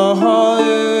svala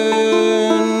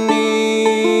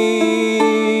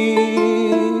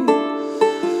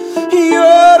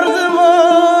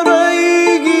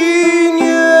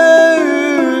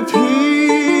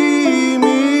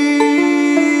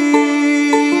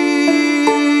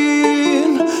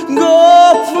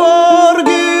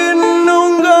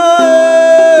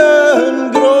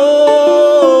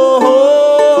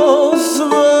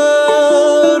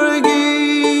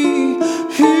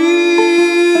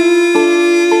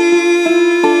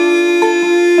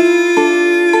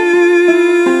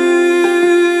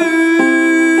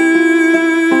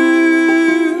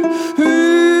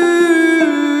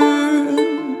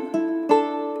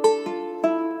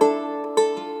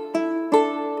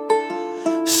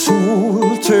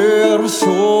Soltör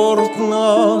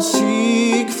sortna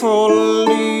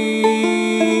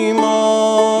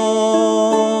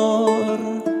sigfollimar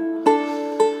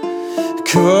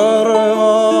Kvarv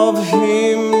av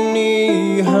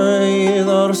himni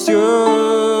heidar stjörnor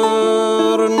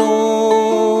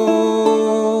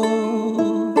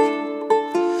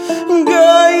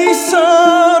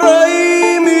Geisar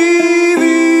ei mi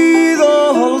vid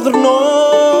aldrna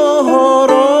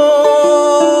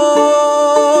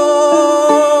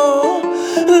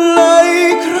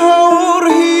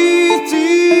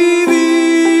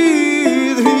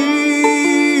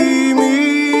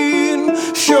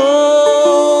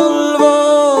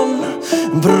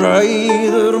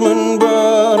Breider men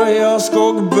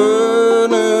bergaskog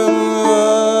bönen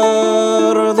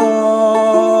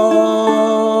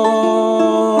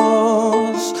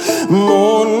värdas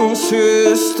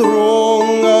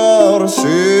Månsystrångar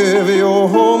söv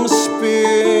om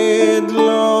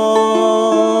spedla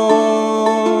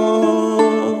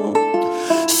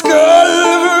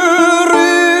Skölver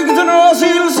rygdras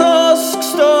ilsask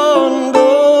standon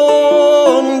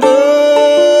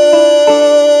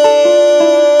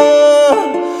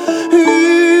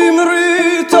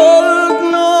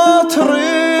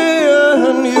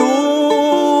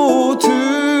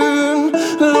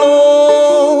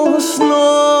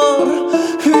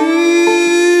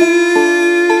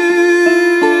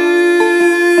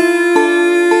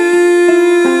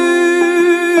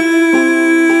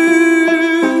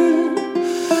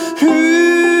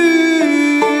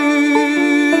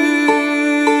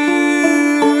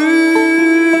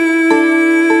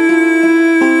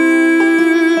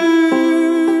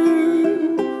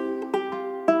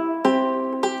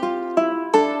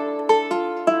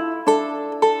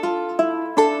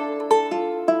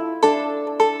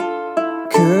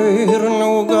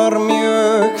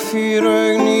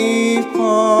fyra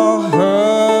gnipa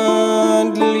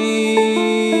höndlir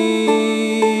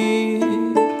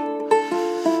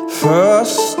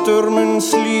Föstur mun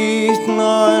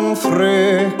slitna en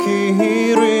fröki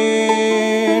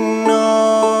rinna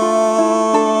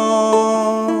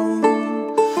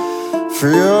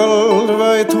Fjöld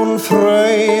veit hon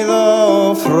freyða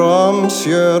og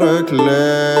framsjöra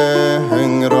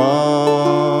glengra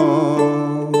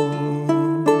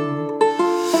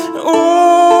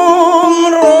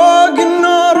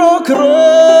Ragnar og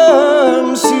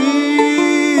kröm sig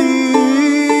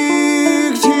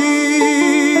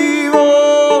tívar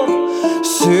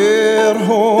ser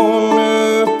hon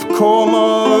uppkomma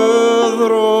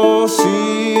öður og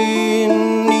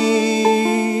sinni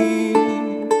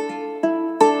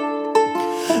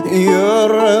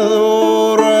Jörð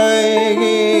og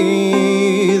rægið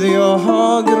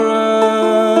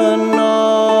gröna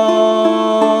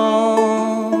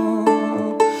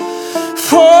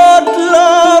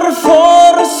Fodlar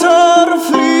forsar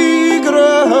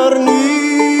flygrar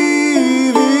nývir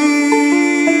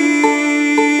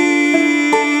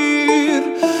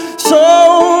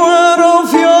Sáar og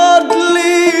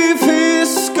fjalli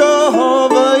fiska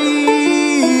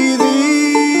veiðir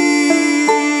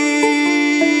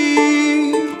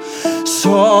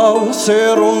Sá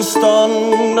ser hon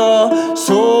standa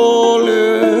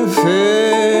sólu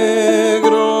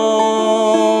fegra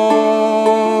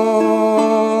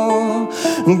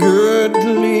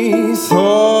Gudli þó